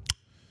still.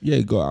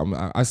 Yeah,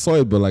 I saw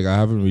it, but like I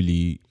don't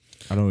really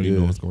know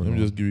what's going Let on.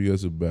 me just give you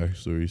guys a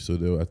backstory. So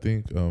there, I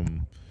think,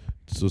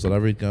 so South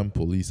African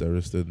police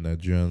arrested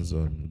Nigerians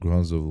on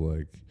grounds of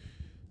like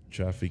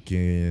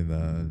trafficking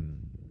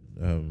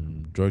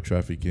and drug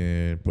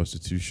trafficking,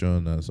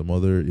 prostitution, and some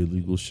other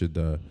illegal shit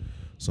that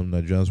some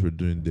Nigerians were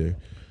doing there.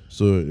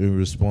 So in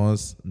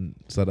response,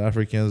 South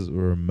Africans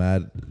were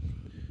mad,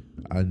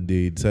 and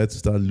they decided to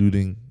start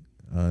looting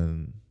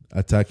and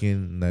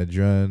attacking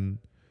Nigerian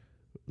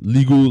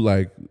legal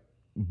like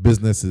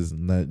businesses,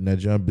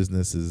 Nigerian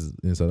businesses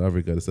in South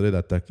Africa. They started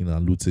attacking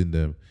and looting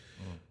them.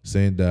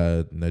 saying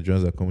that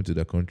Nigerians are coming to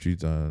their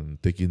countries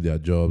and taking their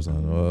jobs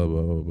and blah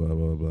blah blah blah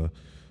blah blah.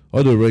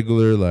 All the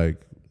regular like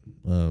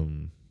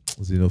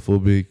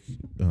xenophobic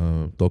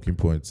talking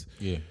points.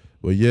 Yeah.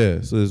 But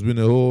yeah, so there's been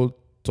a whole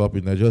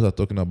topic. Nigerians are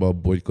talking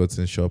about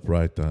boycotting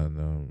ShopRite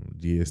and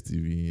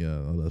DSTV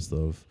and all that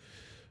stuff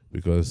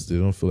because they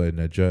don't feel like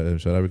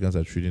South Africans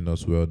are treating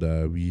us well.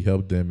 That we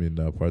helped them in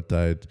the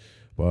apartheid,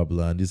 blah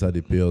blah. And this is how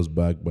they pay us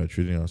back by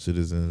treating our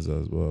citizens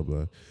as blah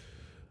blah.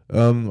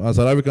 And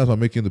South Africans are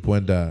making the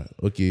point that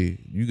okay,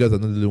 you guys are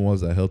not the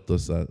ones that helped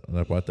us at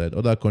an apartheid.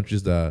 Other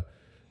countries that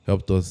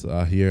helped us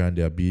are here and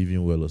they are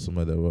behaving well or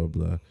something like that, blah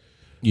blah.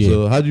 Yeah.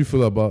 So how do you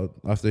feel about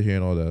after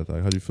hearing all that?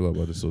 Like, how do you feel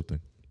about this whole thing?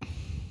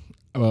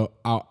 Well,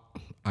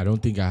 I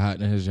don't think I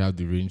necessarily have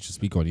the range to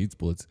speak on it,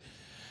 but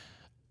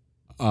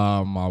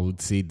I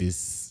would say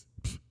this: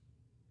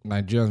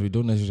 Nigerians, we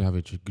don't necessarily have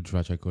a good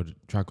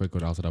track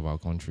record outside of our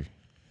country.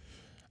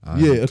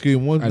 Yeah, okay.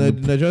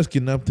 and- Nigerians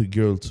kidnapped a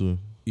girl too.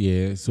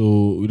 Yeah,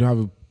 so we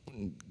don't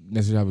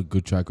necessarily have a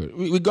good track record.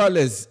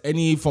 Regardless,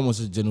 any form of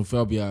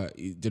xenophobia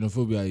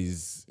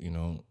is,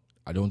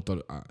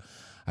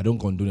 I don't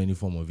condone any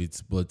form of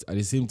it, but at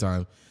the same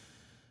time,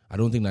 I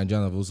don't think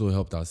Nigerians have also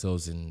helped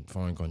ourselves in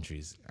foreign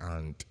countries,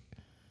 and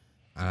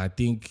I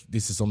think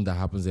this is something that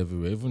happens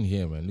everywhere, even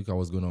here, man. Look at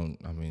what's going on.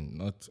 I mean,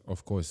 not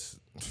of course,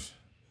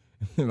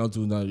 not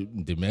to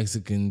the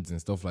Mexicans and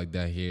stuff like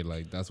that here.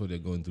 Like that's what they're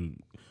going through.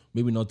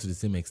 Maybe not to the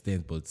same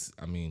extent, but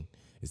I mean,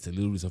 it's some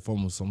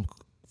form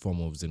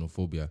of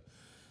xenophobia.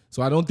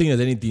 So I don't think there's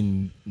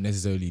anything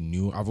necessarily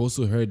new. I've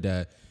also heard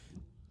that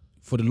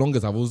for the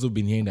longest, I've also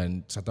been hearing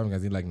that South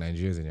Africans didn't like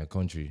Nigerians in their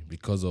country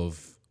because of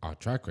our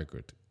track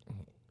record.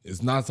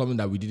 It's not something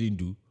that we didn't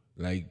do.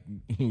 Like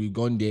we've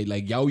gone there,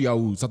 like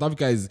Yahoo. South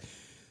Africa is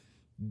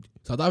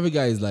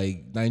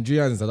like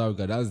Nigerians in South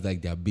Africa. That's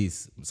like their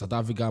base. South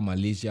Africa,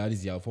 Malaysia,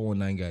 these are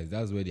 419 guys.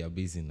 That's where they are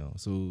basing now.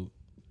 So,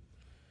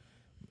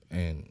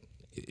 and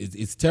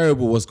it's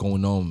terrible what's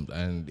going on,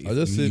 and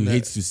you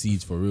hate to see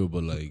it for real.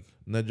 But like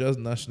Nigeria's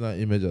national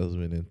image has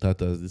been in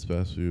tatters this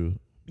past few.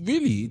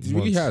 Really, it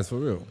really has for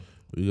real.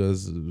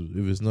 Because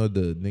if it's not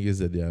the niggas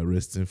that they are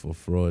arresting for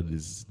fraud,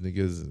 it's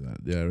niggas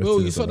they are arresting. Well,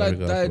 you in saw South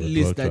Africa that for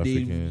list drug that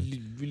they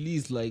trafficking.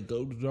 released, like the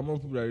amount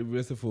of people that are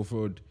arrested for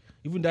fraud.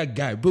 Even that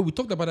guy, but we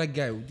talked about that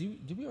guy.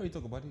 Did we already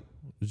talk about it?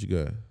 Which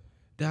guy?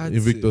 That's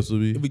Invictus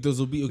Obi. Invictus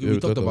Obi. Okay, Yeah, we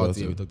talked about it.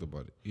 him. Yeah, we talked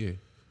about it. Yeah,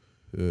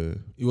 Yeah,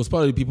 it was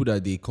part of the people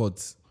that they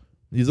caught.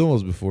 he's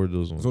almost before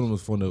those ones. It's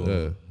almost fun.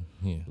 Yeah,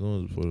 Yeah. he's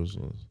almost before those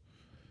ones.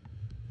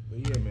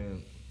 But yeah,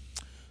 man.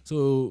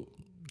 So,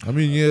 I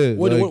mean, yeah.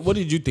 what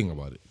did you think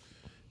about it?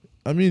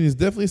 I mean, it's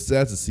definitely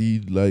sad to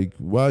see, like,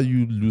 why are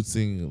you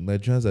losing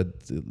Nigerians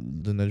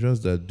the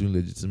Nigerians that are doing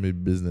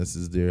legitimate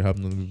businesses there have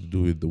nothing to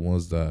do with the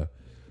ones that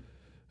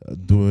are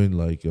doing,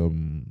 like,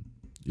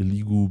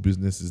 illegal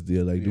businesses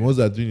there. Like, the ones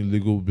that are doing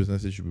illegal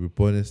businesses should be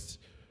punished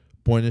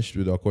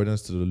with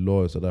accordance to the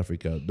law of South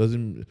Africa.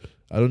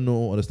 I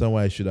don't understand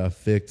why it should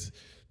affect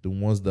the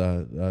ones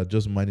that are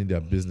just minding their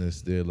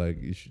business there.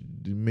 Like, it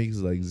makes,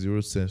 like, zero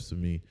sense to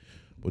me.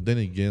 But then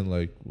again,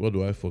 like, what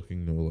do I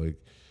fucking know? Like,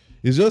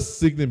 it's just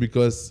sickening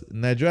because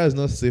Nigeria is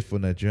not safe for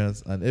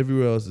Nigerians, and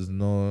everywhere else is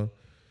not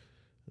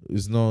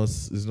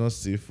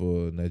safe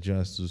for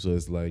Nigerians too. So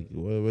it's like,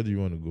 where do you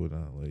want to go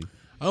now? Like,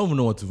 I don't even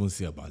know what to even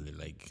say about it.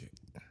 Like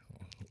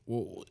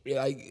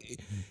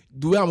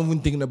the way I'm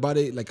even thinking about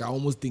it, like I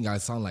almost think I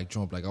sound like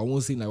Trump. Like I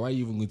almost think like, why are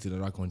you even going to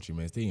another country,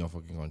 man? Stay in your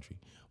fucking country.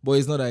 But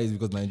it's not that easy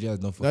because Nigeria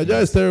is not fucking.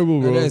 Nigeria is terrible,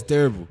 bro. Nigeria is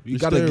terrible. You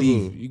It's gotta terrible.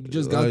 leave. You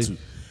just got to.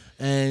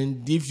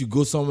 And if you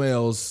go somewhere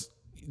else,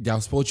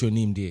 they'll spot your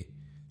name there.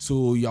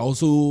 So you're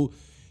also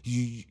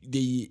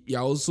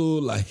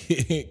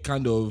like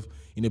kind of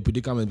in a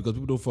predicament because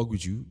people don't fuck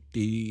with you.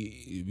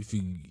 If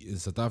you in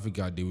South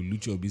Africa, they will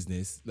loot your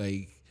business.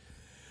 Like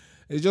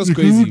it's just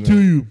crazy. They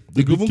kill you.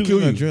 They could even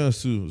kill you.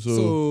 Nigerians too.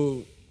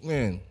 So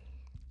man,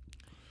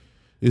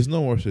 it's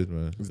not worth it,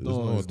 man. It's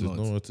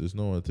It's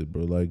not worth it,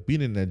 bro. Like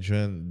being in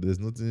Nigerian, there's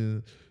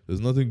nothing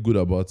good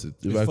about it.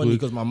 it's funny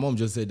because my mom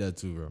just said that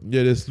too, bro.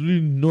 Yeah, there's really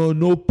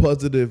no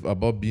positive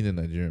about being a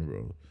Nigerian,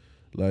 bro.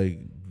 Like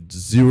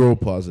zero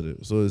positive.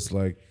 So it's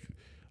like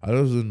I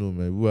don't know,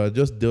 man. We are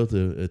just dealt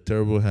a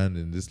terrible hand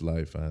in this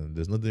life, and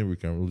there's nothing we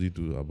can really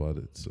do about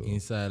it. So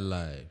Inside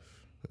life,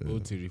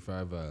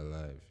 OT5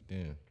 alive.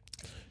 Damn.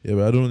 yeah,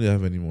 but I don't really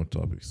have any more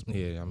topics. Man.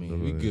 Yeah, I mean, Don't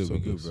we really have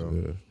good, topics,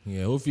 bro.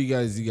 Yeah, hope you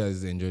guys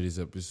enjoyed this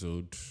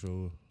episode.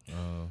 So,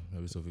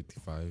 episode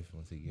 55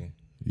 once again.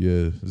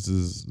 Yeah, this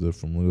is the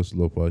From Lagos to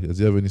Law podcast. Do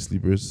you have any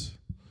sleepers?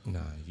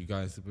 Nah, you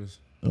guys sleepers?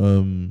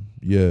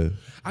 Yeah.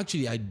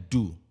 Actually, I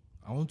do.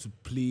 I want to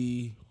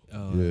play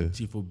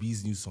Chief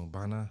Ob's new song,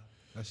 Banner.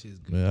 That shit is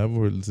good. Man, I haven't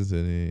really listened to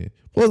any.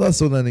 What was that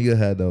song that nigga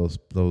had that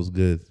was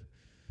good?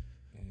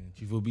 Yeah,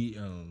 Chief Ob,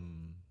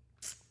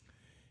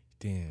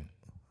 damn.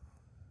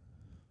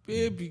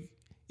 Baby,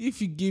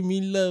 if you give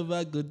me love,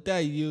 I go die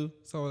you.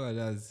 Something like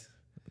that.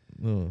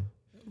 No.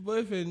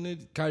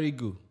 Boyfriend, carry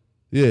go.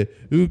 Yeah,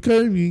 you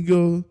carry me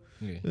go.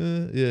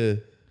 Yeah. Yeah.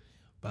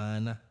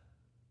 Banner.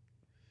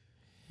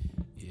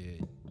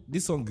 Yeah.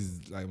 This song is,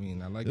 I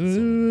mean, I like this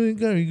song.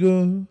 Gary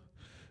go.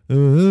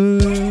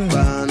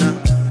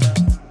 Bana.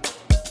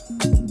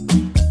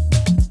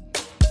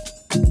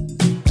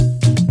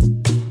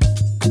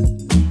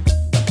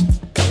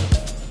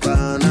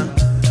 Bana.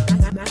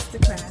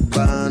 Mastercraft.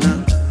 Bana.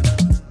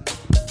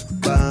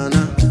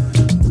 Bana.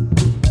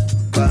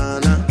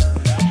 Bana.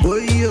 Oh,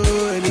 yo,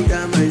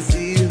 anytime I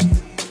see you,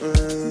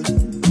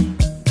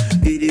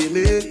 it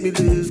make me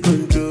lose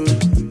control.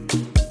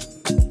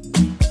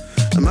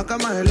 I'm a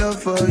my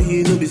love for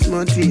you, no be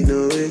smarty,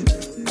 no way.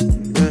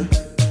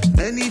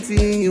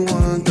 Anything you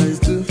want, I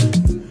do.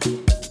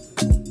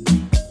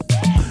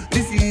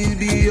 This is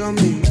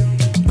beyond me.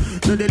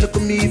 No, they look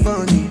at me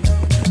funny.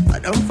 I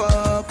don't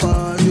fall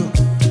for you.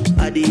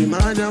 I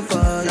demand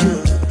for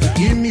you.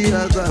 Give me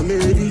a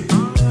comedy.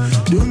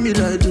 Do me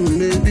like do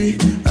maybe.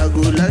 I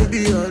go like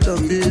the other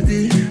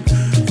baby.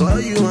 For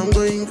you, I'm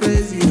going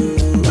crazy.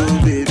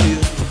 Oh, baby.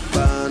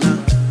 Bana.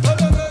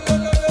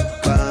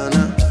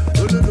 Bana.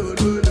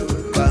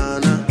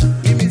 Bana.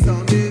 Give me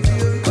some baby.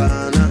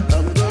 Bana.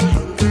 I'm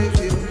going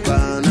crazy.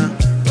 Bana.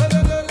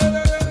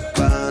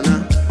 Bana.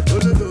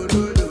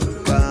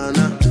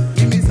 Bana.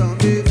 Give me some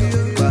baby.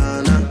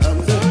 Bana. I'm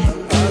going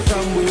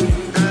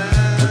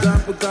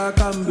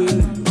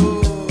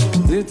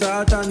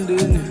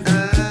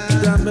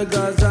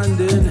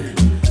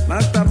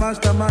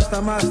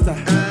Master.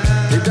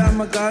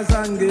 Ijama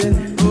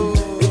kazangeni.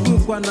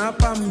 Ibukwa na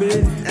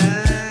pambeni.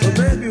 Oh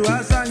baby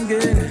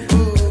wasangeni.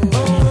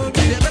 oh,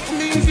 you dey make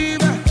me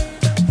shiver.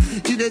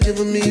 You dey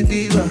give me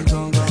fever.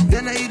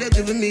 Then you dey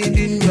give me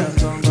ginger.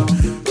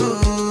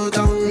 Oh,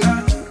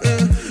 tonga.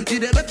 You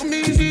dey make me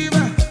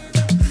shiver.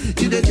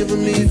 You dey give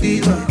me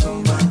fever.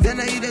 Then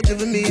you dey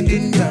give me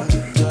ginger.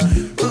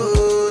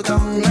 Oh,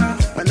 tonga.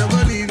 I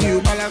never leave you,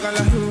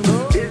 balagala.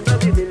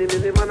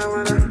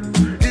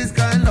 This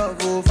kind love,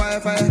 oh,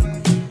 fire.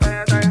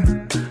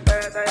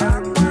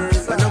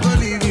 I never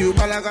leave you,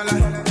 balagala.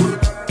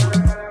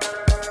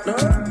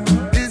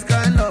 This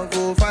kind love,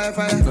 oh, fire.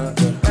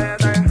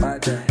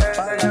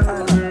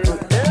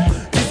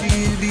 This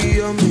is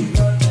beyond me.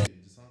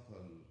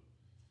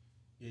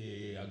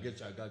 Yeah, I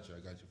got you.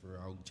 For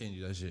real. I'll change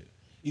that shit.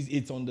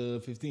 It's on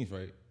the 15th,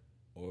 right?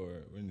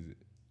 Or when is it?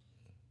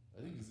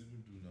 I think it's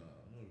even due now.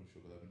 I'm not even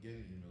sure, but I've been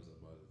getting emails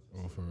about it.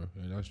 Oh, for real.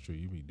 Yeah, that's true.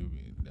 You be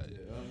doing that. Yeah,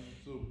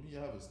 so me, I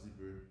have a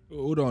sleeper.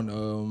 Hold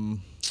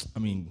on. I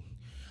mean,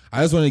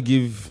 I just want to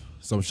give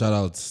some shout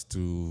outs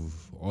to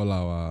all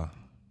our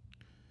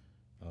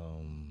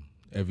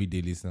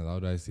everyday listeners. How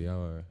do I say?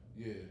 Our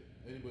Yeah,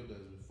 anybody that's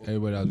been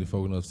everybody that's been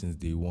following us since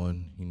day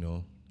one, you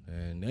know.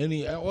 And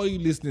all you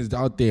listeners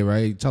out there,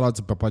 right? Shout out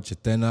to Papa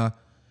Chetena.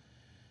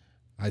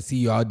 I see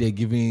you out there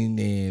giving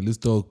a Let's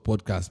Talk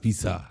podcast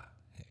pizza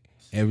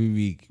every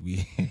week.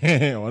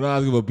 We're not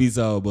asking for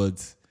pizza,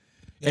 but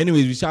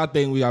anyways,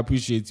 we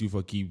appreciate you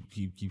for keep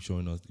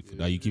showing us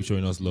that you keep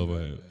showing us love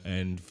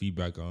and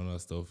feedback on our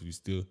stuff. You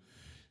still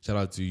shout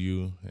out to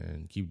you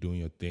and keep doing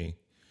your thing.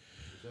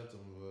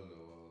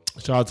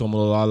 Shout out to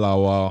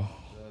Molala.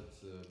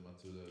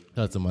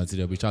 Shout out to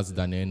Matilda. Shout out to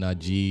Daniela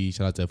G.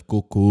 Shout out to F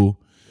Coco.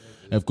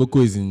 F Coco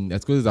is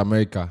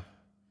America.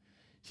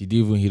 She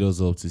didn't even hit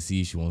us up to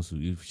see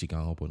if she can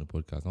hop on the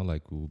podcast. Not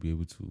like we'll be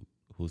able to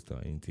host her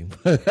or anything,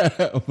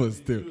 but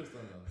still,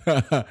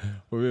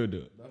 for real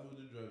though.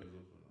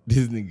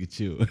 This nigga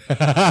chill.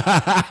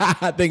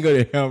 Thank God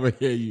they never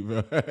hear you,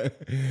 bro.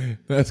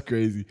 That's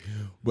crazy.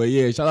 But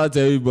yeah, shout out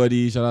to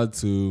everybody. Shout out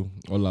to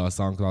all our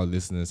SoundCloud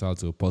listeners. Shout out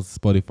to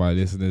Spotify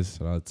listeners.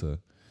 Shout out to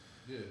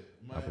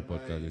Apple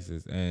Podcast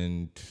listeners.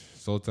 And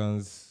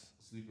Sultan's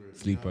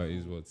Sleeper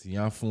is what?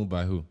 Yafun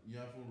by who?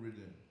 Yafun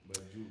Rhythm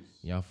by Jules.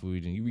 Yafun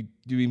Reading.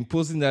 You been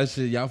posting that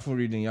shit. Yafun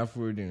Reading. Yeah. I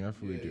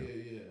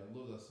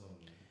love that song.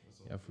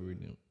 Yafun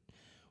Reading.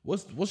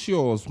 What's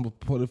your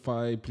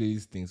Spotify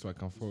playlist thing so I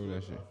can follow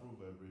that shit?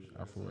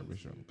 Afro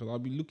Vibration. Because I'll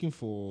be looking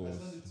for. I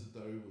sent it to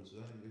Dario too.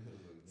 I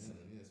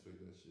didn't expect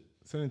that shit.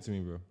 Send it to me,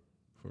 bro.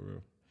 For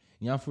real.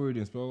 Yafun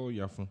Reading. Spell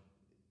Yafun.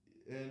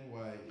 Nyafu.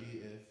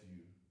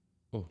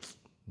 Oh, Yafun.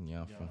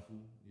 Nyafu.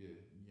 Yeah.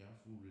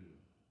 Nyafu Rhythm.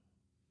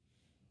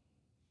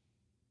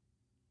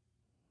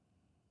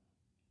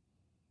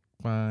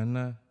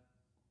 Pana.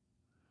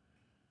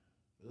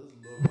 That's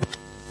love.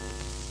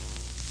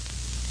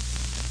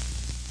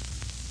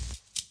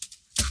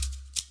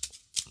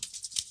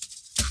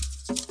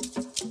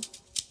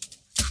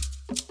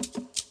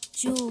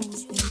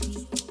 Jules,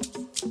 baby.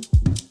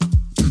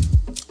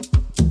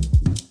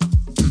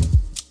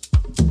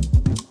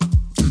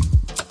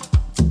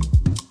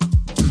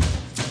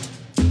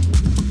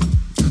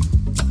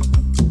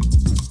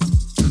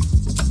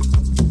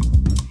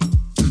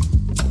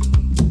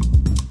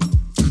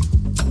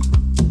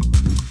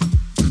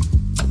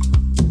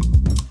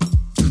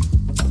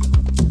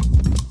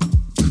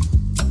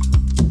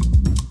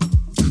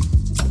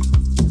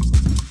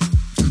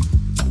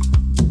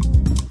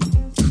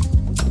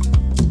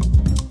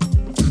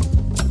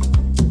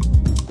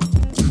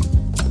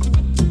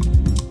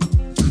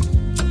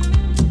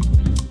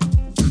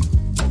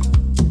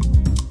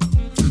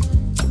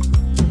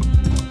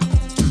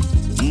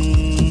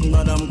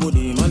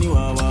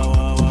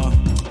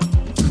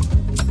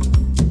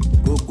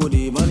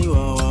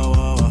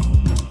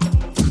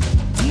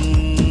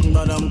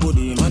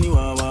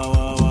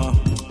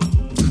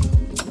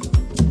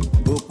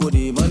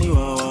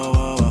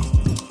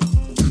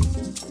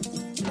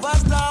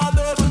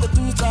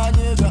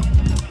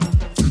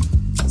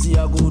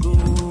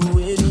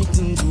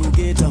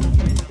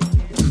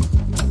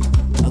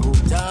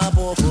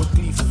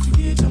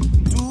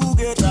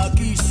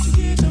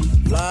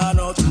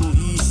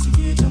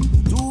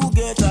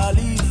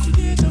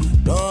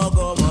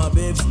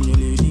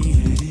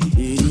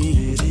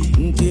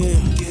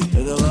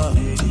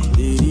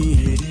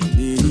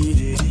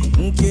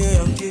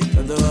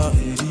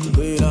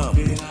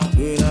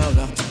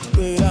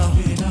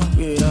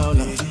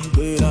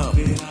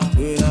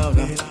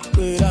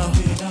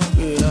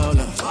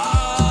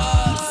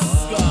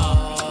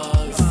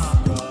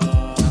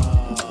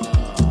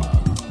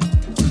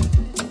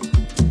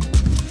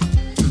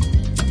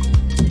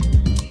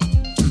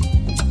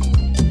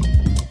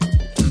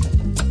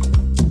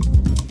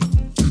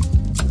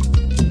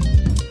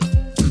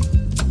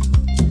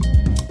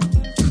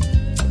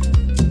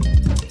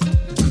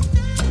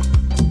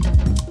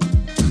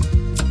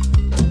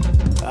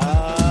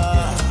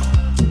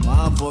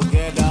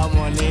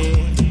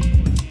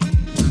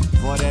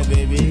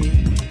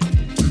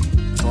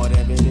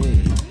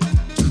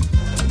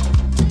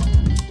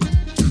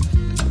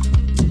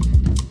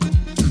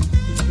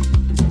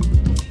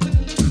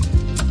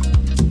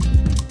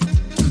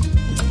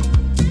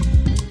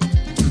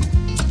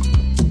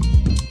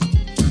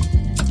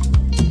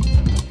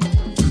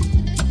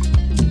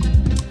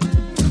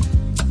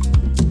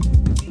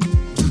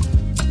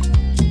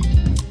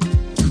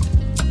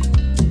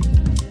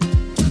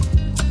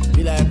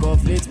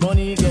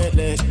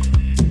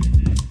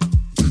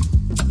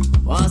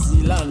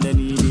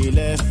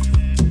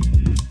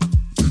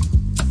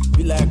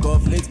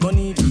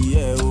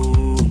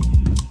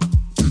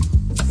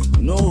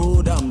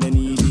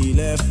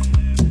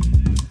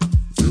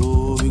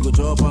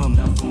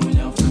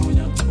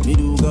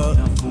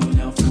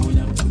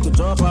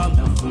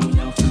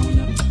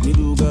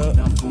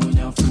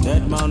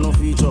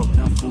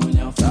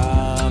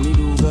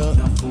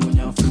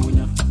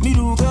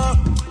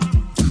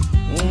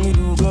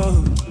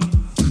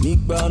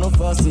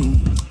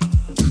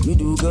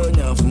 Odugo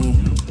nyafu.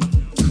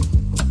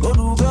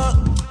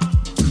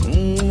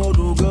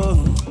 Odugo.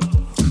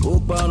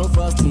 Okpa no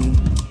fasting.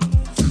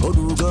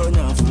 Odugo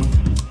nyafu.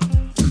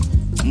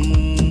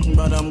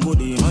 Madam go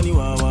the money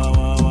wa wa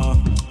wa wa.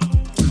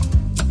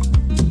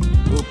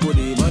 Go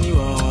the money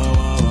wa wa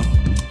wa wa.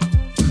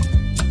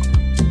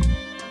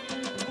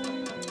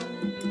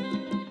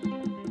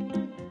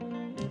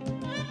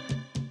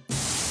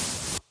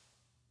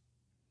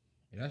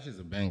 Yeah, that shit's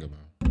a banger, man.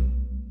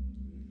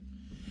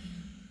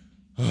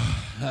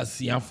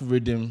 That's Yafu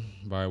Rhythm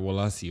by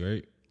Walasi,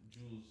 right?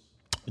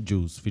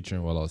 Jules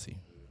featuring Walasi.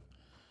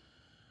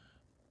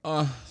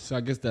 So I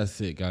guess that's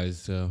it,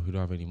 guys. We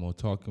don't have any more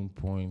talking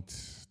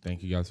points.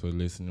 Thank you guys for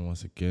listening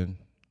once again.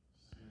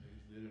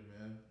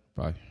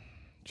 Bye.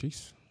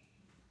 Cheers.